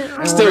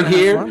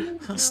here.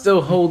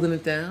 Still holding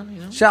it down.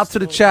 You know. Shout to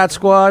the chat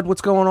squad.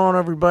 What's going on,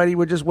 everybody?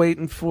 We're just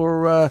waiting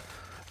for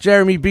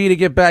Jeremy B to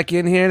get back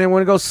in here, and then we're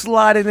gonna go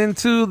sliding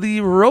into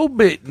the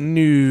Robot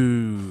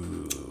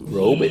news.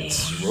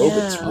 Robots.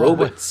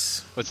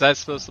 What's that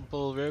supposed to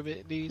pull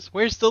Robot news?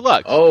 Where's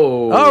Deluxe?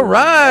 Oh. All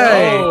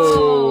right.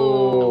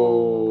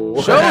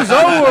 Oh. Show's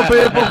over,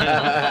 people.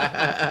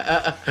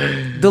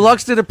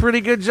 Deluxe did a pretty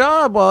good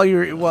job while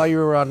you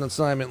were on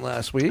assignment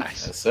last week.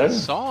 Yes, sir.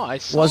 I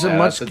saw. Wasn't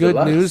much good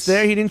Deluxe. news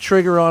there. He didn't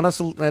trigger on us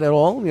at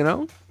all, you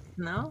know?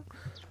 No.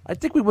 I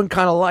think we went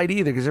kind of light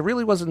either because it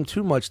really wasn't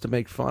too much to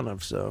make fun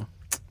of, so.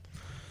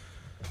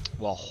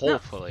 Well,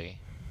 hopefully.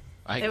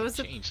 I can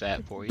change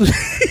that for you.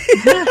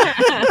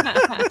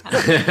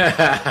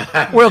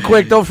 Real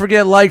quick, don't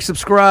forget, like,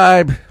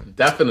 subscribe.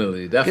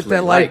 Definitely. Hit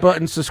that like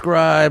button,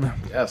 subscribe.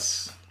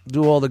 Yes.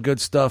 Do all the good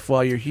stuff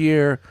while you're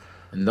here.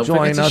 And don't join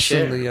forget to us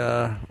share. in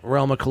the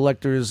Realm of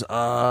Collectors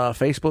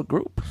Facebook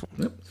group.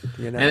 Yep.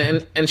 You know?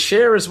 And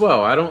share as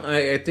well.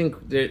 I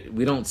think that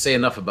we don't say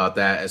enough about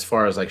that as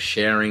far as like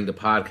sharing the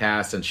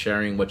podcast and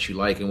sharing what you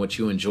like and what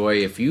you enjoy.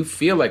 If you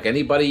feel like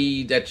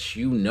anybody that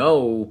you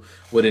know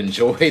would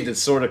enjoy the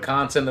sort of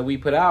content that we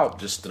put out,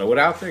 just throw it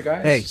out there,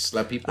 guys. Hey, just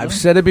let people I've know.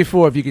 said it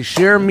before. If you can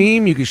share a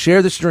meme, you can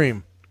share the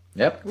stream.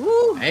 Yep.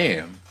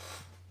 Damn.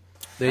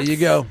 There you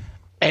go.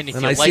 And if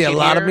you I like see a it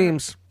lot here, of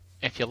memes.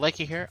 If you like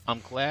it here, I'm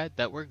glad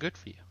that we're good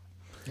for you.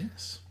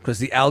 Yes. Because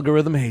the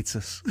algorithm hates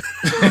us.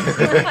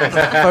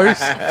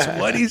 First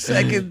 20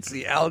 seconds,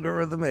 the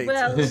algorithm hates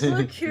Well, us.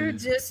 look who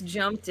just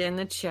jumped in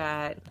the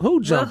chat.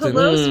 Who jumped in?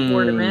 Hello,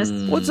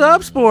 Sportimus. What's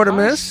up,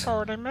 Sportimus?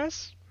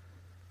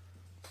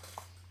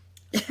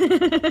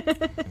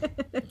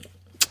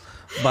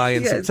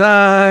 Buying some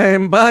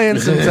time.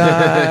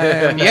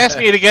 He asked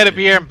me to get a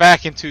beer and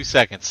back in 2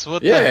 seconds.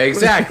 What Yeah, the-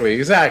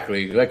 exactly.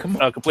 Like, come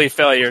on. A complete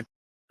failure.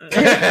 You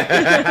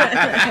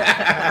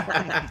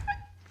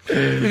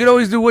can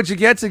always do what you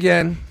gets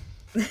again.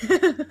 I mean,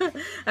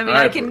 All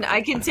right,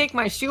 I can take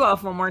my shoe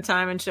off one more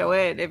time and show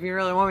it if you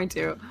really want me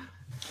to.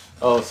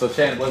 Oh, so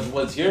Chan,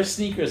 was your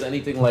sneakers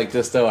anything like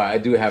this though? I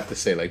do have to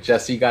say, like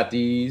Jesse got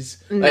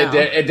these. No. Like,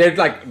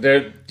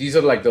 these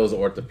are like those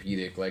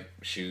orthopedic like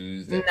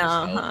shoes that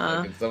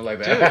like, and stuff like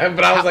that.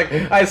 But I was like,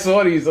 I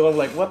saw these and I'm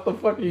like, what the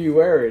fuck are you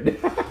wearing?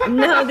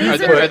 No,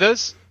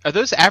 Are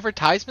those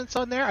advertisements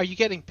on there? Are you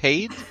getting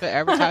paid for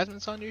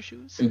advertisements on your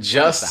shoes?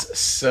 Just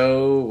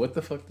so. What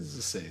the fuck does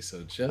it say?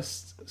 So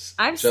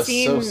I've just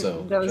seen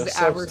so-so. those Just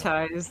so-so.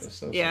 advertised. Just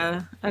so-so.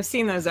 Yeah, I've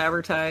seen those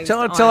advertised.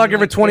 Tell her on, I'll give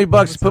her like,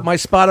 $20 to put my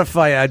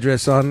Spotify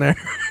address on there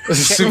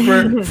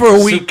Super for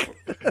a week.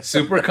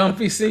 Super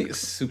comfy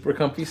sneakers.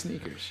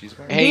 She's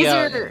wearing.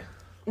 Hey,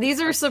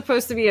 These are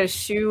supposed to be a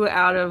shoe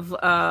out of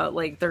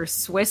like they're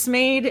Swiss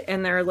made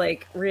and they're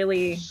like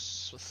really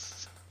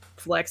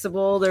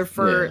flexible. They're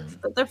for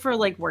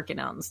like working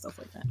out and stuff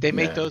like that. They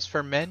make those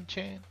for men,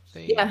 Chan?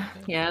 Yeah.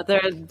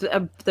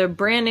 They're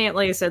brand name.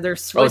 Like I said, they're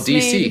Swiss DC.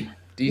 made.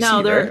 DC.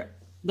 No, right?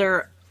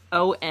 they're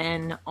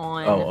ON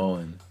on. Oh,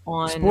 Owen.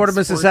 On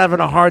Sportimus is having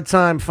a hard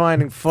time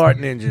finding fart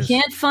ninjas.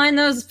 Can't find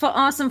those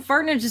awesome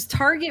fart ninjas.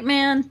 Target,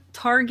 man.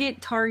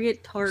 Target.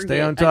 Stay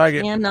on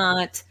target. I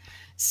cannot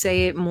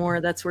say it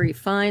more. That's where you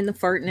find the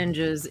fart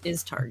ninjas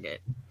is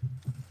Target.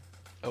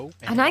 Oh,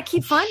 and I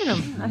keep finding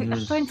them. I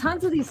find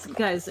tons of these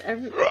guys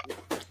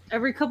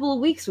every couple of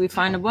weeks. We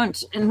find a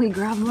bunch and we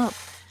grab them up,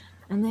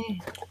 and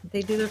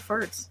they do their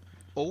farts.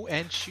 Oh,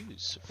 and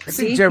shoes. I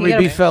think Jeremy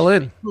B fell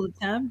in. Pull the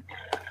tab.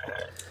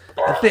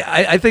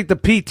 I think the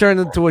pee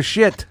turned into a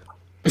shit.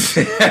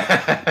 You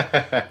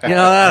know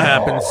that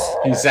happens.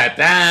 He sat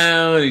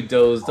down. He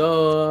dozed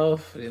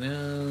off. You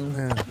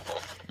know.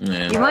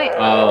 You might.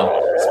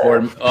 Oh,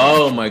 sport.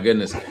 Oh my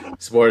goodness.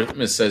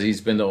 Sportsman says he's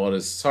been to all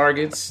his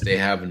Targets. They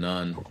have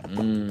none.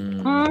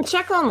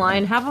 Check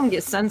online. Have them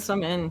send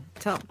some in.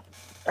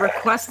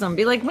 Request them.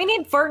 Be like, we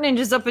need fart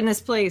ninjas up in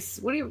this place.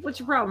 What's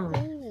your problem?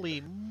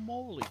 Holy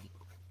moly!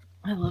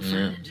 I love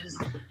fart ninjas.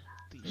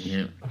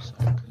 Yeah. So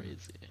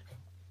crazy.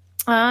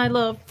 I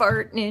love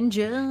fart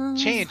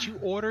ninjas. Chance, you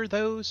order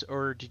those,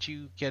 or did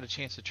you get a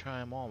chance to try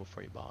them on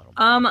before you bought them?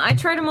 I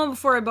tried them on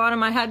before I bought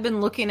them. I had been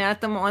looking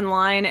at them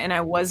online, and I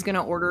was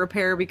gonna order a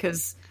pair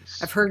because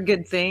I've heard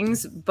good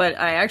things. But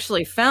I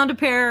actually found a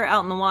pair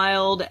out in the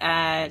wild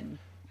at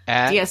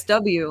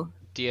DSW.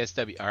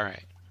 DSW. All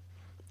right.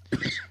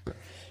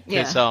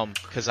 Yeah.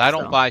 Because I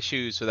don't buy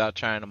shoes without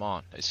trying them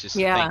on. It's just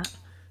I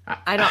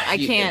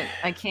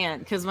can't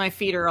because my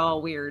feet are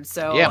all weird.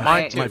 So yeah,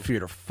 mine too. My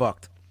feet are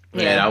fucked.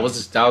 Yeah, I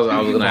was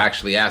gonna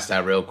actually ask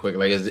that real quick.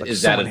 Like,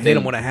 is that a thing? Hit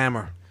him with a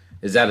hammer.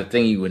 Is that a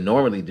thing you would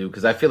normally do?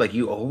 Because I feel like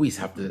you always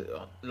have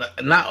to,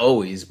 not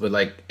always, but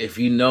like if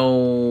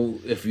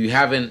you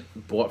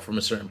haven't bought from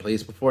a certain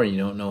place before and you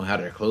don't know how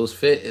their clothes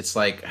fit, it's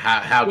like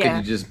how can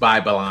you just buy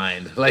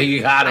blind? Like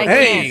you gotta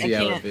see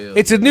how it feels.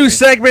 It's a new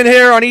segment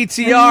here on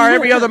ETR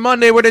every other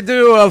Monday. We're to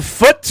do a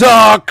foot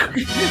talk.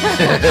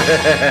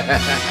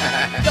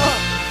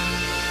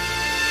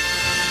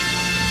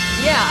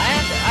 Yeah,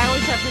 I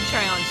always have to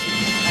try on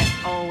shoes. I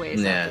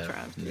always have to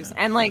try on shoes.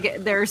 And like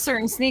there are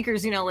certain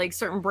sneakers, like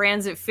certain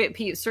brands that fit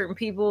certain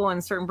people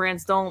and certain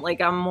brands don't. Like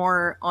I'm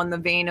more on the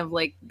vein of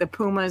like the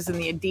Pumas and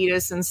the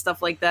Adidas and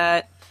stuff like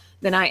that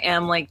than I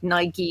am like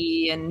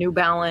Nike and New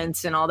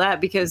Balance and all that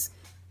because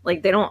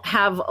like they don't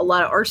have a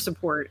lot of arch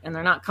support and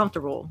they're not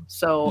comfortable.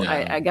 So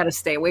I got to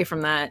stay away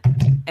from that.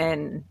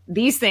 And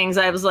these things,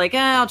 I was like,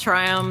 I'll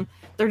try them.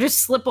 They're just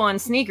slip-on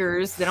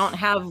sneakers. They don't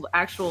have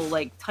actual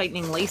like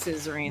tightening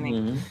laces or anything.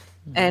 Mm-hmm.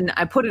 And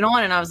I put it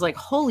on and I was like,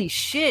 holy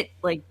shit.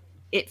 Like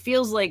it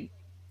feels like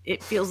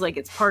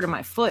it's part of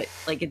my foot.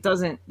 Like it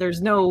doesn't,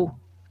 there's no,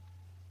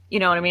 you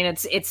know what I mean?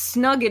 It's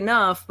snug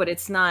enough, but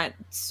it's not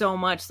so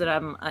much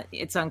that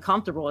it's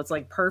uncomfortable. It's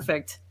like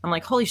perfect. I'm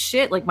like, holy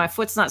shit. Like my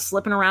foot's not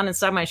slipping around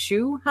inside my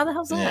shoe. How the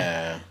hell's that?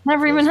 Yeah,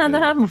 never even had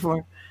that happen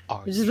before.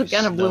 It just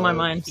kind of blew my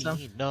mind. So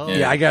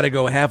yeah, I got to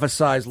go half a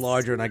size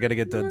larger, and I got to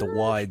get the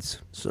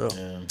wides. So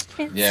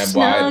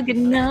snug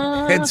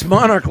enough. It's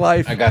Monarch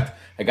life. I got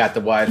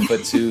the wide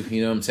foot too.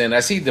 You know what I'm saying?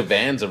 I see the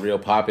Vans are real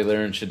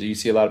popular and shit. Do you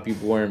see a lot of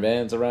people wearing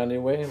Vans around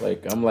your way?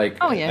 Like I'm like,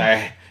 oh yeah.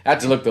 I have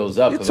to look those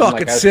up. You're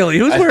talking silly.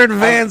 Who's wearing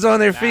Vans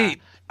on their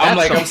feet?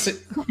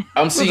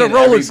 I'm seeing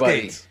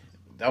everybody.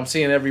 I'm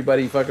seeing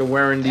everybody fucking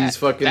wearing these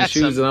fucking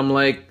shoes, and I'm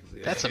like.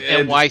 That's some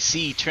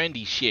NYC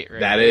trendy shit, right?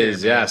 That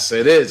is, yes,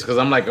 it is. Because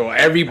I'm like,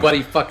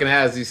 everybody fucking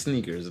has these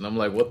sneakers, and I'm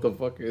like, what the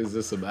fuck is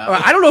this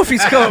about? I don't know if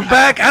he's coming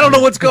back. I don't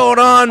know what's going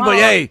on, but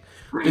hey,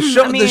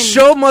 the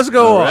show must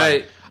go on.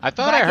 Right. I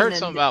thought I heard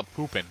something about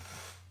pooping.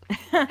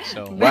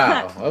 So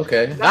wow,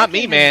 okay. Not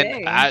me,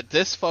 man.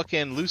 This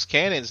fucking loose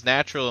cannon's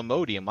natural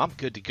Imodium. I'm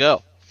good to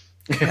go.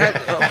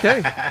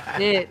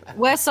 Okay.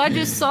 Wes, I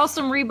just saw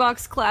some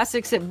Reeboks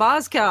classics at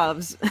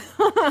Boscov's.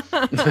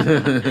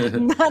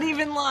 Not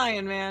even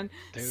lying, man.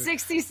 Dude.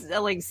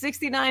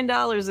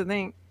 $69, I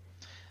think.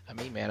 I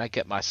mean, man, I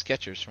get my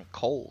Skechers from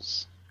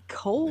Kohl's.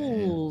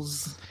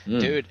 Kohl's.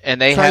 Dude,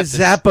 and they try have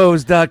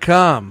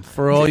Zappos.com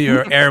for all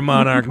your Air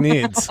Monarch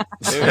needs.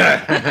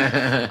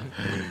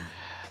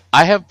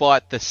 I have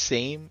bought the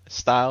same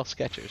style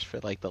Skechers for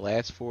like the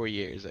last 4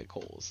 years at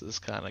Kohl's. It's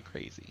kind of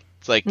crazy.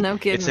 It's like no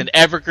kidding. It's an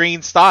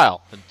evergreen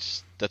style.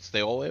 That's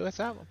the always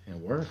have them. It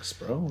works,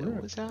 bro.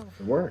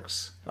 It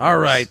works. All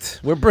right,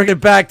 we're bringing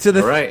back to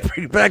the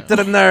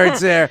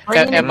nerds here.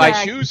 And my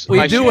shoes.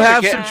 We do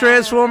have some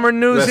Transformer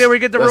news here. We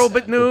get the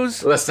robot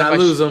news. Let's not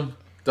lose them.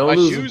 My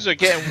shoes are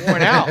getting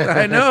worn out.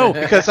 I know.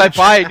 Because I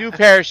buy a new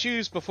pair of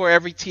shoes before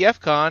every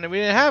TFCon, and we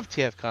didn't have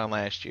TFCon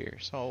last year.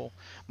 So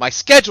my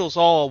schedule's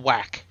all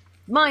whack.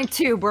 Mine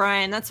too,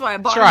 Brian. That's why I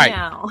bought them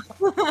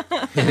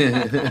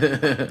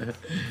now.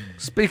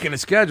 Speaking of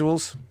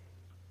schedules,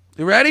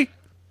 you ready?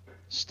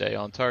 Stay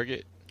on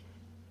target.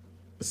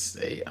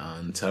 Stay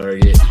on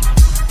target.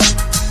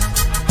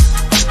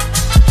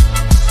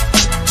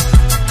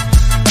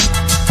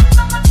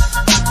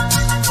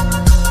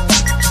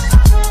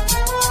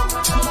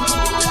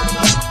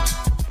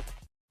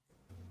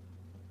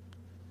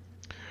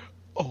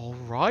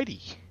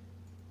 Alrighty.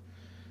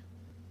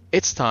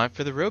 It's time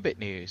for the Robot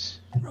News.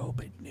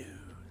 Robot News.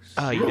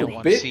 You don't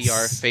want to see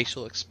our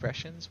facial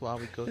expressions while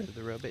we go through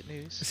the Robot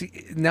News?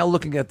 See, now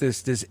looking at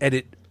this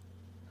edit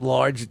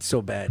large, it's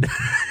so bad.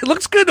 It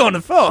looks good on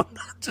the phone.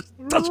 It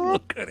just doesn't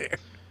look good here. A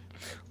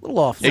little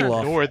off.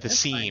 Ignore the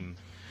seam.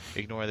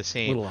 Ignore the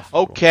seam.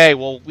 Okay,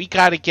 well, we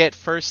got to get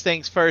first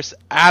things first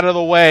out of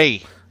the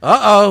way.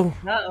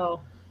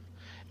 Uh-oh.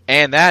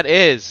 And that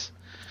is...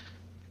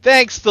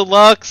 Thanks to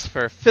Lux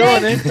for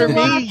filling in for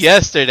me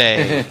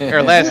yesterday.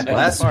 Or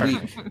last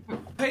week.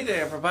 Hey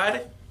there,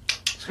 everybody.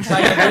 How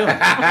you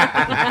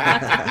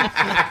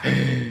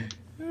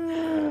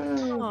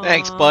doing?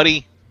 Thanks,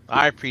 buddy.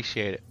 I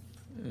appreciate it.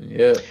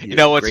 Yeah. You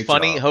know what's Great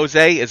funny, job.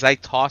 Jose, is I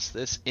tossed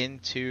this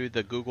into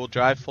the Google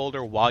Drive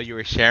folder while you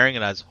were sharing,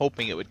 and I was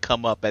hoping it would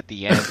come up at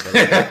the end.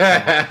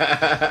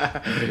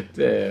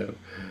 Damn.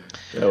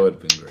 That would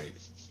have been great.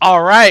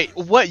 All right,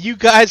 what you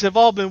guys have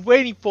all been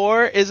waiting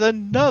for is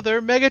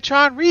another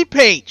Megatron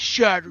repaint,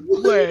 Shattered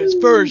Glass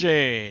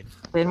version.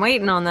 Been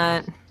waiting on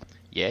that.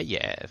 Yeah, you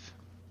have.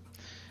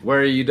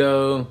 Where are you,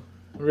 though?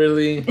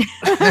 Really?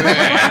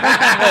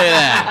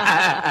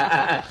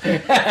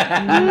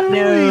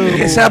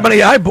 Guess how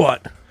many I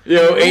bought?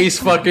 Yo, Ace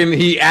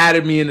he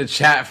added me in the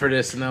chat for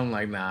this, and I'm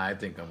like, nah, I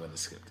think I'm going to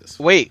skip this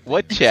one. Wait,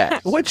 what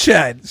chat? What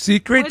chat?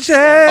 Secret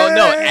chat?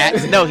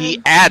 Oh, no,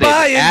 he added.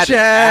 Buying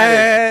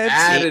chat.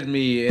 Added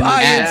me in the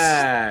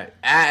chat.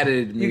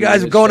 Added me. You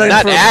guys in the going in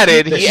chat. Not for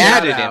added, The he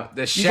shout added out. him.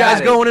 The You shout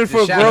guys out. going in The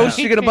for a shout gross? out.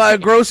 You gonna buy a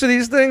gross of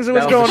these things, or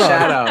what's That was going the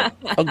on? shout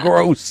out. A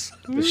gross.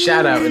 The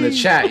shout out in the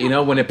chat. You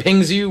know when it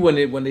pings you, when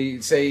they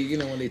say,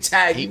 when they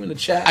tag you in the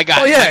chat. I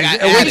got. Oh yeah,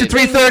 wait till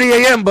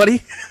 3:30 a.m.,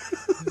 buddy.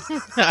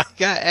 I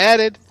got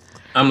added.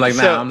 I'm like,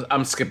 nah, So-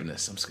 I'm skipping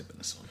this. I'm skipping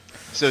this one.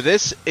 So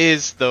this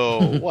is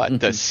the what?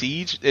 The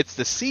Siege. It's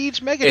the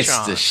Siege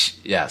Megatron.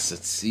 Yes,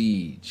 it's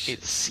Siege.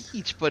 It's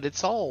Siege, but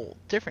it's all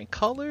different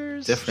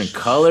colors. Different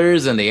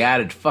colors, and they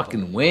added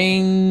fucking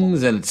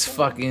wings, and it's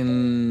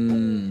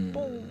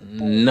fucking.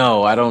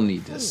 No, I don't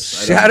need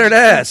this. Shattered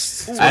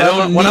ass. I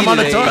don't when I'm need on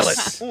the an toilet.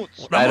 Ace. I'm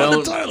I on the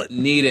don't toilet.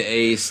 need an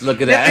Ace. Look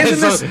at Yeah, that.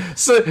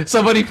 isn't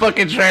Somebody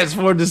fucking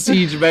transformed the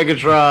Siege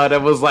Megatron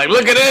and was like,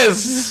 look at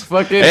this.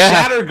 Fucking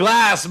shattered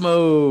glass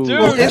mode.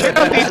 Dude, check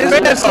out these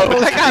fans.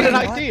 I got an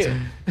idea.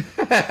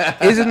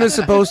 Isn't this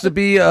supposed to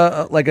be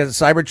like a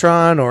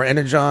Cybertron or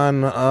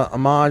Energon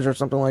homage or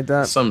something like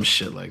that? Some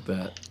shit like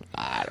that.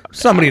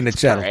 Somebody in the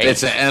chat. Right.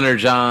 It's an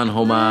Energon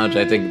homage.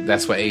 I think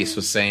that's what Ace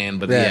was saying.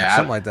 But Yeah,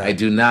 something like that. I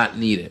do not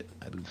need it.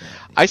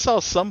 I saw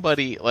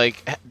somebody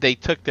they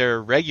took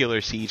their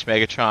regular Siege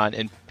Megatron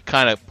and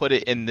kind of put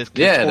it in this,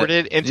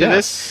 contorted into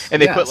this,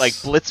 and they put like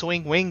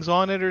Blitzwing wings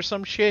on it or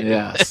some shit.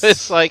 Yes.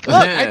 It's like, look,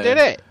 I did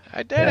it.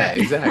 I did it.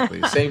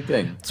 Exactly. Same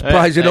thing.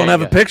 Surprised you don't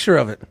have a picture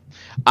of it.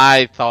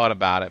 I thought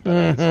about it, but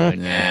I was like,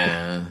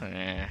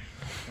 Yeah.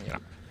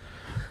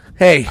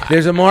 Hey,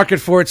 there's a market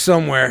for it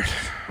somewhere.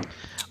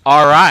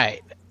 All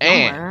right,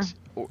 and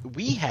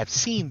we have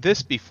seen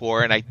this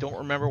before, and I don't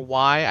remember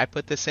why I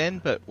put this in,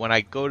 but when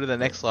I go to the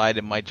next slide,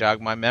 it might jog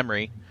my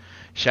memory.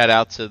 Shout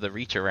out to the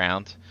reach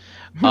around.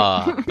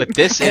 But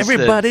this is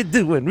everybody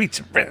doing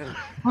reach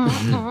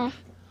around.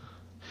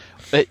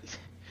 But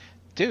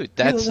dude,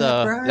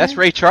 that's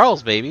Ray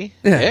Charles, baby.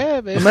 Yeah,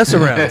 baby. The mess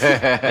around.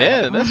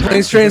 Yeah, the mess around.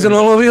 Planes, trains, and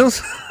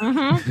automobiles. You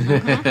know,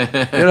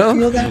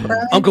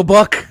 Uncle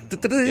Buck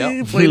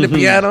playing the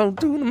piano,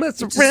 doing the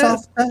mess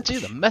around.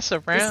 Dude, the mess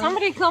Did around.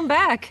 somebody come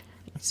back?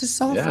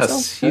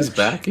 Yes, he's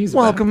back. He's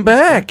Welcome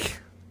back.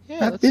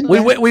 Yeah,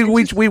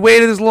 let's, We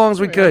waited as long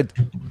as we could.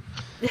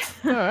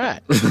 all right.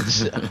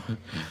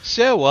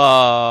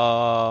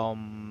 So,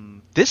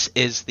 this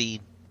is the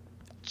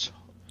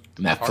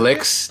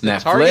Netflix,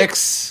 Target?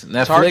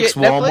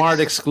 Walmart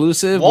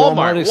exclusive.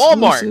 Walmart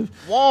exclusive.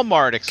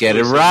 exclusive. Get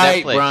it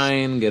right, Netflix.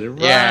 Brian. Get it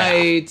Yeah.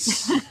 right.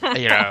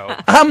 You know.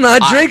 I'm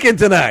not drinking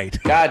tonight.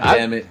 God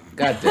damn it.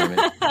 God damn it.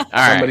 All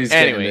Somebody's right.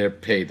 getting Anyway, their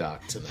pay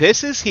doc tonight.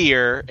 this is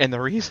here, and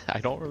the reason I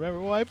don't remember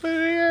why I put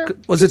it here.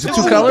 Was it the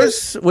two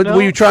colors?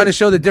 Were you trying to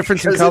show the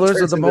difference in Because it colors of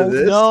turns the into mold?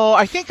 this. No,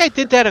 I think I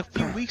did that a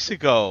few weeks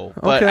ago,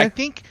 but Okay. I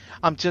think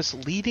I'm just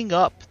leading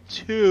up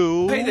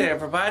to. Hey there,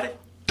 everybody.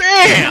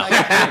 Bam!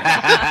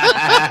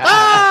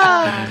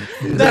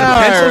 Is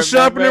that a pencil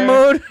sharpener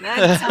mode?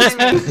 That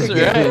That's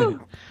right.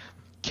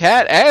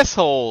 Cat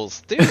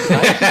assholes, dude. I used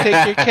to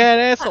take your cat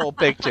asshole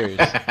pictures.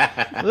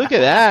 Look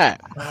at that.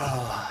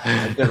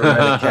 I've never met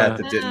a cat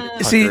that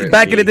didn't. See, pucker at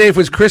back in the me. day, if it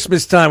was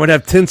Christmas time, we'd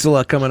have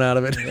tinsel coming out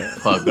of it.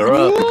 Pucker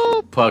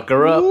up.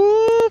 Pucker up.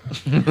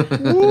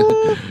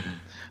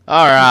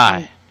 All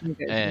right,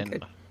 Okay,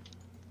 and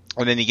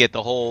then you get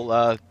the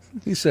whole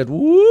He said,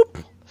 "Whoop."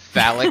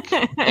 phallic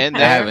in I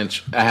there.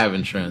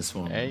 haven't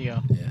transformed. There you go.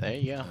 Yeah. There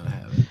you go. I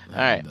haven't. All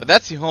right, but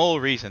that's the whole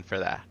reason for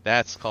that.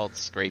 That's called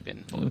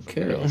scraping.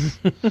 Okay.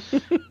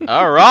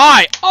 All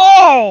right.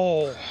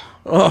 Oh,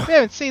 Oh, we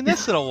haven't seen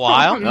this in a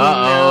while.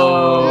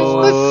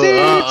 Uh-oh. It's the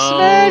Seed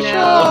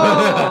Smasher.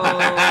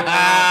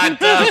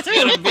 Dust,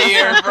 get a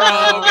beer,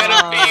 bro. Get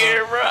a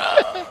beer,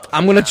 bro.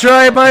 I'm gonna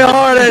try my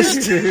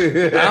hardest.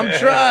 I'm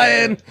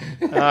trying.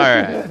 All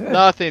right,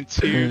 nothing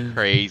too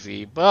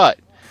crazy, but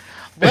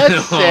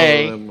let's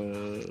say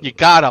you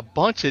got a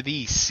bunch of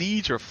these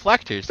Siege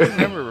reflectors. Do you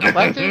remember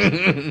reflectors?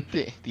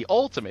 The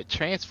ultimate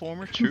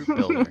Transformer troop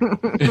builder.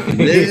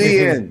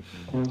 Lillian.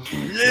 So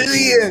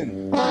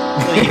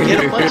you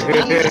get a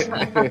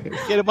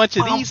bunch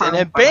of these, and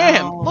then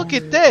bam! Look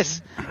at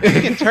this. You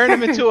can turn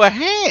them into a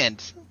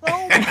hand.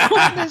 Oh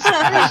goodness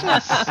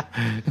gracious!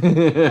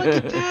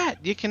 Look at that.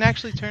 You can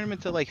actually turn them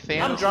into like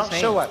Thanos' I'm drunk.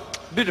 hand. So what?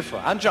 Beautiful.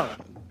 I'm drunk.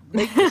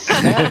 Make this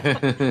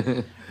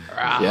happen.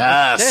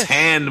 Yes, This.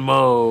 hand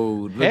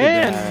mode. Look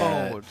at Hand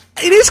that. mode.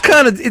 It is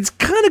kind of. It's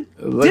kind It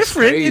of looks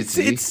different.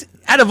 crazy. It's.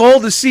 Out of all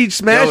the Siege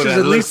Smashes, Yo, at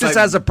that least this looks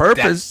like- has a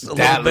purpose. That a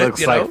little bit,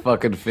 looks you like know?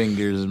 fucking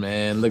fingers,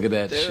 man. Look at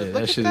that shit. look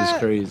That at shit that. is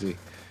crazy.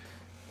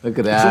 Look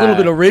at that. It's a little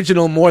bit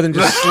original more than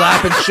just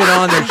slapping shit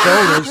on their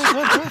shoulders.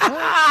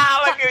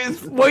 Look at his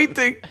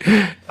pointing.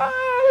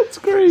 That's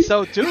great.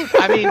 So, dude,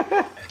 I mean,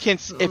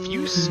 if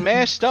you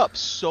smashed up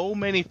so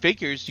many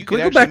figures, you Can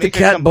could we go actually back to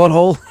make cat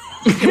butthole?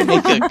 you can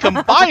make a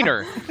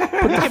combiner. You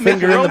can make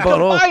finger your in own the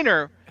butthole.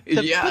 combiner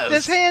to Yes. put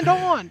this hand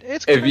on.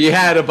 It's If crazy. you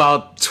had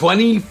about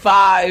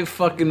 25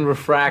 fucking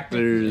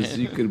refractors,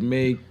 you could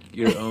make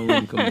your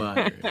own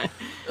combiner.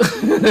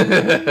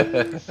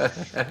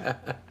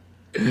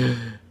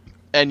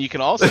 And you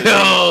can also do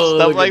Oh,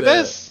 stuff look like at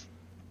that. this.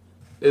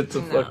 It's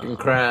a fucking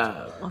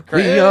crab.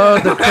 We are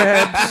the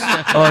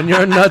crabs. On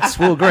your nuts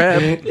we'll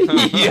grab.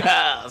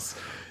 Yes.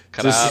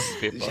 Crab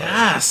people.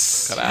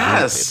 Yes.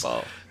 Crab Yes.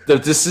 people.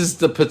 This is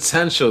the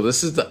potential.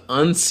 This is the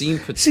unseen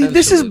potential. See,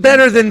 this is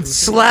better than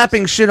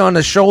slapping shit on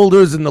the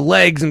shoulders and the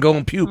legs and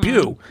going pew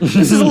pew.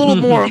 This is a little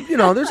more,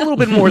 there's a little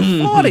bit more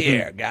thought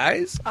here,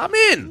 guys. I'm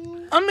in.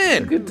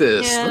 Look at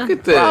this. Yeah. Look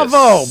at this.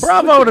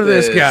 Bravo Look to at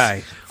this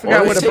guy.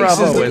 Forgot All what it a takes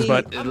bravo is,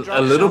 but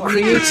a little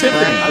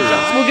creativity.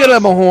 we'll get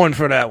him a horn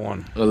for that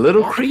one. A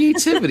little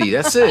creativity.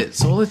 That's it.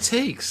 That's all it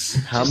takes.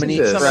 How many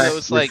This. Some of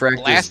those, like,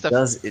 refractors blast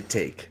does it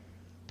take?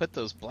 Put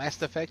those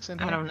blast effects in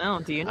here. I don't know.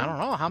 Do you know? I don't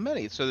know how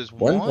many. So there's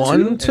One,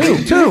 one, Two.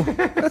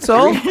 That's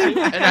all. and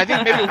I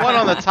think maybe one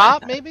on the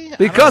top, maybe. I don't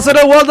Because know. of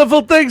the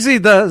wonderful things he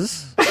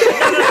does. I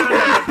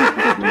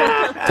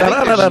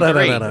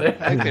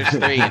think there's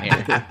three in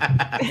here.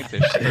 I think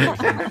there's three.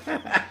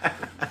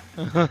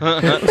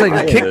 It's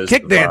like Those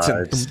kick dancing.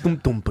 vibes. Dum,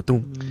 dum, dum,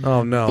 dum.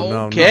 Oh no,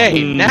 no,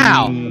 Okay,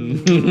 now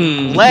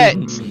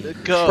let's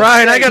go.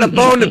 Brian, I got a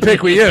bone to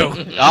pick with you.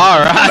 All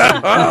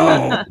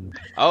right.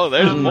 Oh,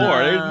 there's more.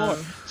 There's more.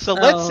 So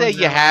let's say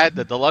you no. had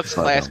the deluxe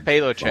class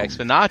payload tracks,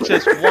 but not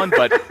just one,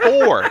 but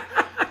four.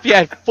 If you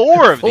had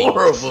four of these,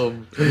 Four of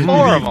them.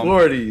 Four of them.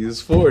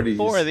 40s. Four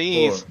of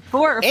these.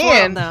 Four of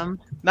And- them.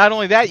 Not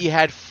only that, you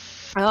had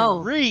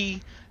Oh.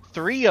 three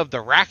of the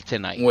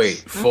Ractonites. Wait,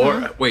 four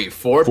Mm-hmm.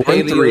 Four Four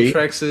and three.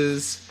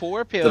 Paleotrexes,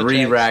 Four payload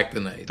three tracks,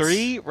 Ractonites.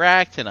 three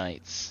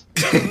Ractonites.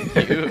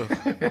 You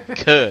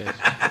could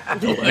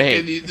What make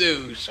can you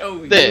do? Show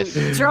me. this.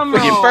 Drum You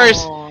roll.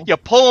 first, you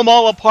pull them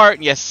all apart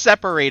and you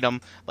separate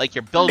them like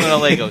you're building a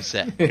Lego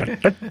set.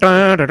 And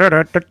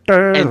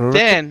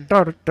then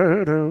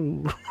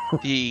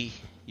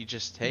you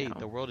just, hey,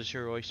 the world is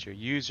your oyster.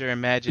 Use your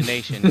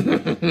imagination.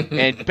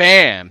 And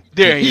bam,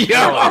 there you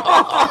go.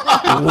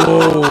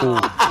 Whoa.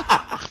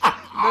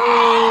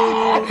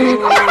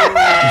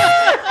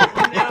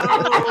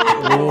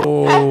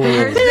 Whoa.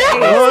 Where's the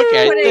egg? Look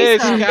at Put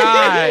eggs this on.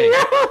 guy. Do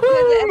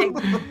the egg.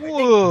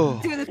 Whoa.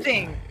 Do the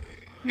thing.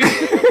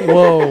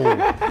 Whoa.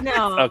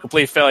 No. Oh,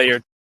 complete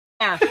failure.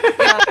 Yeah.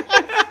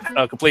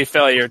 Oh, complete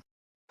failure.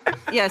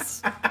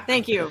 Yes.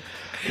 Thank you.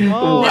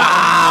 Oh,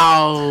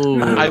 Wow.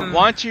 I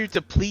want you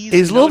to please.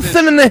 He's a little notice-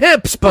 thin in the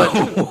hips, but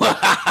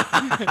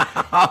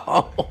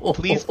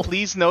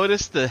Please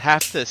notice to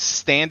have to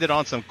stand it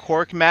on some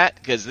cork mat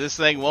because this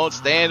thing won't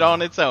stand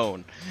on its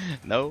own.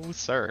 No,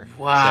 sir.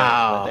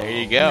 Wow. So, there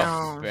you go.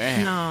 No.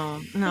 Bam.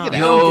 No. Look at that.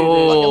 Don't do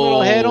this. Like a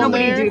little head on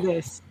Nobody there. do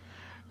this.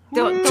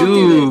 Don't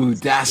do Dude,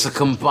 that's a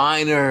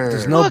combiner.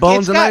 there's no Look, bones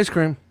it's in got- ice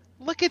cream.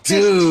 Look at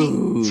this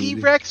Dude.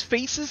 T-Rex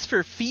faces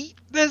for feet.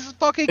 This is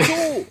fucking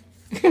cool.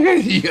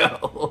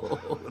 Yo,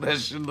 that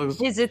shit looks.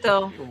 this. Is it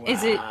though?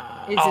 Is it? Is it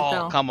Oh,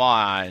 though? come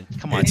on.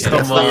 Come on. It's Tim.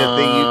 definitely a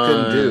thing you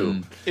can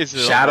do. Is it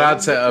Shout a-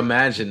 out to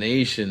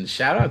imagination.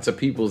 Shout out to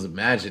people's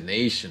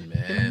imagination,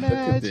 man. Look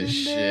at this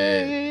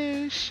shit.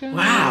 Imagination.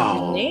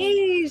 Wow.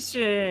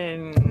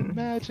 Nation.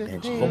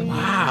 Imagination.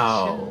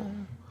 Wow.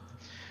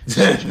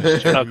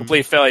 Oh,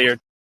 complete failure.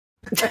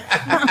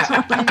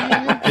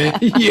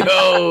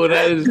 Yo,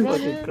 that is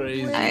fucking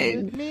crazy.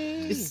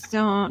 I just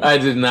don't. I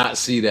did not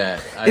see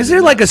that. Is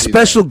there like a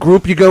special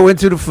group you go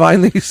into to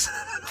find these?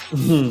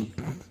 No,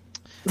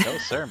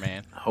 sir,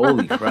 man.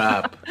 Holy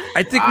crap.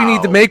 I think we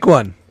need to make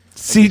one.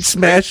 Seed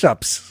smash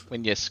ups.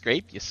 When you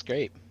scrape, you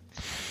scrape.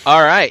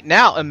 All right,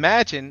 now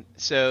imagine.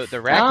 So the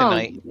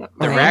Ractonite, Oh,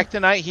 the right.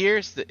 Ractonite here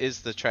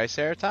is the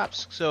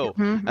Triceratops. So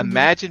Mhm,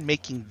 imagine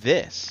making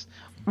this,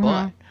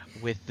 but Mhm.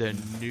 with the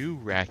new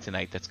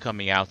Ractonite that's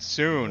coming out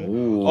soon.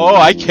 Ooh. Oh,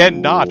 I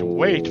cannot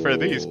wait for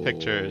these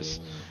pictures.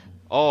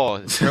 Oh,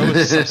 throw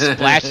some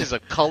splashes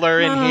of color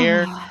in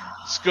here.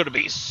 It's gonna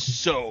be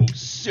so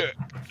sick.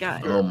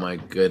 God. Oh my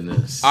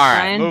goodness. All right,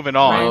 Ryan, moving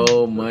on. Ryan.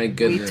 Oh my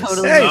goodness.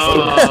 totally Hey.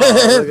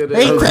 Oh, look at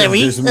Hey, this.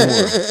 Chloe.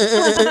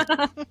 There's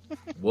more.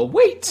 Well,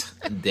 wait.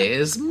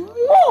 There's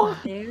more.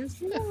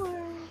 There's more.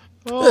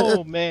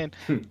 Oh man,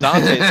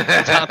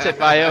 Dante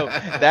Bio.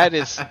 That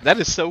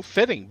is so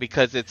fitting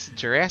because it's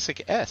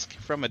Jurassic-esque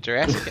from a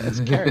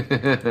Jurassic-esque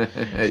character.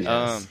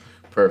 Yes.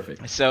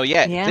 Perfect. So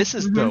yeah, Yeah, this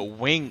is the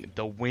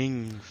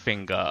wing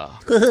finger.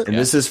 And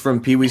this is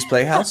from Pee Wee's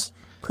Playhouse?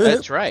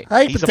 That's right.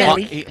 Hi, He's a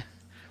Patty.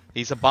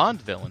 he's a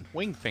Bond villain,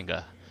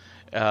 Wingfinger.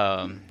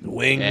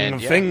 Wing And,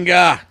 yeah.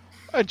 finger.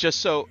 Just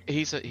so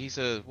he's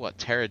a what,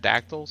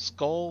 pterodactyl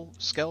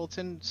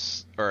skeleton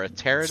or a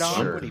pterodon?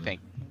 Sure. What do you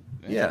think?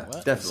 Yeah,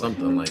 What? definitely.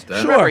 Something like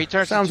that. Sure. Remember, he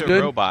turns Sounds into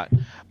good. a robot.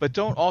 But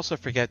don't also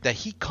forget that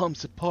he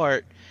comes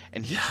apart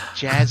and he can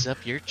jazz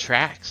up your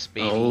tracks,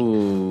 baby.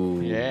 Oh.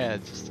 Yeah,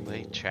 just the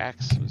way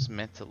tracks was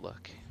meant to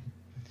look.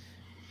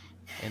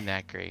 Isn't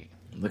that great?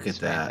 Look It's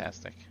at that.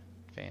 Fantastic.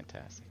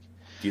 Fantastic.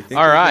 Do you think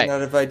All we're right. running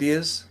out of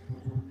ideas?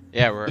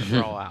 Yeah, we're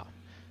all out.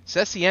 So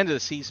that's the end of the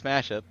C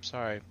Smash Up.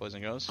 Sorry, boys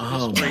and girls.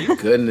 Oh my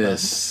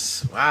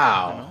goodness!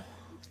 Wow!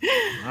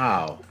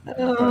 Wow!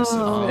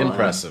 Impressive!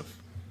 Impressive!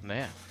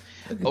 Yeah.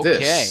 Look at Okay.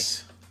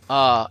 this.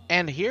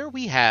 And here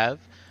we have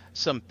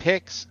some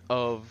pics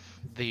of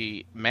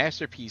the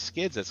Masterpiece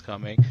Skids that's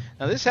coming.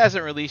 Now this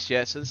hasn't released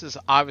yet, so this is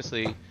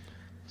obviously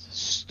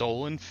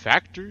stolen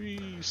factory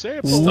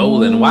sample.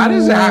 Stolen? Why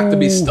does it have to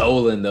be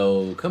stolen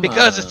though? Come on.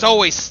 Because it's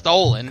always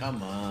stolen.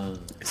 Come on.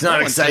 It's not No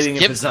one exciting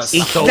just if it's not gives-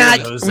 It's stolen, not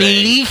Jose.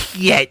 released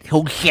yet,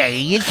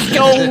 Jose. It's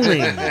stolen.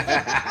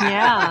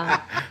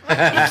 Yeah.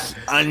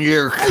 On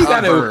your You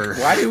gotta, cover.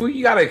 why do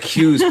you gotta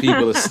accuse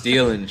people of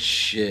stealing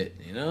shit?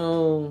 You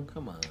know?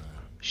 Come on.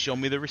 Show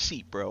me the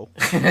receipt, bro.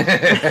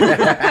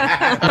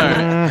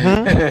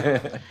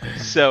 Mm-hmm.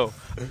 So,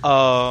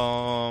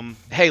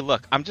 hey,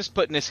 look, I'm just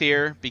putting this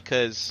here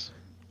because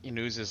your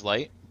news is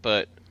light,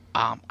 but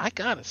I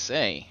gotta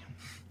say,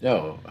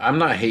 Yo, I'm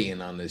not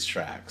hating on these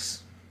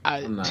tracks.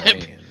 I'm not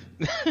hating.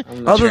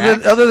 I'm not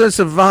Other than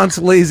Savant's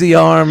lazy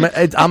arm,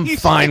 I'm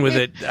fine with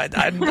it.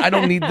 I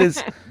don't need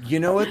this. You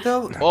know what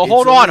though? well, It's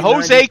hold on. only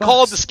Jose $90.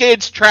 called the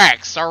Skids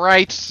tracks, all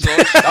right? So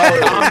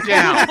calm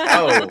down.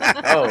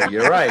 Oh,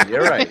 you're right.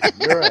 You're right.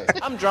 You're right.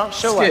 I'm drunk.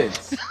 Show up.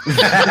 Skids.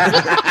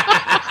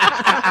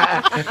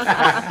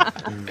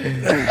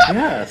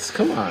 Yes,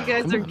 come on. You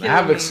guys Come are on. killing I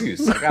have me.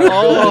 excuse. I got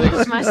a good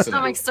excuse My today.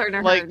 stomach's starting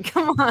to Like- hurt.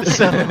 Come on.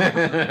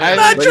 I'm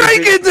not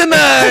drinking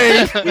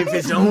tonight. If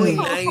it's only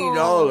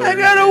 $90, I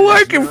gotta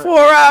work in 4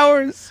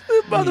 hours,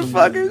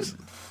 motherfuckers.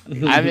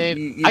 I mean,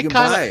 you I can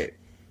kind buy of, it.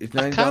 It's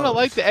I $90. kind of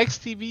like the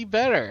XTV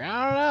better.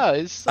 I don't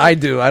know. It's I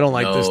do. I don't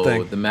like No, this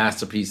thing. the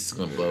masterpiece is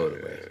gonna blow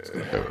it away. It's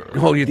gonna hurt.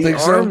 Oh, you The think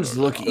so? arms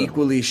look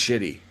equally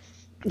shitty.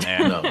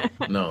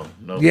 No.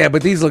 Yeah,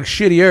 but these look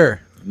shittier.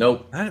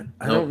 Nope. I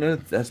don't know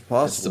if that's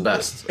possible. It's the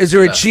best. Is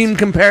there a Best. team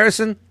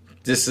comparison?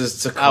 This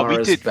is we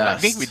Takara's did. best. I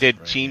think we did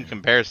right Gene here.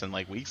 comparison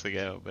like weeks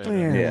ago. But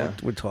Yeah.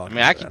 we're talking.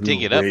 I mean, I can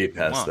dig it up. Way if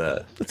you past want.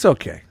 that. It's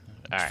okay.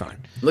 All It's right. fine.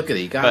 Look at it.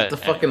 He got But, the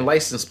fucking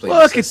license plate.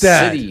 Look It at says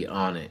that. City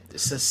on it. It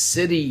says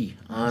City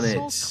on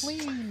it. So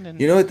clean.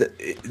 And You know what?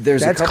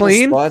 There's That's a couple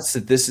clean? spots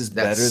that this is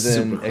That's better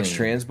than super clean.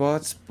 X-Trans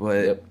bots,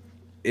 but Yep.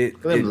 it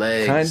Look at them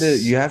legs. kind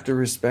of you have to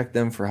respect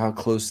them for how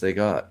close they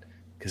got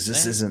because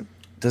this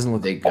doesn't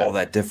look They got all it.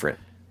 that different.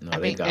 No, I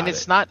they mean, got and it.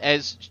 it's not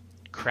as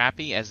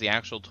crappy as the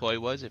actual toy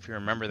was, if you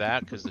remember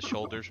that, because the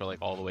shoulders are like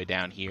all the way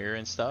down here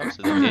and stuff,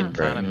 so they did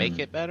kind of make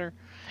it better.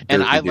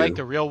 And I like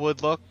the real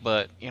wood look,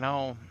 but you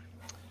know,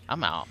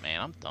 I'm out, man.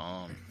 I'm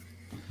done.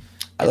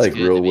 I It's like good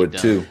to real be wood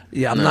done. too.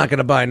 Yeah, I'm not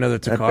gonna buy another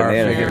That Takara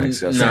banana figure.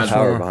 gimmic's got No, some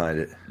power no. behind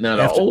it. No,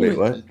 the After- only Wait,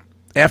 what?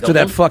 After The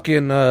that only-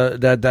 fucking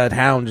that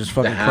hound just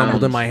fucking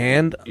crumbled in my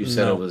hand. You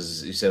said No. it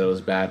was. You said it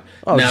was bad.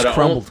 Oh, it just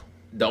crumbled.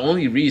 The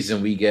only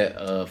reason we get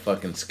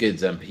fucking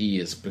Skids MP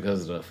is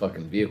because of the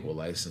fucking vehicle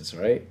license,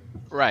 right?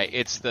 Right.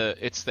 It's the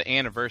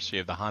anniversary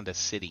of the Honda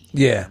City.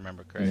 Yeah. If I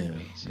remember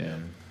correctly. So Yeah.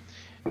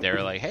 they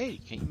were like, "Hey,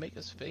 can you make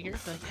us a figure?"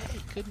 It's like, "Hey,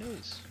 good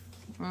news."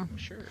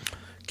 Sure.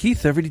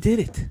 Keith already did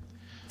it.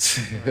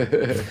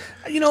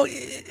 You know,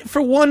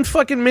 for one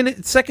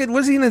fucking second,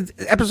 was he in an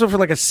episode for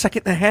like a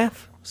second and a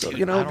half? So Dude,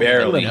 you know, I don't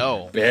Barely.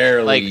 know.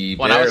 Barely. Like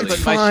when I was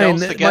putting my fine.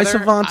 shelves My together,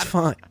 Savant's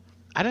fine.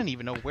 I didn't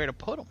even know where to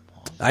put them.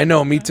 I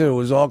know, me too. It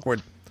was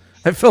awkward.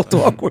 I felt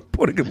awkward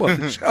putting him on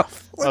the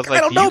shelf. I was I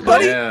like, don't do know, you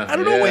buddy. Yeah, I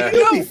don't know where yeah.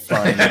 you go.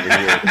 Fine over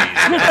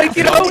here. Like,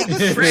 you know,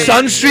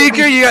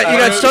 Sunstreaker. You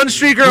got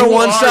Sunstreaker on Who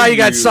one are side. You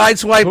got you?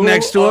 Sideswipe Who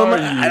next to him. are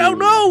I you? don't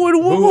know.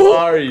 Who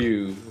are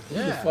you? Who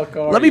the fuck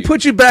are Let you? me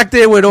put you back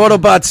there with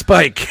Autobot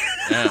Spike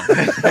I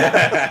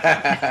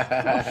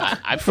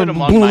put from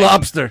them on Blue my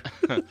Lobster.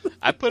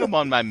 I put them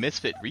on my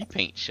Misfit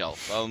repaint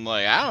shelf. I'm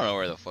like, I don't know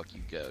where the fuck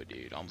you go,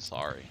 dude. I'm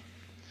sorry,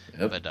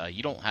 Yep. but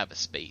you don't have a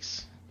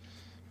space.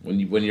 When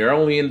you're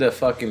only in the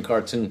fucking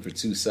cartoon for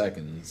 2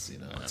 seconds, you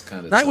know it's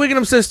kind of. Night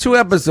Wickenham says 2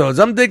 episodes.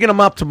 I'm digging them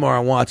up tomorrow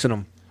and watching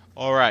them.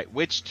 All right,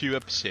 which 2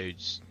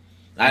 episodes?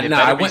 I And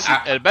know.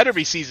 it better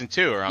be season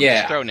 2, or I'm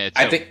Yeah, just throwing it.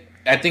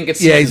 I think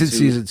it's Yeah, season he's in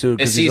two. season 2 It's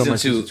because he's on my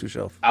season season 2. 2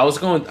 shelf. I was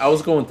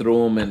going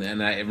through them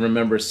and I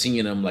remember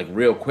seeing them like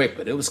real quick,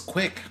 but it was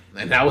quick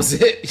and that was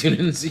it. You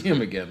didn't see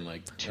him again.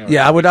 Like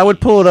Yeah, I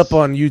would pull it up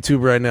on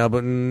YouTube right now,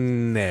 but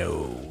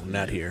no,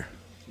 not here.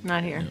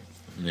 Not here.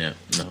 Yeah,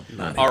 no,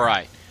 not All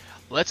right,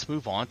 let's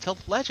move on to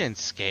Legend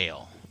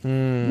Scale.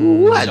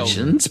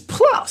 Legends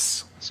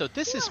Plus. So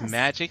this is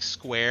Magic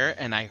Square,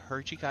 and I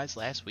heard you guys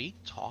last week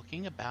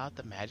talking about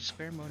the Magic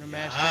Square Motor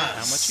Master, how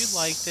much you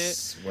liked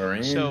it. We're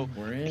in. So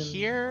we're in.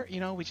 here,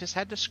 we just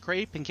had to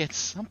scrape and get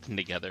something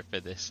together for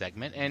this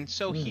segment, and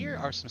so here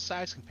are some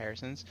size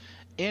comparisons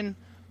in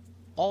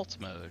alt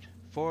mode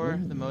for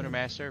the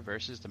Motormaster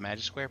versus the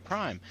Magic Square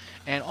Prime.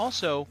 And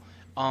also,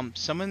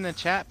 someone in the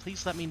chat,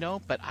 please let me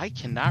know, but I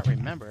cannot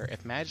remember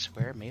if Magic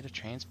Square made a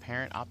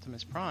transparent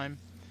Optimus Prime,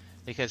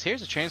 because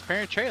here's a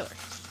transparent trailer.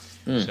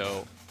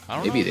 So, I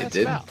don't know what that's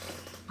about.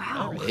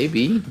 Wow.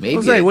 Maybe.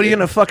 Jose, what are you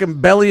in a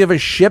fucking belly of a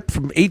ship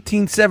from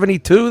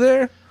 1872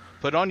 there?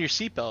 Put on your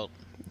seatbelt.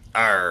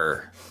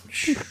 Arr.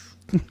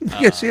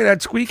 You see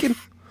that squeaking?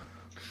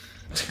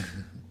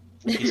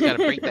 He's got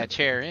to break that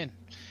chair in.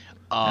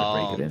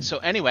 Break it in. So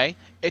anyway,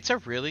 it's a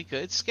really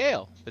good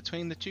scale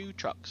between the two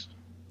trucks.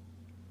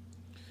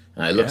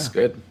 It looks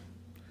good.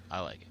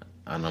 I like it.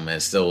 I don't know, man.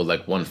 It's still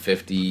like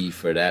 $150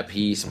 for that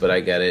piece, but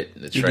I get it.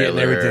 The You're trailer, getting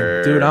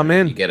everything. Dude, I'm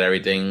in. You get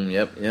everything.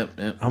 Yep.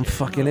 I'm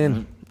fucking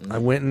in. I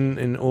went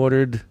and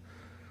ordered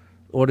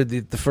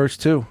the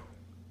first two.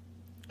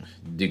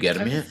 Do you get I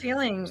them have a yet?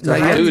 feeling.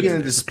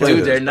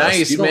 Dude, they're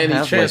nice, man.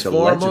 You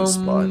transform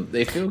them.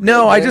 They feel good.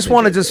 No, I just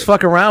want to just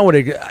fuck around with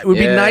it. It would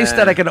be nice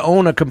that I could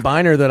own a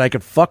combiner that I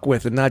could fuck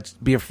with and not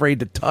be afraid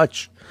to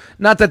touch.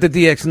 Not that the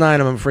DX9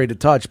 I'm afraid to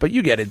touch, but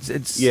you get it.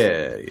 It's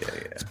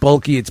It's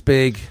bulky. It's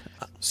big.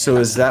 So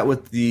is that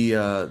with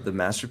the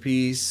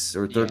Masterpiece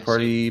or third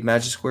party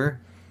Magic Square?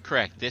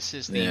 Correct. This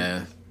is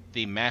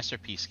the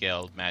Masterpiece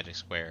scale Magic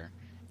Square,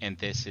 and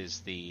this is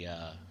the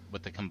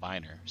with the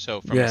combiner.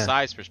 So from a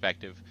size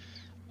perspective,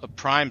 a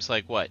Prime's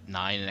like what,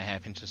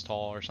 9.5 inches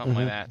tall or something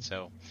like that.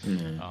 So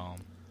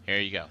here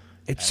you go.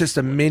 It's just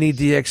a mini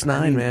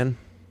DX9, man.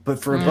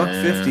 But for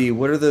 $150,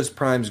 what are those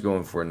Primes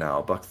going for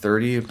now?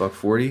 $130,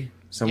 $140,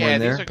 somewhere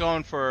in there. These are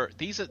going for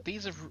these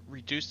have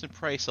reduced in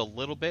price a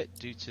little bit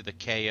due to the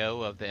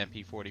KO of the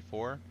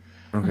MP44.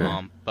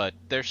 Okay. But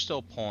they're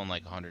still pulling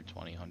like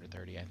 120,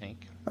 130, I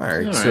think. All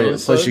right. So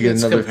plus you get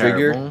another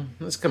figure.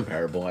 It's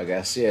comparable, I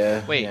guess.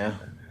 Yeah. Wait,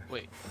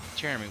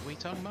 Jeremy, what are you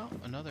talking about?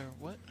 Another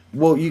what?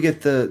 Well, you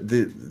get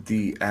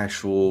the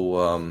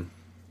actual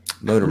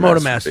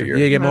Motormaster. figure.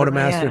 You get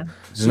Motormaster. Yeah.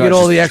 You get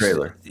all the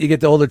extra. You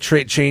get all the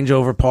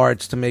changeover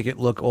parts to make it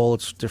look all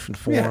its different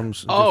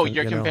forms. Oh,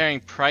 you're comparing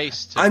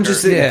price to. I'm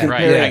just saying.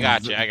 Right. I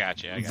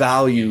got you.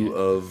 Value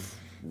of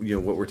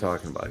what we're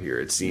talking about here.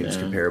 It seems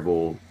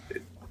comparable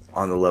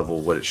on the level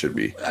of what it should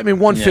be. I mean,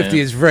 150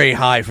 is very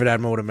high for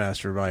that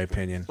Motormaster, in my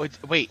opinion.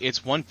 Wait,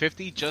 it's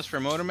 150 just for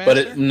Motormaster? But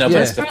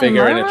it's the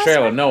figure in the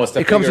trailer. No, it's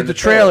the. It comes with the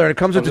trailer. It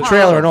comes with the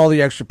trailer and all the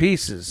extra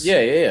pieces.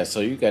 Yeah. So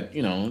you got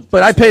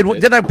But I paid.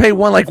 Didn't I pay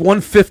like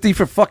 150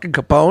 for fucking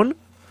Capone?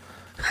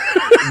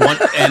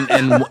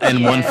 and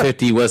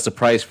 150 was the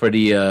price for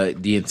the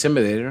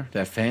Intimidator,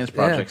 that Fans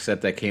Project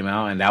set that came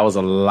out, and that was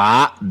a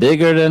lot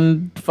bigger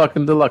than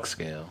fucking deluxe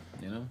scale.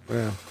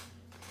 Yeah.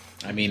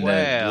 I mean,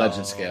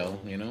 Legend scale,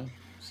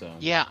 So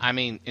yeah, I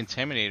mean,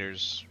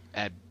 Intimidator's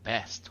at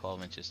best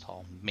 12 inches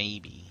tall,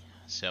 maybe.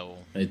 So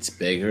it's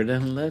bigger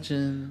than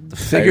Legend. The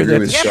figure that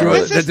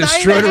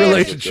destroyed a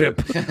relationship.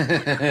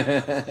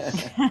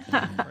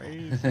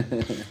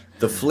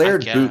 The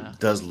flared boot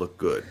does look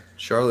good.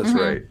 Charlotte's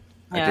right.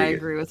 Yeah, I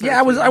agree with her.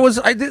 Yeah,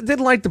 I didn't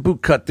like the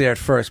boot cut there at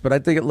first, but I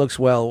think it looks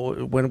well.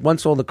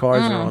 Once all the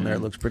cars are on there,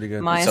 it looks pretty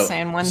good. Maya's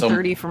saying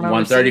 130 from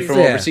overseas. 130 from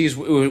overseas,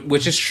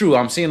 which is true.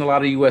 I'm seeing a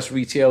lot of U.S.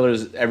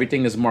 retailers,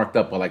 everything is marked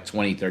up by like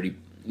 20, 30,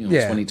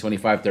 20,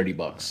 25,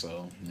 $30.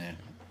 So, yeah.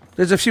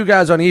 There's a few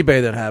guys on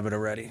eBay that have it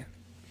already,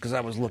 because I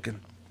was looking.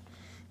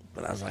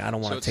 But I was like, I don't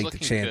want to take the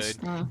chance.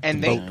 Good.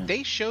 And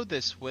they showed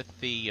this with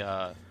the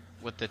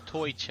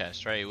toy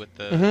chest, right? With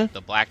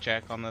the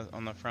blackjack on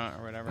the front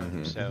or whatever.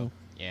 So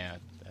yeah,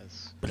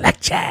 that's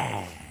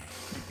blackjack.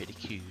 Pretty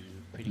cute.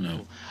 Pretty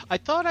cool. I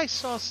thought I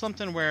saw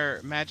something where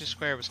Magic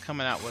Square was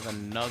coming out with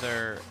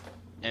another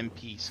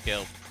MP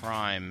scale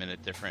Prime in a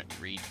different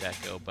read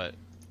deco, but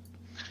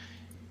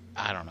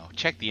I don't know.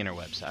 Check the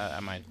interwebs. I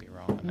might be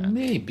wrong on that.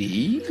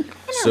 Maybe.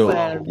 So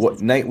what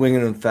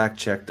Nightwing and fact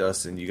checked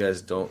us, and you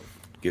guys don't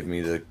give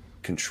me the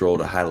control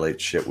to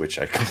highlight shit, which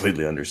I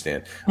completely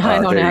understand.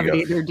 I don't have it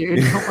either, dude.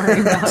 Don't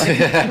worry about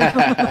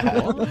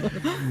it.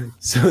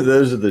 So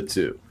those are the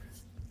two.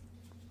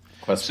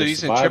 Quest so for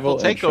he's in Survival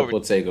Triple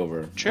and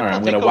Takeover. All right,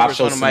 I'm going to watch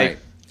those tonight.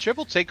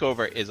 Triple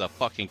Takeover is a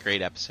fucking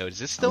great episode. Is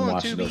this still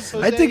on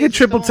Tubi? I think in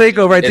Triple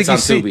Takeover, I think it's on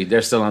Tubi.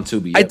 They're still on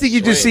Tubi. I think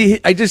you just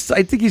see. I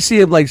think you see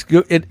him like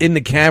in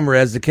the camera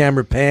as the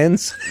camera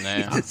pans.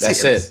 Nah.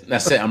 That's it.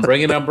 I'm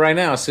bringing it up right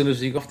now. As soon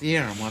as you go off the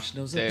air, I'm watching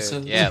those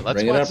episodes. Yeah,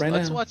 let's watch.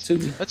 Let's watch.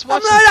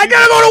 I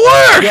gotta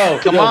go to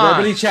work. Come on.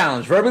 Verbally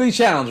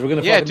challenge. We're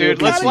gonna. Yeah,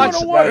 dude. Let's watch.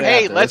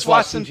 Hey, let's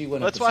watch some.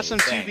 Let's watch some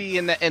Tubi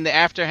in the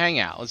after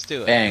hangout. Let's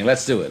do it. Bang.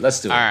 Let's do it. All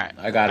right.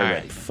 I got it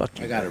ready.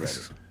 I got it ready.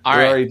 All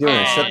right. What are you doing?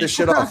 And Shut this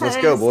shit off. Let's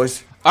go,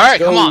 boys. All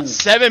right, come on.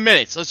 7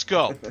 minutes. Let's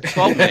go.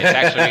 12 minutes.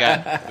 Actually,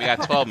 we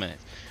got 12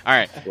 minutes. All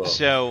right. Whoa.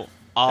 So,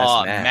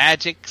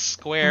 Magic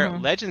Square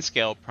Legend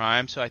Scale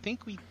Prime. So I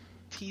think we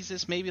teased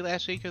this maybe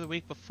last week or the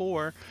week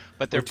before,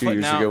 but they're 2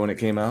 years ago when it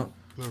came out.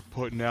 they're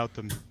putting out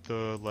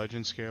the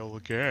Legend scale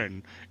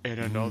again in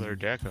another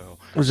deco.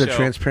 Was it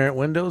transparent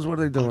windows? What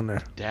are they doing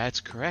there? That's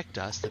correct,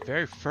 Dust. The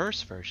very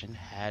first version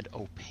had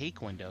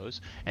opaque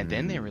windows, and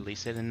then they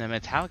released it in the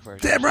metallic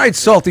version. Damn right,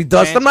 Salty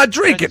Dust. I'm not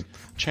drinking.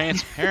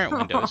 Transparent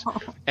windows.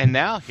 And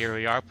now here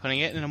we are putting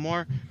it in a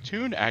more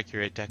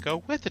tuned-accurate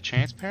deco with the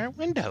transparent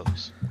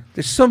windows.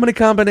 There's so many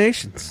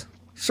combinations.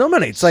 So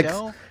many. It's like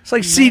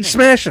many. Siege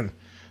smashing.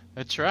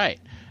 That's right.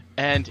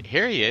 And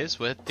here he is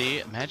with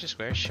the Magic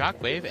Square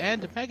Shockwave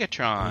and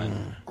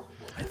Megatron.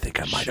 I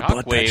think I might have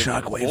bought that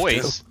Shockwave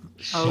voice too.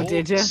 Oh,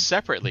 did you?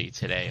 Separately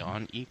today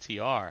on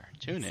ETR.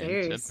 Tune in to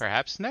Serious?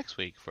 perhaps next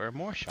week for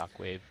more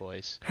Shockwave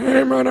voice.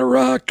 I'm on a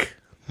rock.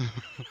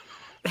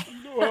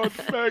 Lord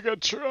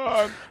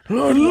Megatron.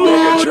 Lord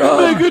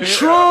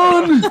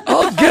Megatron.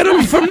 I'll get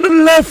him from the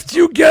left.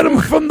 You get him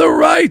from the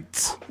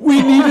right.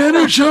 We need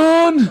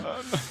Energon.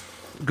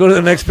 Go to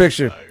the next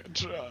picture.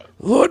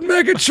 Lord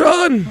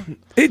Megatron.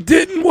 It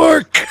didn't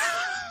work.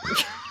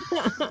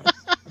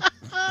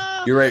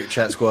 You're right,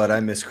 Chat Squad. I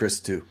miss Chris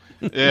too.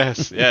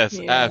 Yes, Yeah.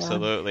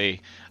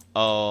 absolutely.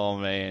 Oh,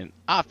 man.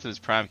 Optimus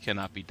Prime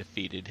cannot be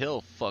defeated.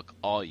 He'll fuck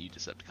all you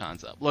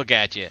Decepticons up. Look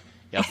at you.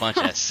 You bunch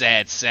of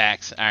sad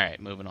sacks. All right,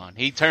 moving on.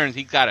 He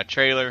got a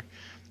trailer,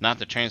 not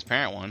the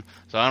transparent one.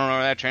 So I don't know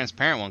where that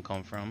transparent one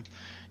come from.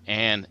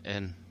 And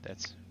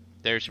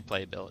there's your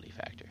playability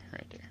factor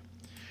right there.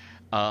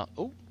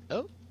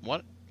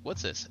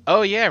 What's this?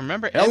 Oh yeah,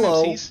 remember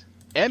Hello.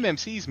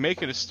 MMC's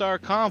making a Star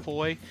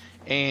Convoy,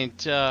 and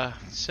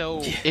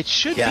so it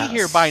should be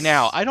here by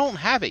now. I don't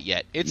have it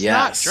yet. It's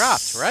not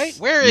dropped, right?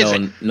 Where is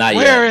it? Not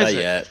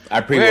yet.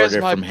 I pre-ordered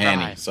it from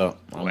Hanny, so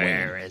I'm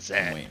Where waiting. is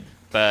it?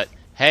 But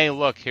hey,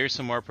 look, here's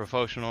some more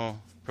professional.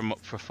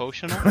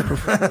 Professional.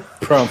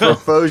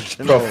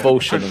 Promotional.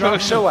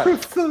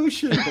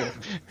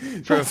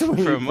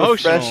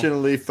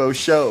 Professionally faux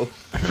show.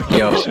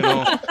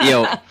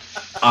 Yo,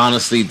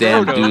 honestly,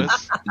 damn, dude,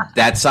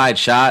 that side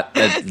shot,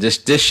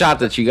 this shot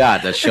that you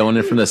got, that's showing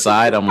it from the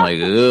side, I'm like,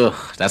 ugh,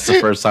 that's the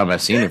first time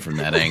I've seen it from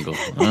that angle.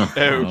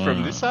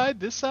 From this side?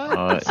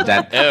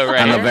 That right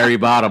on the here? very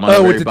bottom.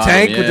 With the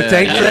tank treads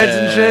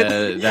and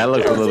shit. That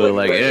looked a little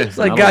like, It's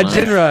like God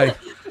Jinrai.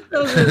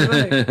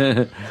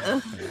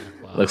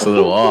 Looks a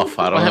little off.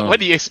 I don't know. What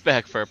do you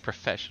expect for a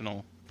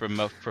professional?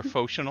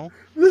 Professional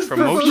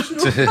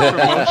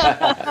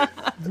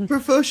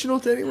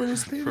to anyone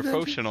who's paying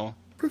professional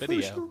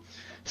video.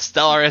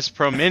 Stellaris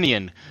Pro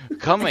Minion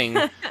coming.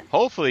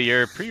 Hopefully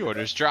your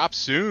pre-orders drop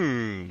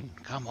soon.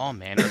 Come on,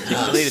 man.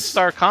 Articulated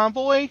Star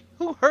Convoy?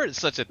 Who heard of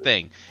such a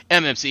thing?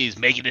 MMC's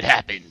making it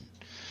happen.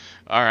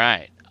 All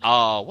right.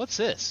 What's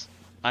this?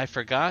 I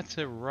forgot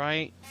to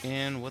write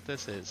in what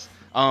this is.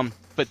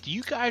 But do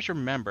you guys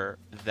remember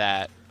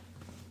that?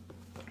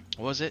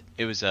 What was it?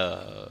 It was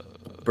a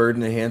bird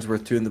in the hand's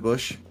worth two in the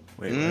bush.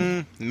 Wait,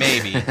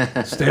 maybe.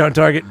 Stay on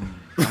target.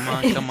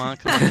 Come on.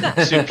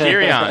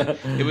 Superion.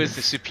 It was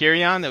the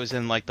Superion that was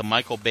in like the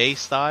Michael Bay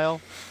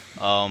style.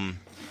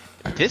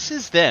 This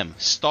is them.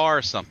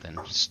 Star something.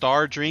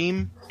 Star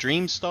Dream?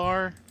 Dream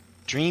Star?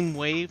 Dream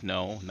Wave?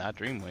 No, not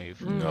Dream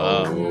Wave.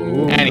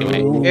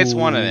 Anyway, it's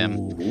one of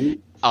them.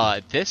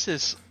 This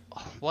is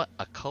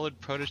a colored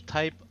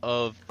prototype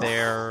of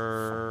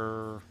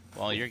their.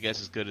 Well, your guess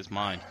is good as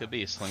mine. Could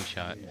be a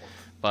slingshot,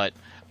 but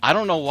I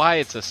don't know why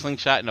it's a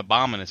slingshot in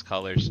Abominus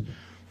colors.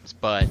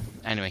 But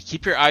anyway,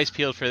 keep your eyes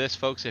peeled for this,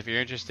 folks, if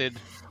you're interested.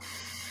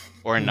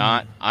 Or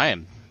not. I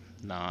am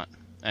not.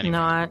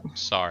 Anyway,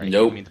 sorry. Nope.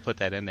 I didn't mean to put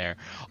that in there.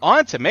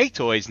 On to Make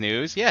Toys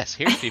news. Yes,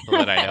 here's people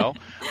that I know.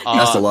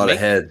 That's a lot of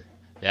head.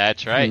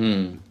 That's right.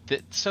 Mm-hmm.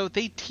 So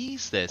they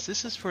tease this.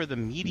 This is for the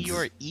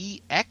Meteor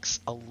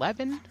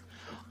EX11.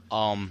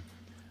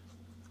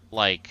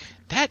 Like,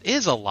 that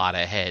is a lot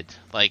of head.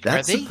 Like,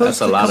 That's are they? supposed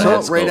That's a to lot of come head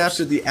out right scopes.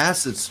 after the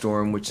Acid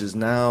Storm, which is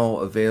now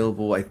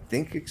available, I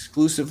think,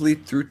 exclusively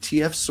through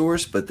TF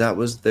Source, but that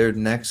was their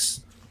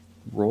next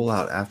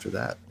rollout after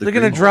that. They're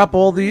going to drop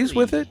all these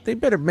with it? They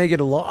better make it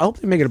a lot. I hope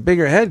they make it a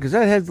bigger head because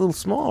that head's a little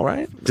small,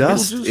 right?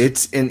 Dust.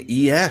 It's an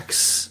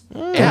EX.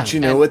 Don't you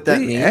know what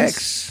that means?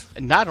 EX.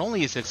 Not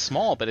only is it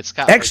small, but it's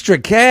got Extra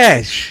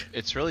cash.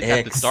 It's really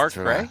got the dark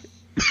gray.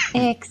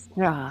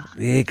 Extra.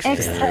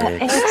 Extra.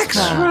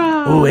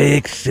 Oh,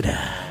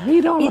 extra. We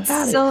don't it's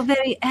so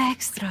very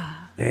extra.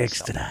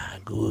 Extra.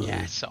 Good.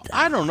 Yeah, so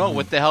I don't know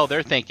what the hell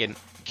they're thinking.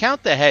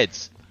 Count the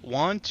heads.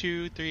 1,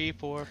 2, 3,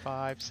 4,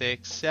 5,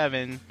 6,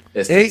 7.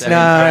 8,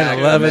 9,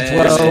 11,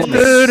 12.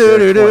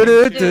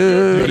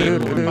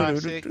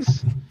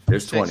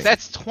 There's 20.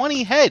 That's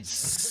 20 heads.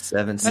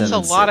 7, That's a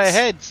lot of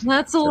heads.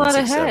 That's a lot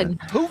of head.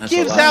 Who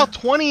gives out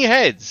 20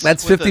 heads?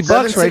 That's with $50 a-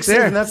 right 6,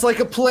 7, there. that's like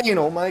a plane.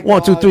 Oh my god.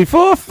 1, 2, 3,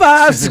 4,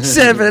 5, 6,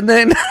 7,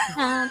 then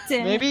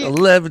Maybe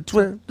 11,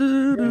 12.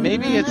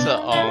 maybe it's a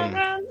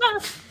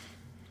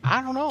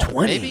I don't know.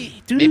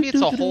 20. Maybe it's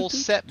a whole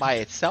set by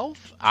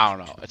itself. I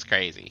don't know. It's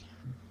crazy.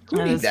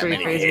 That is that pretty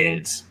many crazy.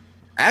 heads.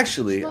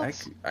 Actually, I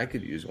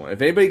could use one.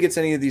 If anybody gets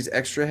any of these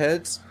extra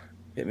heads,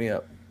 hit me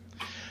up.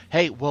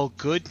 Hey, well,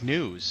 good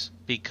news,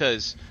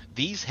 because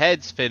these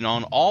heads fit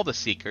on all the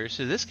Seekers,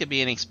 so this could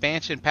be an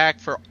expansion pack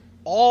for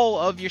all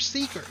of your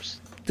seekers.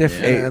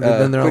 Different. Hey, They've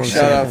been their quick own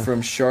shout out sample.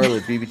 from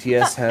Charlotte.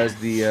 BBTS has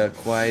the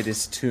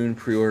Quietest Tune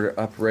pre-order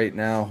up right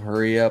now.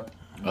 Hurry up.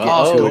 Get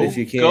to it if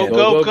you can. Go.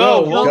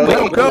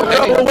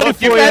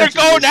 You better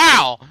go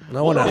now.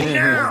 No one else.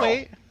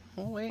 Wait.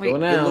 Go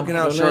now. Good looking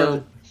out,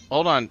 Charlotte.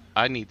 Hold on.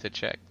 I need to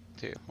check,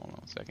 too. Hold on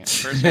a second.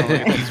 First, I'm going to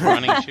look at these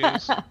running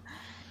shoes.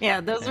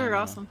 Yeah, those are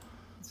awesome.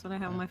 That's what I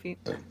have on my feet.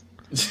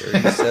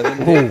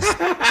 37 days.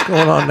 What's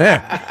going on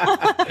there?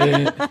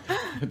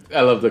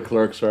 I love the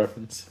Clerks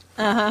reference.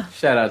 Uh-huh.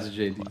 Shout out to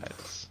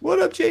JD. What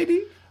up,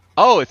 JD?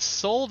 Oh, it's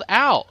sold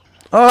out.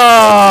 Wow.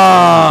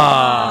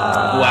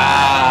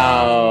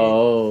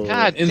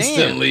 God damn.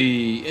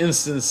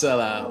 Instant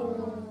sellout.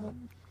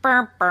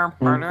 I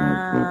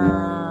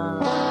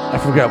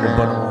forgot what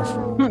button it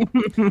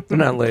was. They're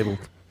not labeled.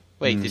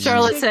 Wait, did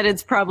Charlotte you said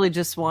it's probably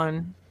just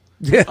one.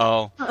 Yeah.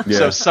 Oh, Yeah.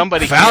 so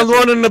somebody Found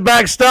one in the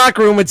back stock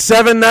room at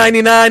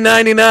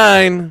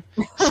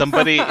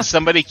 $7.99.99.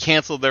 Somebody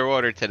canceled their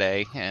order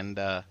today, and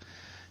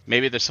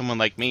maybe there's someone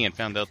like me and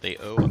found out they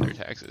owe on their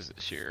taxes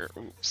this year.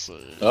 Oops.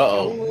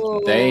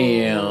 Uh-oh.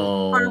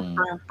 Damn.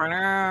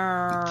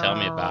 Tell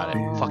me about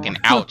it. Fucking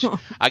ouch.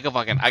 I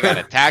got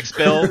a tax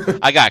bill.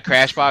 I got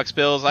Crashbox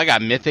bills. I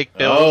got Mythic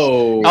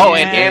bills. Oh,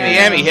 and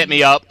Andy hit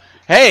me up.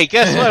 Hey,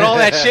 guess what? All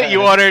that shit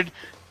you ordered,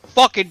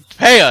 fucking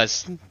pay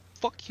us.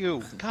 Fuck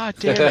you. God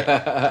damn it.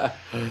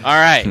 All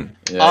right.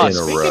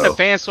 Speaking of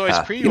Fansoy's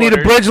pre-orders. You need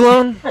a bridge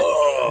loan?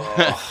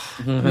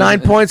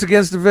 9 points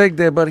against the VIG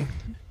there, buddy.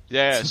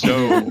 Yeah, so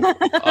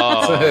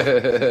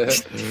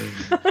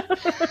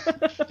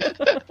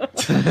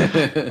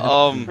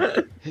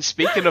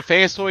speaking of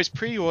Fansoy's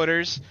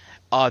pre-orders,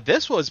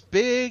 this was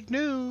big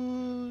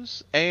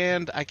news,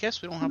 and I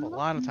guess we don't have a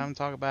lot of time to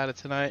talk about it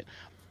tonight,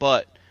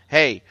 but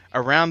hey,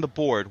 around the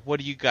board, what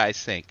do you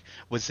guys think?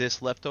 Was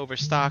this leftover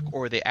stock,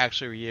 or are they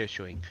actually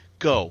reissuing?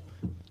 Go.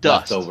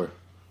 Dust. Leftover.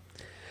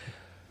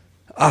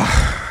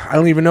 I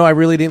don't even know. I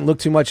really didn't look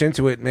too much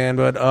into it, man,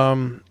 but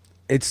the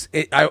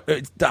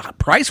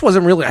price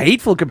wasn't really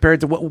hateful compared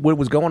to what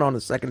was going on in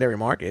the secondary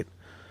market.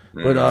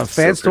 But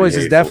Fans Toys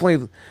is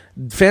definitely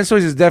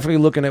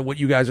looking at what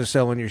you guys are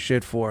selling your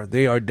shit for.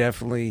 They are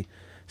definitely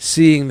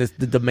seeing the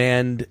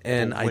demand,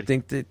 and I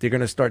think that they're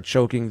going to start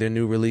choking their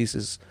new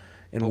releases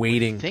and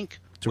waiting to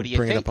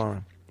bring it up on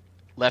them.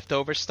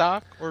 Leftover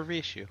stock or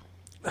reissue?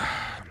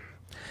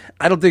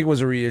 I don't think it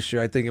was a reissue.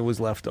 I think it was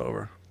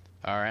leftover.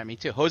 All right, me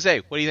too.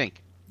 Jose, what do you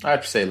think?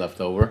 I'd say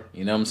leftover.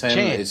 You know what I'm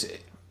saying?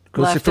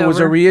 Because if it was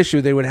a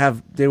reissue, they would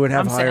have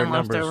higher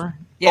numbers. Leftover.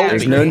 Yeah,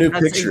 there's no new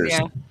that's pictures.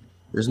 yeah.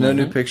 There's no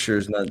new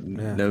pictures,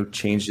 no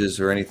changes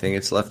or anything.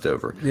 It's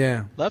leftover.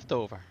 Yeah.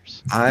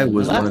 Leftovers. I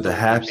was one of the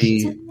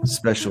happy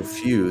special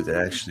few that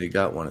actually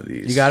got one of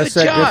these. You got to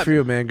say good for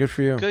you, man. Good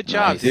for you. Good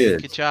job,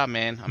 dude. Good job,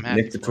 man. I'm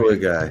happy. Nick the Toy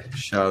Guy.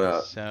 Shout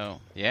out.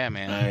 So, yeah,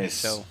 man. Nice.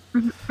 So,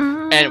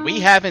 and we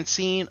haven't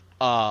seen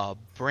a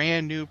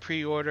brand new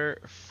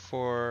pre-order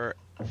for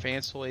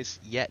Fansoys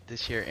yet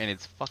this year, and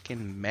it's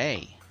fucking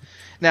May.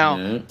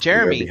 Now,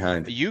 Jeremy,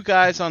 you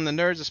guys on the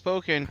Nerds Have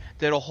Spoken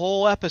did a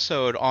whole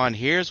episode on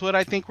here's what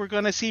I think we're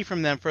going to see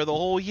from them for the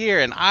whole year,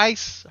 and I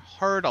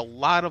heard a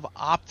lot of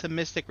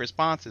optimistic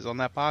responses on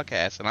that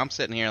podcast, and I'm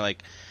sitting here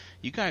like,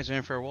 you guys are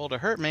in for a world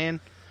of hurt,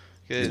 man.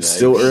 It's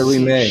still early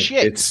May.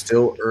 Shit. It's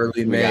still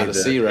early May. Gotta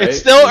see, right? It's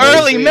still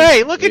early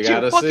May. Look at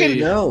you, fucking.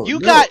 No,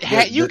 you got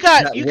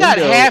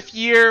half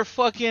year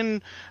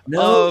fucking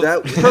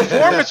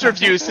performance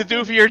reviews to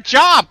do for your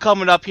job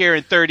coming up here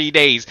in 30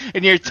 days,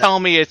 and you're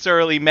telling me it's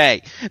early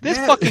May. This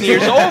fucking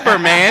year's over,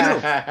 man.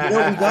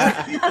 What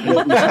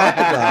we talked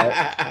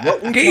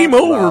about. Game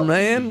over,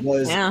 man.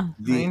 Was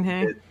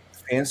the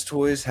Fans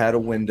Toys had a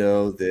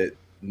window that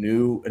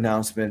new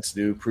announcements,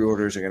 new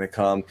pre-orders are going to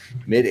come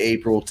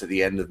mid-April to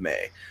the end of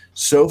May.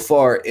 So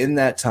far in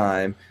that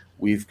time,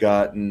 we've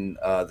gotten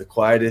the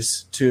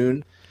Quietest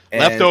Tune.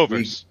 And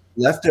Leftovers.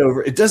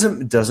 Leftover. It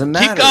doesn't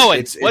matter. Keep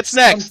going. What's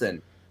next?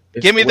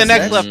 Give me the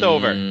next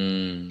leftover.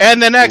 And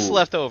the next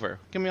leftover.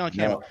 Give me on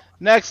camera. No.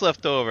 Next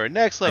leftover.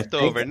 Next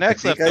leftover.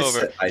 Next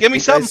leftover. Give me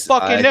something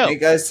fucking new. I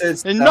think I said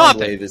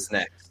Soundwave is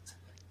next.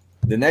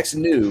 The next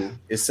new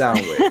is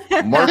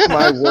Soundwave. Mark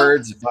my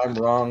words. If I'm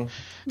wrong,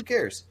 who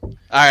cares? All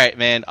right,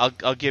 man.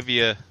 I'll give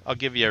you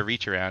a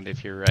reach around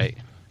if you're right.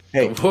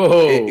 Hey,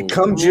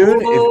 come June,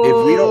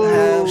 if we don't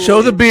have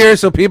show the beer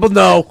so people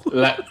know.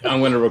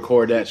 I'm going to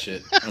record that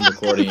shit. I'm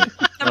recording it.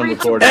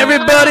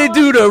 Everybody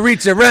do the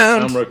reach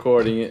around. I'm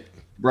recording it.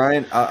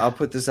 Brian, I'll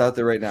put this out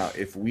there right now.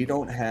 If we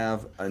don't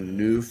have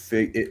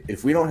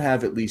if we don't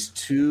have at least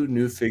 2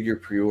 new figure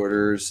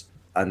pre-orders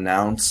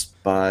announced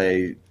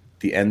by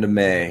the end of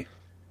May,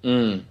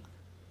 2.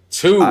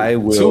 I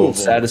will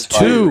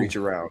satisfy the reach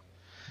around.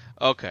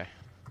 Okay.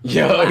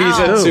 Yo, he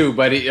said 2,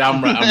 but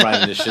I'm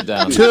writing this shit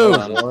down. 2.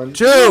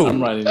 I'm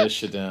writing this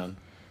shit down.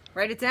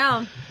 Write it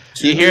down.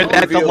 You hear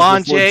that,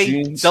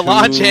 Delonje?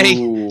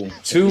 Delonje.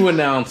 2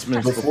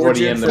 announcements before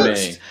the end of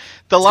May.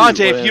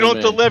 Delonje, if you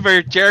don't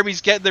deliver,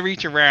 Jeremy's getting the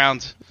reach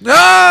around.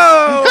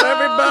 No!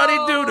 Everybody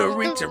do the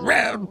reach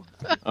around.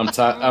 I'm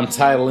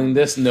titling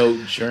this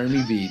note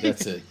Jeremy B.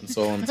 That's it. That's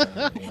all I'm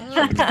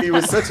titling. He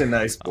was such a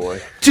nice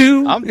boy.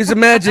 2 is a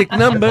magic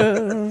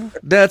number.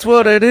 That's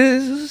what it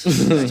is.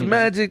 It's a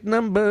magic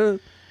number.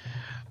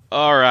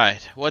 All right,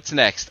 what's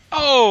next?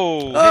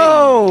 Oh!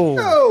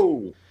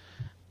 Oh!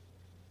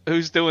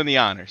 Who's doing the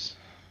honors?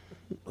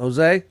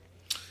 Jose?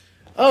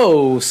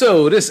 Oh,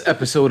 so this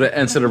episode of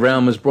Enter the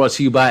Realm is brought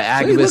to you by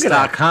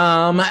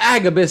Agabus.com.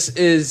 Agabus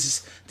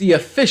is the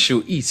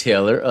official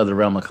e-tailer of the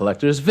Realm of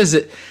Collectors.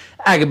 Visit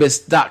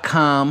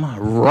Agabus.com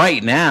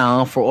right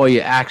now for all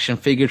your action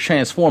figure,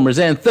 Transformers,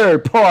 and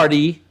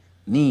third-party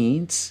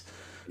needs.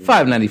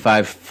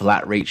 $5.95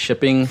 flat rate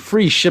shipping,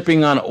 free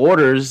shipping on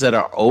orders that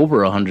are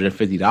over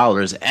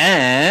 $150,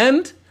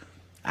 and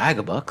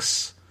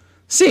Agabucks.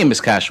 Same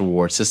as cash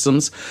reward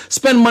systems.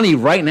 Spend money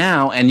right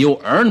now and you'll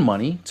earn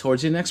money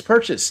towards your next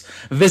purchase.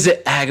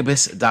 Visit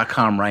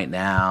Agabus.com right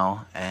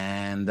now.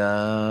 And,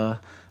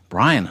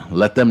 Brian,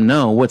 let them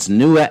know what's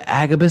new at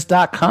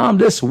Agabus.com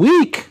this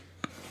week.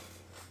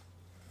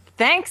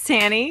 Thanks,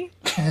 Tanny.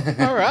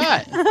 All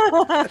right.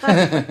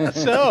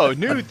 So,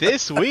 new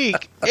this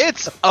week,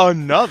 it's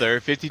another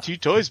 52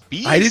 Toys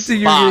Beast. I didn't think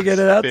you were going to get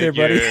it out there,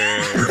 buddy.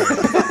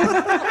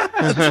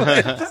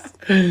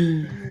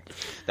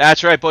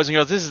 That's right, boys and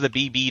girls. This is the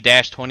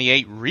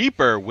BB-28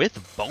 Reaper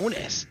with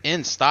bonus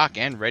in stock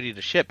and ready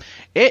to ship.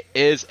 It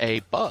is a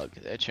bug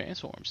that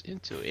transforms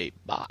into a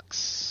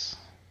box.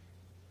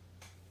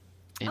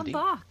 Indeed. A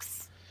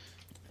box.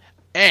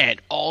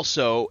 And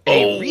also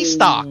a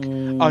restock.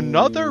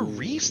 Another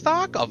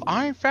restock of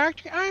Iron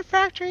Factory. Iron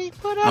Factory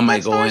put up I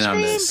might go in on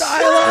this.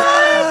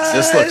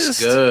 This looks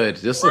good.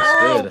 This looks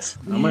good.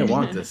 I might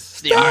want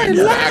this. The Iron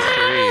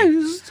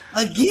Factory.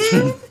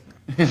 Again?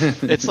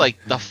 It's like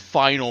the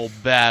final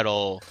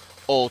battle.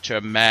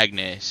 Ultra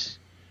Magnus.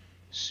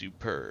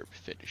 Superb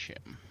finish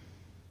him.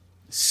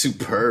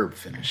 Superb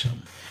finish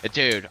him.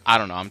 Dude, I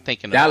don't know. I'm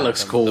thinking that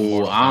looks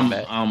cool. I'm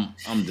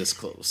this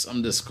close.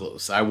 I'm this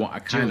close. I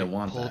kind of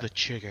want pull that. The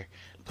trigger.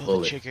 Pull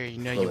the trigger. You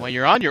know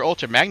you're on your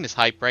Ultra Magnus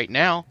hype right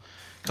now.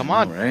 Come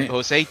on, right.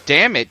 Jose.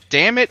 Damn it.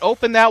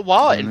 Open that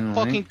wallet and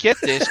fucking get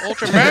this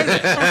Ultra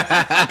Magnus.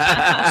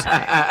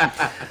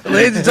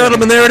 Ladies and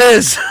gentlemen, there it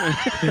is.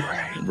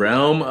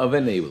 Realm of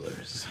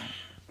Enablers.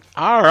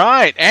 All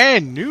right,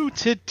 and new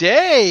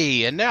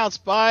today,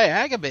 announced by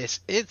Agabus,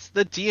 it's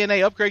the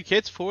DNA upgrade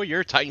kits for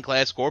your Titan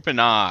class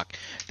Scorponok.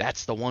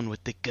 That's the one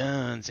with the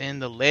guns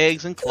and the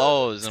legs and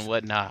claws and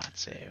whatnot.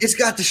 So. It's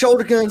got the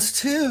shoulder guns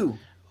too.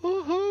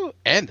 Woohoo!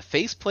 And the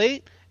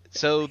faceplate,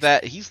 so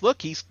that he's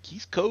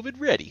COVID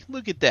ready.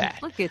 Look at that.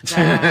 Look at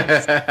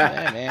that.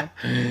 Yeah,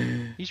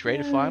 man. He's ready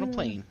to fly on a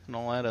plane and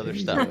all that other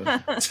stuff.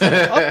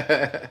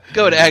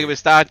 Go to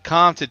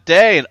Agabus.com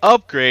today and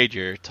upgrade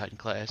your Titan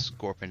class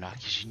Scorponok,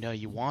 because you know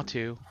you want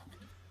to.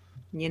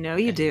 You know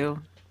you do.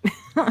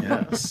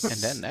 Yes.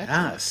 And then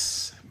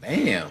that's yes.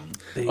 Bam.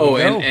 Go.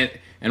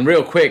 And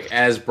real quick,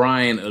 as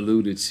Brian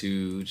alluded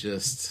to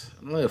just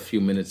a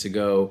few minutes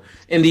ago,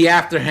 in the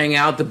after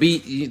hangout,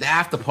 the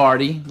after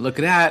party, look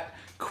at that.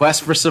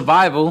 Quest for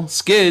Survival,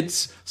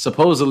 Skids,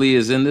 supposedly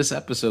is in this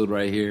episode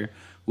right here.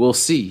 We'll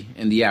see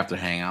in the after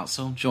hangout,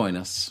 so join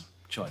us.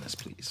 Join us,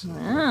 please.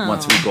 Wow.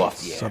 Once we go off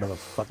the air. Son of a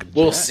fucking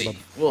We'll jet. see.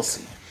 We'll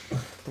see.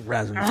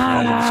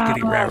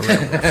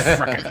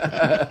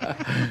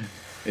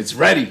 It's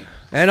ready.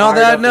 And on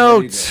that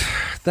note,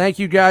 thank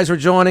you guys for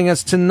joining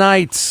us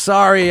tonight.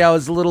 Sorry I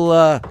was a little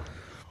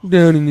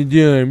down in the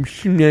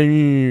dumps,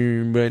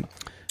 but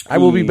I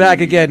will be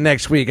back again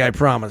next week, I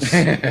promise.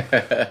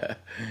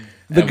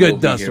 The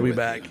good Dust will be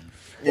back.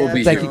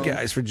 Thank you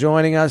guys for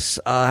joining us.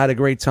 Had a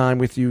great time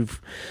with you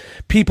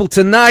people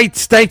tonight.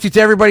 Thank you to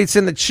everybody that's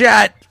in the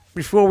chat.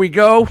 Before we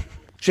go,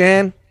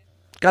 Jan,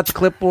 got the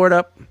clipboard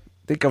up. I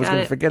think I was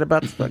going to forget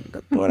about the fucking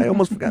clipboard. I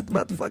almost forgot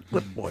about the fucking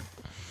clipboard.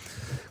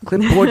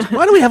 Clipboards.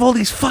 Why do we have all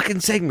these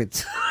fucking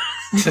segments?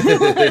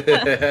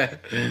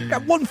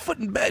 Got one foot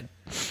in bed.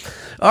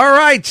 All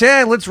right,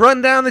 Chan, let's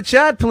run down the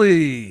chat,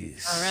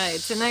 please. All right,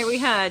 tonight we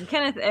had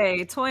Kenneth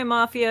A., Toy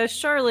Mafia,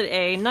 Charlotte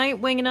A., Night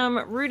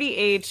Wingingham, Rudy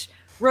H.,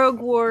 Rogue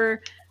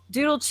War,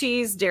 Doodle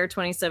Cheese, Dare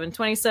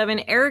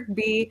 2727, Eric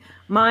B.,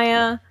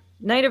 Maya,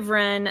 Knight of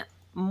Ren,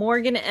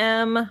 Morgan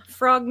M.,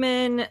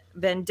 Frogman,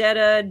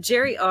 Vendetta,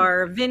 Jerry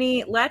R.,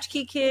 Vinny,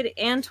 Latchkey Kid,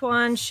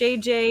 Antoine, Shay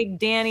J.,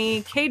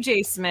 Danny,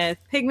 KJ Smith,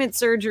 Pigment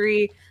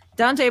Surgery,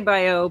 Dante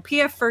Bio,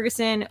 PF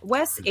Ferguson,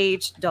 Wes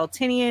H.,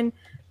 Daltinian,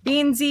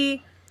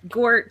 Beansy,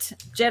 Gort,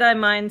 Jedi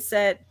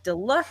Mindset,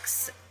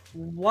 Deluxe,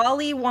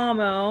 Wally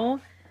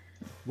Wamo.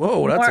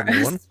 Whoa, that's a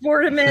good one.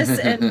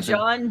 Sportimus and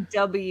John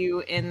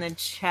W. in the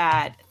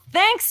chat.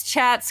 Thanks,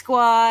 chat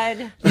squad.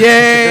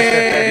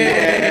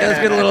 Yay! Let's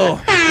get a little.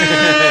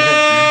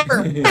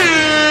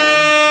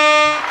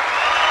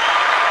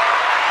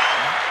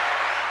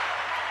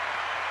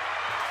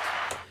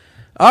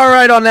 All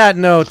right, on that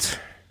note,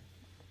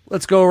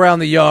 let's go around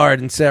the yard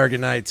and say our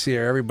goodnights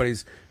here. Everybody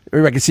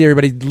can see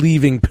everybody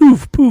leaving.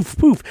 Poof, poof,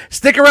 poof.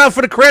 Stick around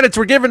for the credits.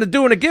 We're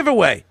doing a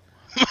giveaway.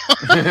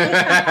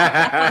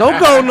 Don't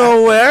go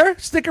nowhere.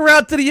 Stick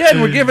around to the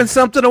end. We're giving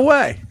something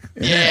away.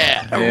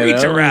 Yeah.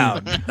 Reach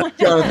around.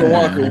 Jonathan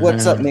Walker,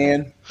 what's up,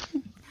 man?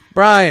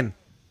 Brian,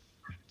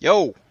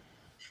 Yo.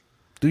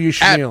 do your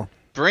schmeal.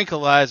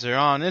 Brinkalizer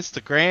on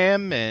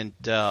Instagram, and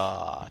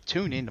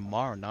tune in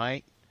tomorrow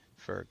night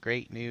for a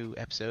great new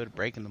episode of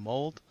Breaking the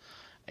Mold.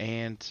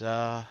 And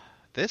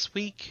this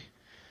week,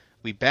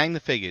 we bang the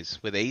figures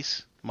with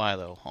Ace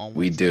Milo on Wednesday.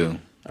 We do.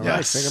 All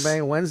right, Finger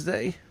Bang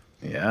Wednesday.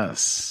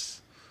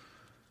 Yes.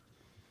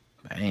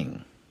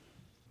 Bang.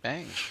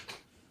 Bang.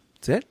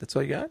 That's it? That's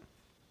all you got?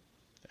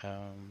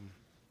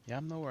 Yeah,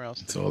 I'm nowhere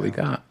else. That's all he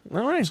got.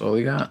 All right. That's all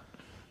he got.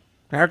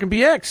 Harrican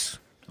BX.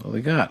 All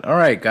we got. All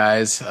right,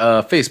 guys.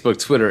 Facebook,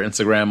 Twitter,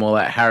 Instagram, all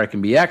at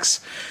Harrican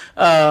BX.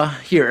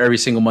 Here every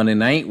single Monday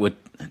night with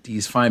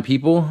these fine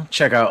people.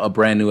 Check out a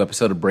brand new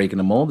episode of Breaking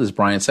the Mold, as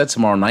Brian said,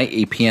 tomorrow night,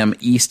 8 p.m.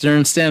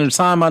 Eastern Standard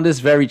Time on this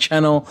very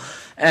channel.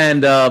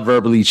 And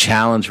Verbally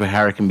Challenge with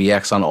Harrican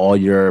BX on all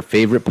your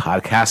favorite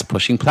podcast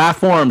pushing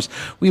platforms.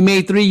 We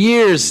made 3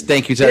 years.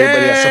 Thank you to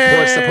everybody that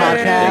supports the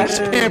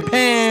podcast. Pam,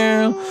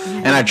 pam.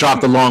 And I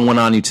dropped a long one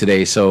on you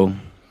today, so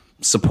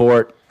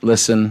support,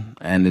 listen,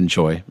 and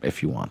enjoy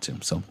if you want to.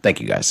 So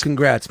thank you guys.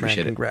 Congrats,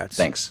 Appreciate man. it. Congrats.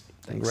 Thanks.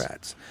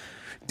 Congrats.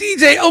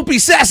 DJ Opie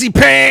Sassy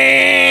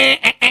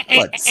Pants.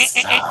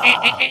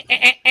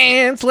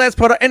 Let's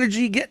put our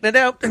energy getting it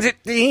out.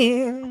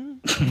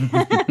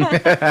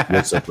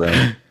 What's up,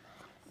 bro?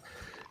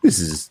 This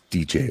is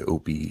DJ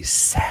Opie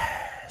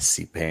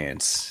Sassy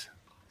Pants.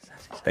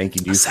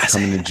 Thanking you for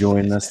coming and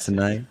joining us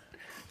tonight.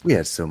 We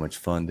had so much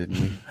fun,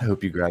 didn't we? I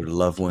hope you grabbed a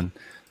loved one,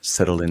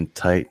 settle in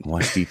tight, and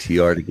watch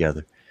DTR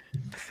together.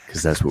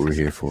 Because that's what we're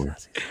here for.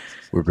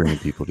 We're bringing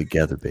people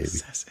together, baby.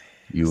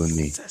 You and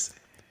me.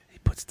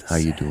 How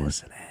you doing?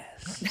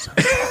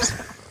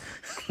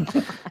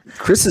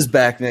 Chris is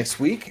back next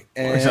week,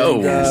 and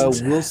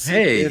we'll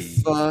see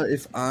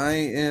if I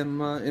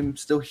am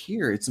still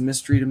here. It's a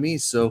mystery to me,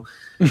 so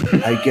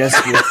I guess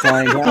we'll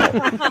find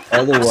out.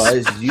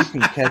 Otherwise, you can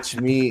catch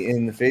me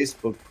in the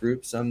Facebook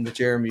groups. I'm the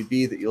Jeremy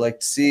B that you like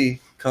to see.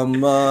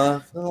 Come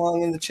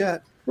along in the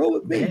chat. Roll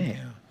with me.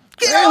 Damn.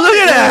 Hey, look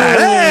at that!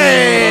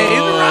 Hey, he's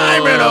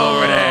rhyming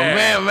over there.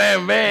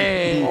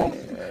 Man.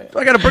 Do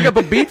I got to bring up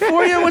a beat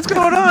for you? What's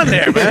going on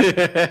there,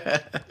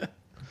 man?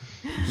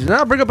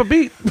 Now bring up a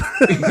beat.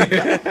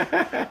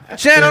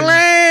 Channel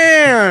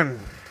Land.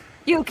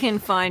 You can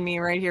find me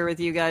right here with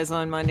you guys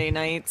on Monday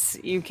nights.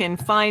 You can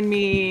find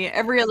me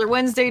every other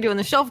Wednesday doing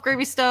the shelf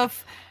gravy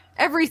stuff.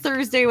 Every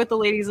Thursday with the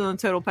ladies on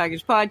the Total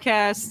Package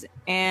podcast.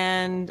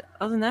 And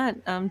other than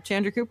that,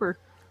 Chandra Cooper.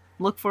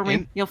 Look for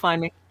me. You'll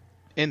find me.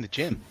 In the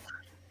gym.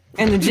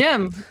 In the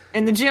gym.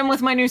 In the gym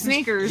with my new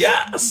sneakers.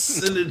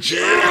 Yes. In the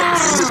gym. In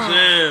the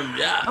gym.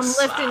 Yes. I'm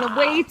lifting the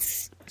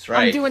weights. That's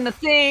right. I'm doing the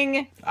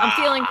thing. I'm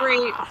feeling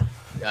great.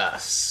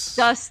 Yes.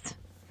 Dust,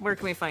 where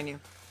can we find you?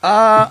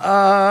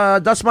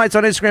 Dust Mites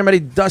on Instagram,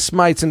 Eddie Dust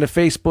Mites in the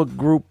Facebook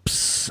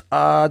groups.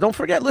 Don't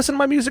forget, listen to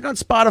my music on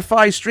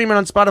Spotify, streaming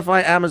on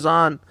Spotify,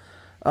 Amazon,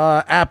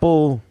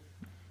 Apple,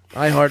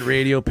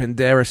 iHeartRadio.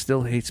 Pandora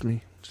still hates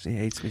me. She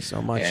hates me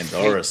so much.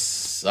 Pandora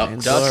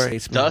sucks.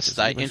 Dust,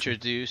 I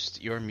introduced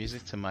your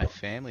music to my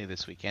family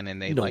this weekend, and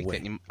they liked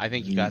it. I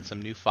think you got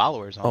some new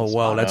followers on Oh,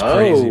 wow, that's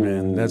crazy,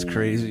 man. That's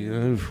crazy.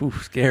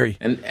 Oof, scary.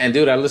 And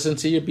dude, I listen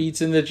to your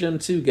beats in the gym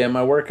too, getting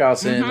my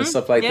workouts in and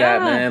stuff like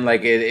that, man.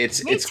 Like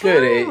it's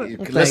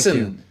good.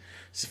 Listen,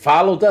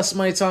 follow Dust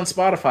Mites on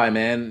Spotify,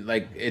 man.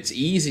 Like it's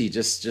easy.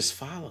 Just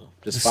follow.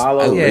 Just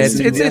follow. Yeah,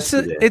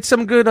 it's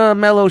some good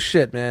mellow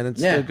shit, man.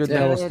 It's good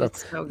mellow stuff.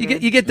 So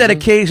you get that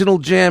occasional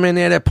jam in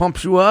there that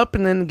pumps you up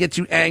and then gets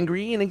you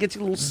angry and then gets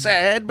you a little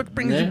sad, but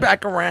brings you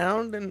back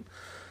around.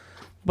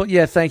 But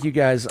yeah, thank you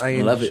guys.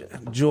 I love it.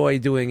 Enjoy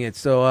doing it.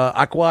 So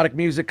Aquatic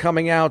Music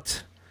coming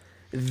out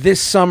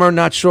this summer.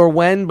 Not sure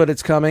when, but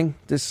it's coming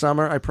this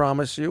summer. I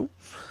promise you.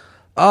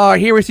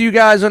 Here with you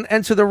guys on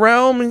Enter the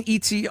Realm and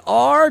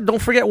ETR.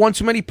 Don't forget One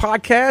Too Many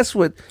Podcasts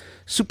with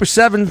Super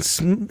 7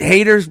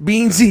 haters,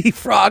 Beansy,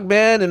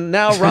 Frogman, and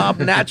now Rob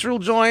Natural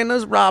join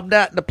us. Rob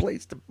Nat, the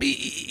place to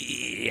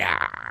be.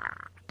 Yeah.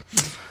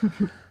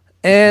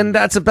 And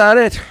that's about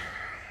it.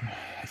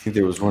 I think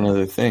there was one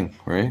other thing,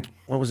 right?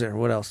 What was there?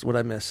 What else? What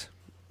I miss?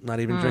 Not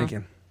even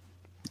drinking.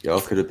 Y'all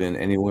could have been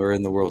anywhere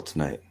in the world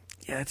tonight.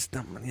 Yeah, it's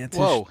dumb.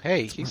 Whoa,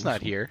 hey, he's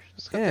not here.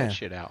 Let's cut that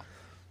shit out.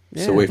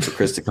 Yeah. So wait for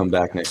Chris to come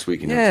back next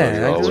week and he'll tell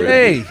you all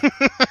hey.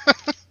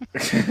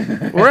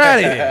 We're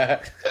out of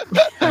here.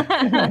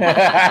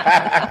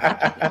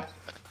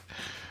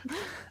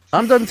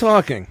 I'm done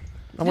talking.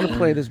 I want to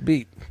play this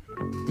beat.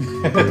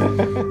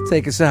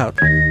 Take us out.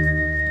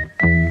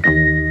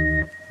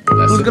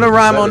 Who's going to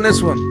rhyme on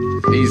this one?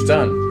 He's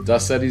done.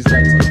 Dust said he's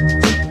done.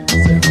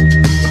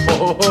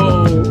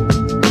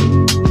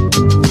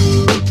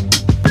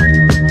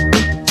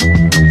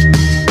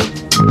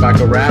 If I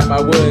could rap,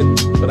 I would,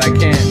 but I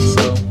can't,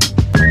 so.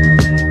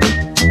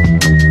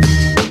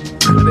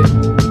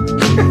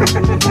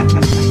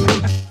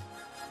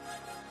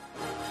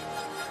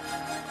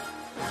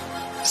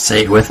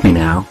 Say it with me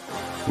now.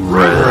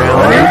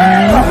 Really?